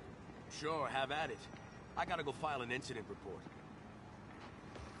items? Sure, have at it. I gotta go file an incident report.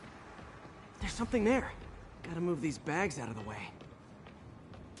 There's something there. Gotta move these bags out of the way.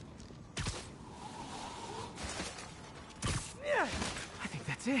 Yeah, I think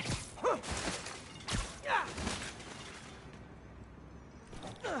that's it. Huh. Yeah.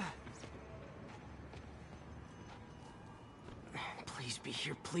 Please be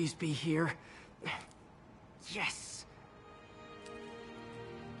here, please be here. Yes!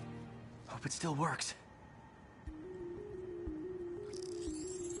 Hope it still works.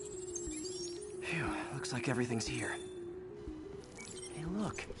 Phew, looks like everything's here. Hey,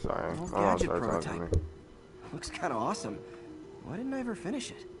 look. Sorry, an old I don't gadget start talking to prototype. me. Looks kind of awesome. Why didn't I ever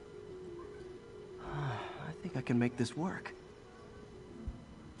finish it? I think I can make this work.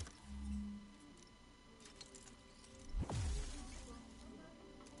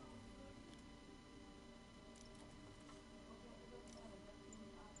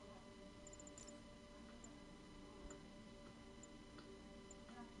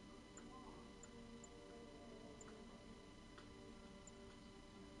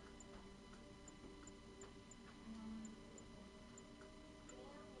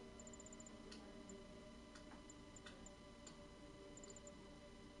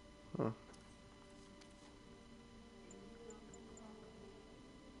 Huh.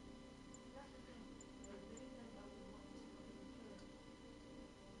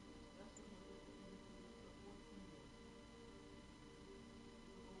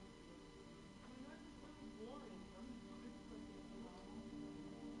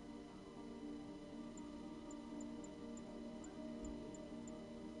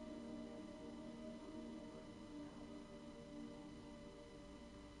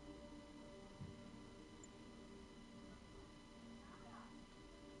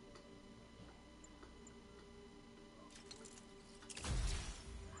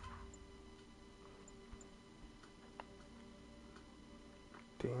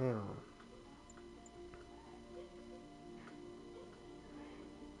 Damn.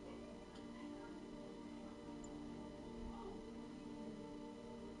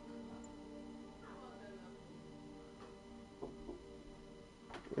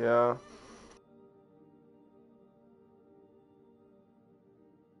 Yeah.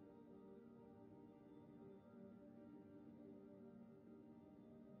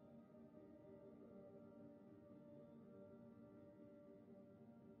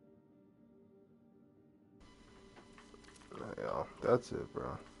 Yeah, that's it,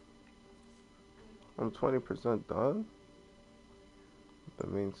 bro. I'm 20% done with the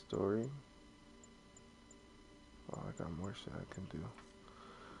main story. Oh, I got more shit I can do.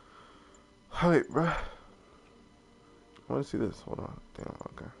 Alright, bro. I want to see this. Hold on. Damn,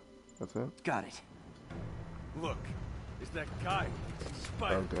 okay. That's it? Got it. Look, it's that guy.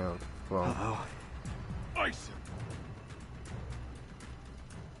 Spider. Oh, damn. Well. Uh-oh. Ice him.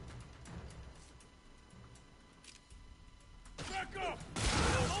 Back up!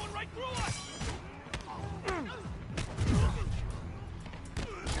 Going right through us!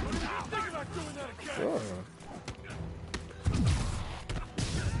 Think about doing that again!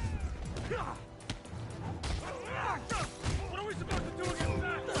 Yeah. What are we supposed to do against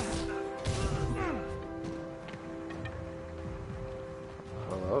that?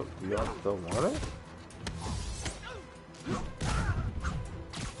 Hello? Do y'all still want it?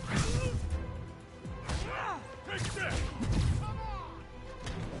 Take that!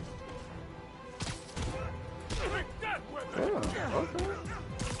 Take that weapon!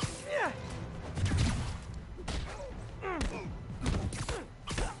 Yeah, okay.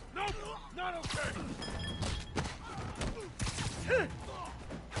 Nope, not okay.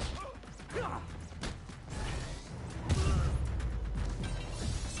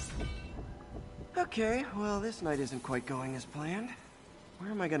 Okay, well, this night isn't quite going as planned.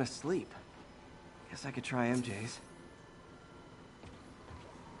 Where am I gonna sleep? Guess I could try MJ's.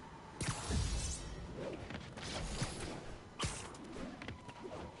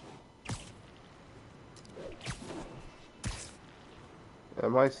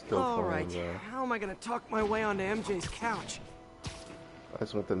 Am I still All playing, right, bro? how am I gonna talk my way onto MJ's couch? I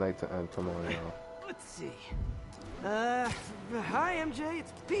just want the night to end. Come on, y'all. Let's see. Hi MJ,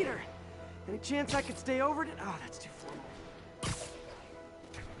 it's Peter. Any chance I could stay over to? Oh, that's too formal.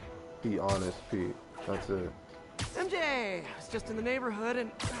 Be honest, Pete. That's it. MJ, I was just in the neighborhood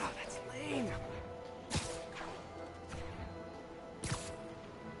and oh, that's lame.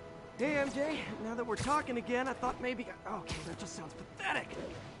 Hey MJ, now that we're talking again, I thought maybe. Okay, that just sounds pathetic.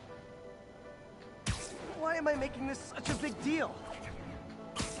 Why am I making this such a big deal?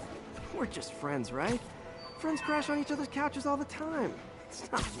 We're just friends, right? Friends crash on each other's couches all the time.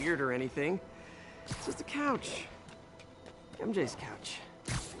 It's not weird or anything. It's just a couch. MJ's couch.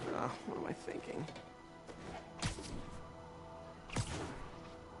 What am I thinking?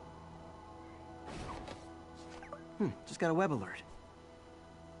 Just got a web alert.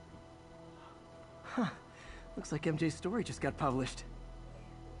 Huh. Looks like MJ's story just got published.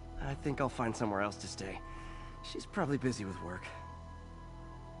 I think I'll find somewhere else to stay. She's probably busy with work.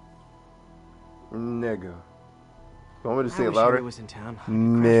 Nigga. You want me to say I it wish louder? Harry was in town. I could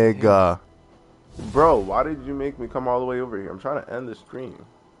crash with Nigga. Bro, why did you make me come all the way over here? I'm trying to end the stream.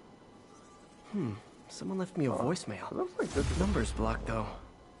 Someone left me a voicemail. It looks like this is Number's blocked though.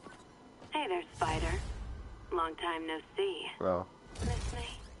 Hey there, Spider. Long time no see. Well, Miss me?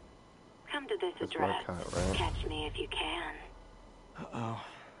 Come to this that's my address. cat, right? Catch me if you can. Uh-oh.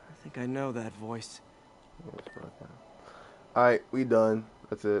 I think I know that voice. Alright, we done.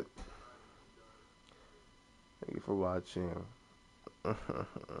 That's it. Thank you for watching.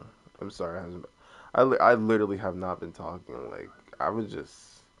 I'm sorry. I literally have not been talking. Like, I've been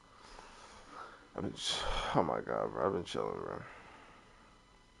oh my god, bro. I've been chilling, bro.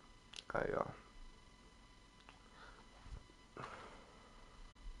 Alright, y'all.